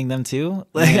including them too?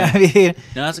 Like, I mean,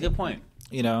 no, that's a good point.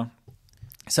 You know,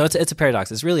 so it's a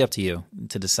paradox. It's really up to you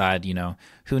to decide, you know,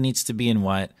 who needs to be in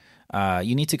what.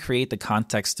 You need to create the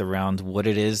context around what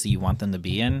it is that you want them to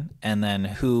be in, and then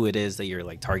who it is that you're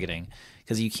like targeting,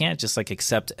 because you can't just like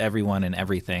accept everyone and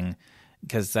everything,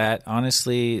 because that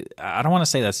honestly, I don't want to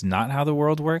say that's not how the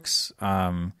world works.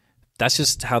 That's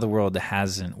just how the world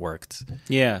hasn't worked.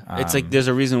 Yeah, it's like there's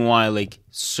a reason why like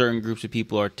certain groups of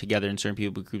people are together and certain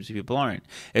groups of people aren't.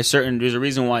 There's a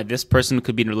reason why this person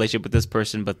could be in a relationship with this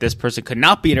person, but this person could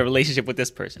not be in a relationship with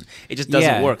this person. It just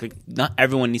doesn't work. Like, not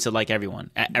everyone needs to like everyone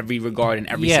at every regard and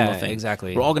every single thing.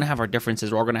 Exactly. We're all gonna have our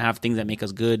differences. We're all gonna have things that make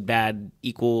us good, bad,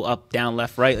 equal, up, down,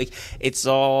 left, right. Like it's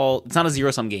not a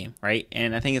zero-sum game, right?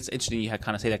 And I think it's interesting you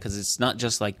kind of say that, because it's not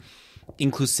just like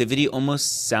inclusivity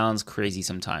almost sounds crazy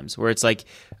sometimes, where it's like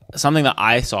something that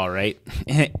I saw, right?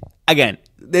 Again,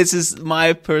 this is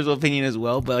my personal opinion as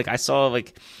well, but like I saw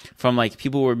like from like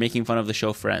people were making fun of the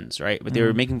show Friends, right? But they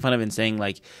were making fun of it and saying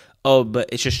like, oh, but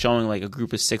it's just showing like a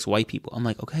group of 6 white people. I'm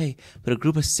like, okay, but a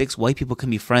group of 6 white people can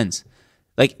be friends.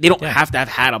 Like they don't have to have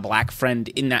had a black friend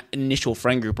in that initial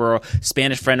friend group, or a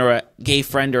Spanish friend, or a gay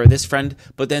friend, or this friend,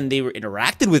 but then they were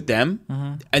interacted with them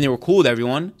and they were cool with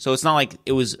everyone. So it's not like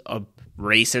it was a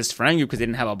racist friend group because they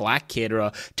didn't have a black kid or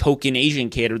a token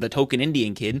Asian kid or the token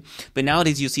Indian kid. But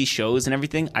nowadays you see shows and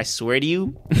everything, I swear to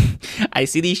you, I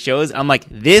see these shows, I'm like,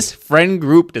 this friend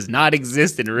group does not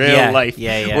exist in real life.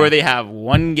 Where they have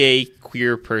one gay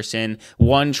queer person,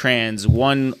 one trans,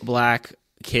 one black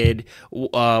kid,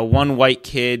 one white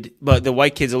kid, but the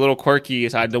white kid's a little quirky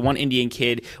aside, the one Indian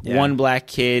kid, one black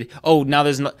kid. Oh, now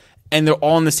there's no, and they're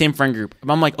all in the same friend group.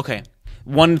 I'm like, okay,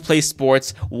 one plays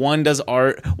sports, one does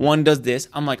art, one does this.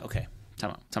 I'm like, okay,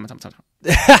 time out.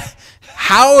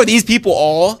 How are these people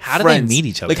all How do friends? they meet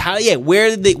each other? Like how? Yeah,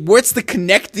 what's the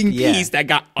connecting piece that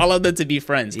got all of them to be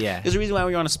friends? Yeah, there's a reason why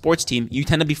when you're on a sports team, you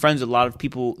tend to be friends with a lot of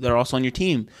people that are also on your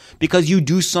team, because you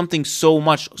do something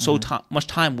much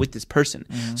time with this person.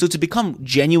 So to become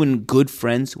genuine good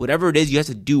friends, whatever it is, you have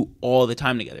to do all the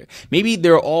time together. Maybe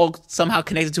they're all somehow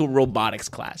connected to a robotics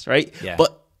class, right? Yeah.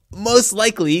 But most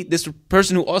likely, this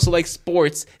person who also likes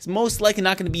sports is most likely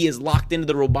not going to be as locked into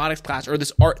the robotics class or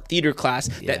this art theater class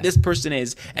that this person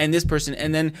is, and this person.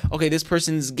 And then, okay, this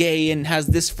person's gay and has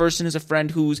this person as a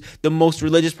friend who's the most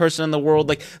religious person in the world.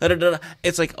 Like,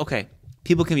 it's like, okay,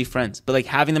 people can be friends, but like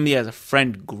having them be as a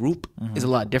friend group is a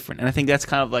lot different. And I think that's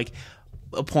kind of like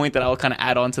a point that I'll kind of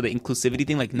add on to the inclusivity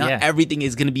thing. Like not everything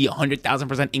is going to be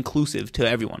 100,000% inclusive to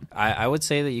everyone. I would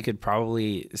say that you could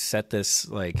probably set this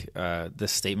like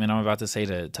this statement I'm about to say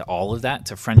to all of that,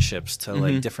 to friendships, to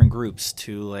like different groups,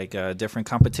 to like different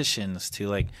competitions, to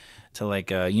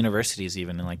like universities,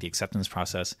 even in like the acceptance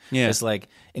process. It's like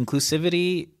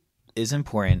inclusivity is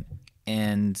important,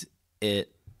 and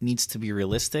it needs to be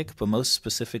realistic, but most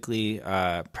specifically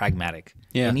pragmatic.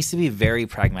 It needs to be very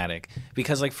pragmatic,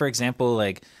 because like, for example,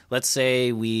 like let's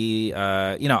say we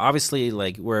obviously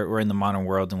like we're in the modern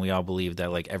world and we all believe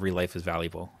that like every life is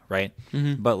valuable, right?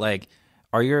 But like,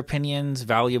 are your opinions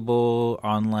valuable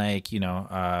on like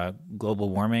global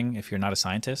warming if you're not a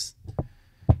scientist?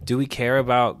 Do we care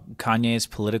about Kanye's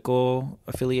political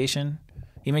affiliation?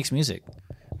 He makes music.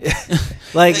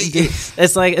 Like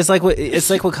it's like what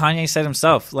Kanye said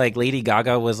himself. Like Lady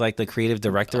Gaga was like the creative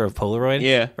director of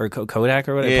Polaroid, or Kodak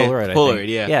or whatever. Polaroid, I think.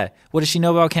 Yeah. What does she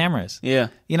know about cameras? Yeah.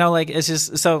 Like it's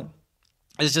just so.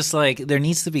 It's just like there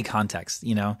needs to be context,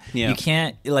 you know? Yeah. You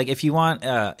can't, like, if you want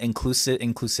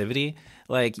inclusivity,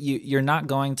 like you're not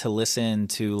going to listen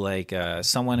to like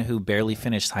someone who barely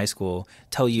finished high school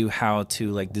tell you how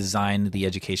to like design the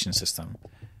education system.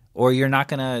 Or you're not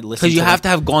going to listen because you have to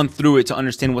have gone through it to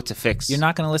understand what to fix. You're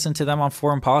not going to listen to them on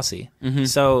foreign policy.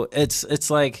 So it's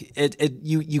like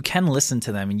you can listen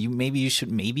to them, and maybe you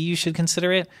should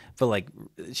consider it. But like,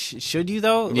 should you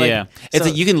though? Like, yeah, it's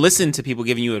like you can listen to people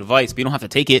giving you advice, but you don't have to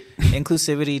take it.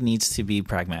 Inclusivity needs to be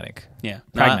pragmatic. Yeah,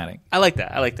 pragmatic. I like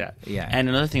that. Yeah. And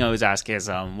another thing I always ask is,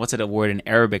 what's a word in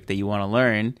Arabic that you want to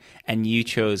learn? And you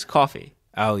chose coffee.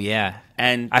 Oh yeah,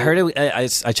 and I heard it.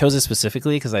 I chose it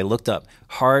specifically because I looked up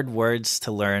hard words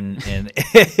to learn in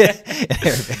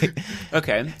Arabic.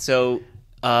 Okay, so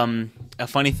a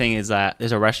funny thing is that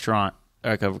there's a restaurant,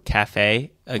 like a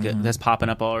cafe, that's popping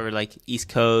up all over like East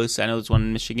Coast. I know there's one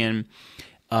in Michigan.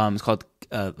 It's called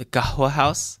the Kahwa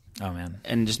House. Oh man,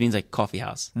 and it just means like coffee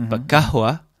house. But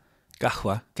kahwa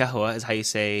is how you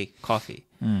say coffee.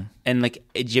 And like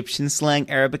Egyptian slang,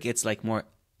 Arabic, it's like more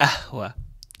ahwa.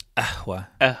 Ahwa.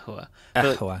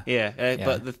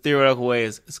 But the theoretical way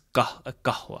is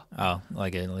kahwa. Oh,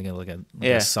 like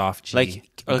a soft G. Like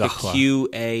a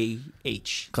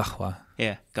QAH. Kahwa.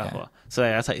 Yeah, kahwa. Yeah. So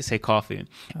that's how you say coffee.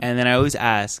 And then I always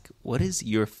ask, what is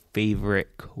your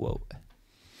favorite quote?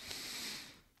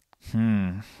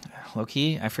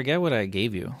 Low-key, I forget what I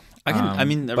gave you. I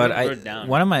wrote it down.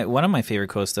 One of my favorite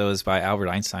quotes though is by Albert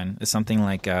Einstein. It's something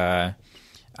like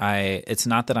it's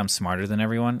not that I'm smarter than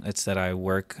everyone. It's that I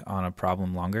work on a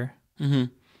problem longer.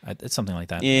 It's something like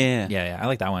that. Yeah. I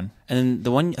like that one. And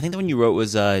the one you wrote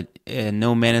was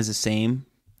 "No man is the same."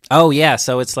 Oh yeah.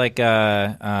 So it's like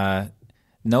no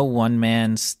one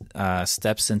man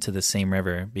steps into the same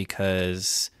river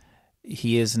because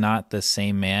he is not the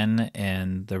same man,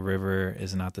 and the river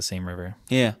is not the same river.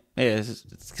 Yeah,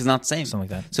 it's not the same. Something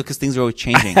like that. So because things are always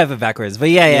changing. I have it backwards,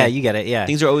 but yeah, you get it. Yeah,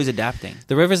 things are always adapting.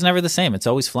 The river's never the same; it's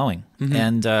always flowing.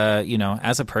 And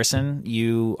as a person,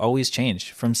 you always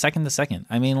change from second to second.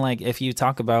 I mean, like if you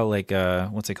talk about like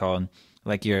what's it called?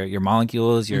 Like your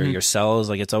molecules, your cells,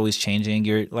 like it's always changing.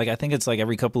 You're like, I think it's like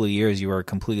every couple of years you are a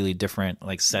completely different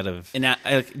like set of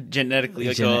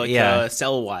genetically,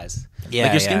 cell wise. Yeah,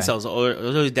 like your skin cells, or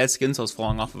those dead skin cells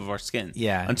falling off of our skin.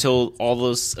 Yeah, until all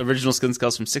those original skin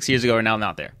cells from 6 years ago are now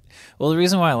not there. Well, the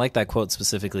reason why I like that quote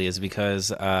specifically is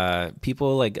because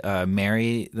people like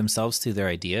marry themselves to their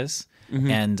ideas,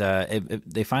 and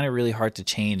they find it really hard to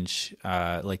change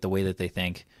like the way that they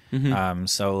think.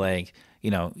 So like.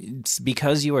 It's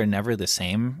because you are never the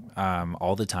same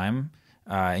all the time,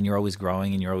 and you're always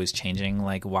growing and you're always changing.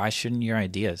 Like, why shouldn't your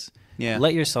ideas? Yeah.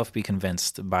 Let yourself be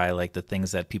convinced by like the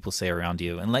things that people say around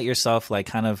you, and let yourself like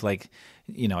kind of like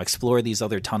explore these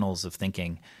other tunnels of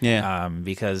thinking. Yeah.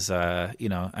 Because I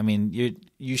mean,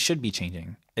 you should be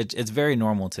changing. It's very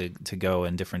normal to go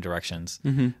in different directions.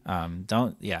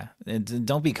 Don't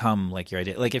become like your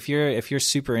idea. Like if you're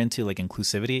super into like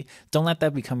inclusivity, don't let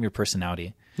that become your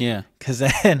personality. Yeah, because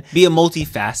then be a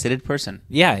multifaceted person.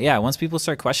 Yeah. Once people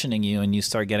start questioning you and you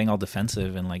start getting all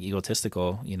defensive and like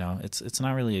egotistical, it's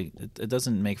not really. It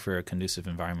doesn't make for a conducive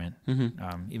environment,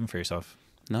 even for yourself.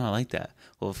 No, I like that.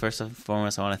 Well, first and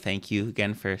foremost, I want to thank you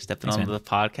again for stepping on the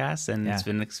podcast, and it's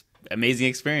been an amazing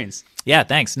experience. Yeah,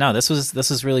 thanks. No, this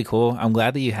was really cool. I'm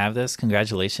glad that you have this.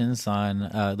 Congratulations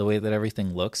on the way that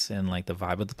everything looks and like the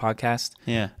vibe of the podcast.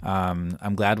 Yeah.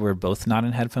 I'm glad we're both not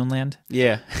in headphone land.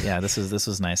 Yeah. Yeah. This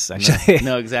was nice actually.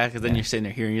 No, exactly. Then you're sitting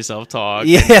there hearing yourself talk.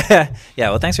 Yeah.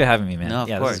 Yeah. Well, thanks for having me, man. No, of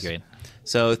course. This is great.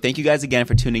 So thank you guys again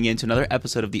for tuning in to another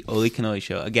episode of the Oly Kanoli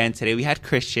Show. Again, today we had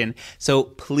Christian. So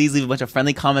please leave a bunch of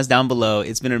friendly comments down below.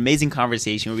 It's been an amazing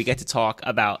conversation where we get to talk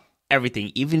about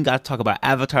everything. Even got to talk about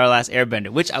Avatar the Last Airbender,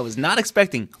 which I was not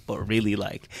expecting, but really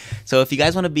like. So if you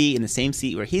guys want to be in the same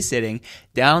seat where he's sitting,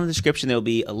 down in the description there will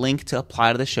be a link to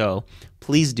apply to the show.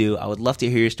 Please do. I would love to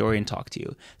hear your story and talk to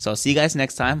you. So I'll see you guys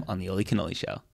next time on the Oly Kanoli Show.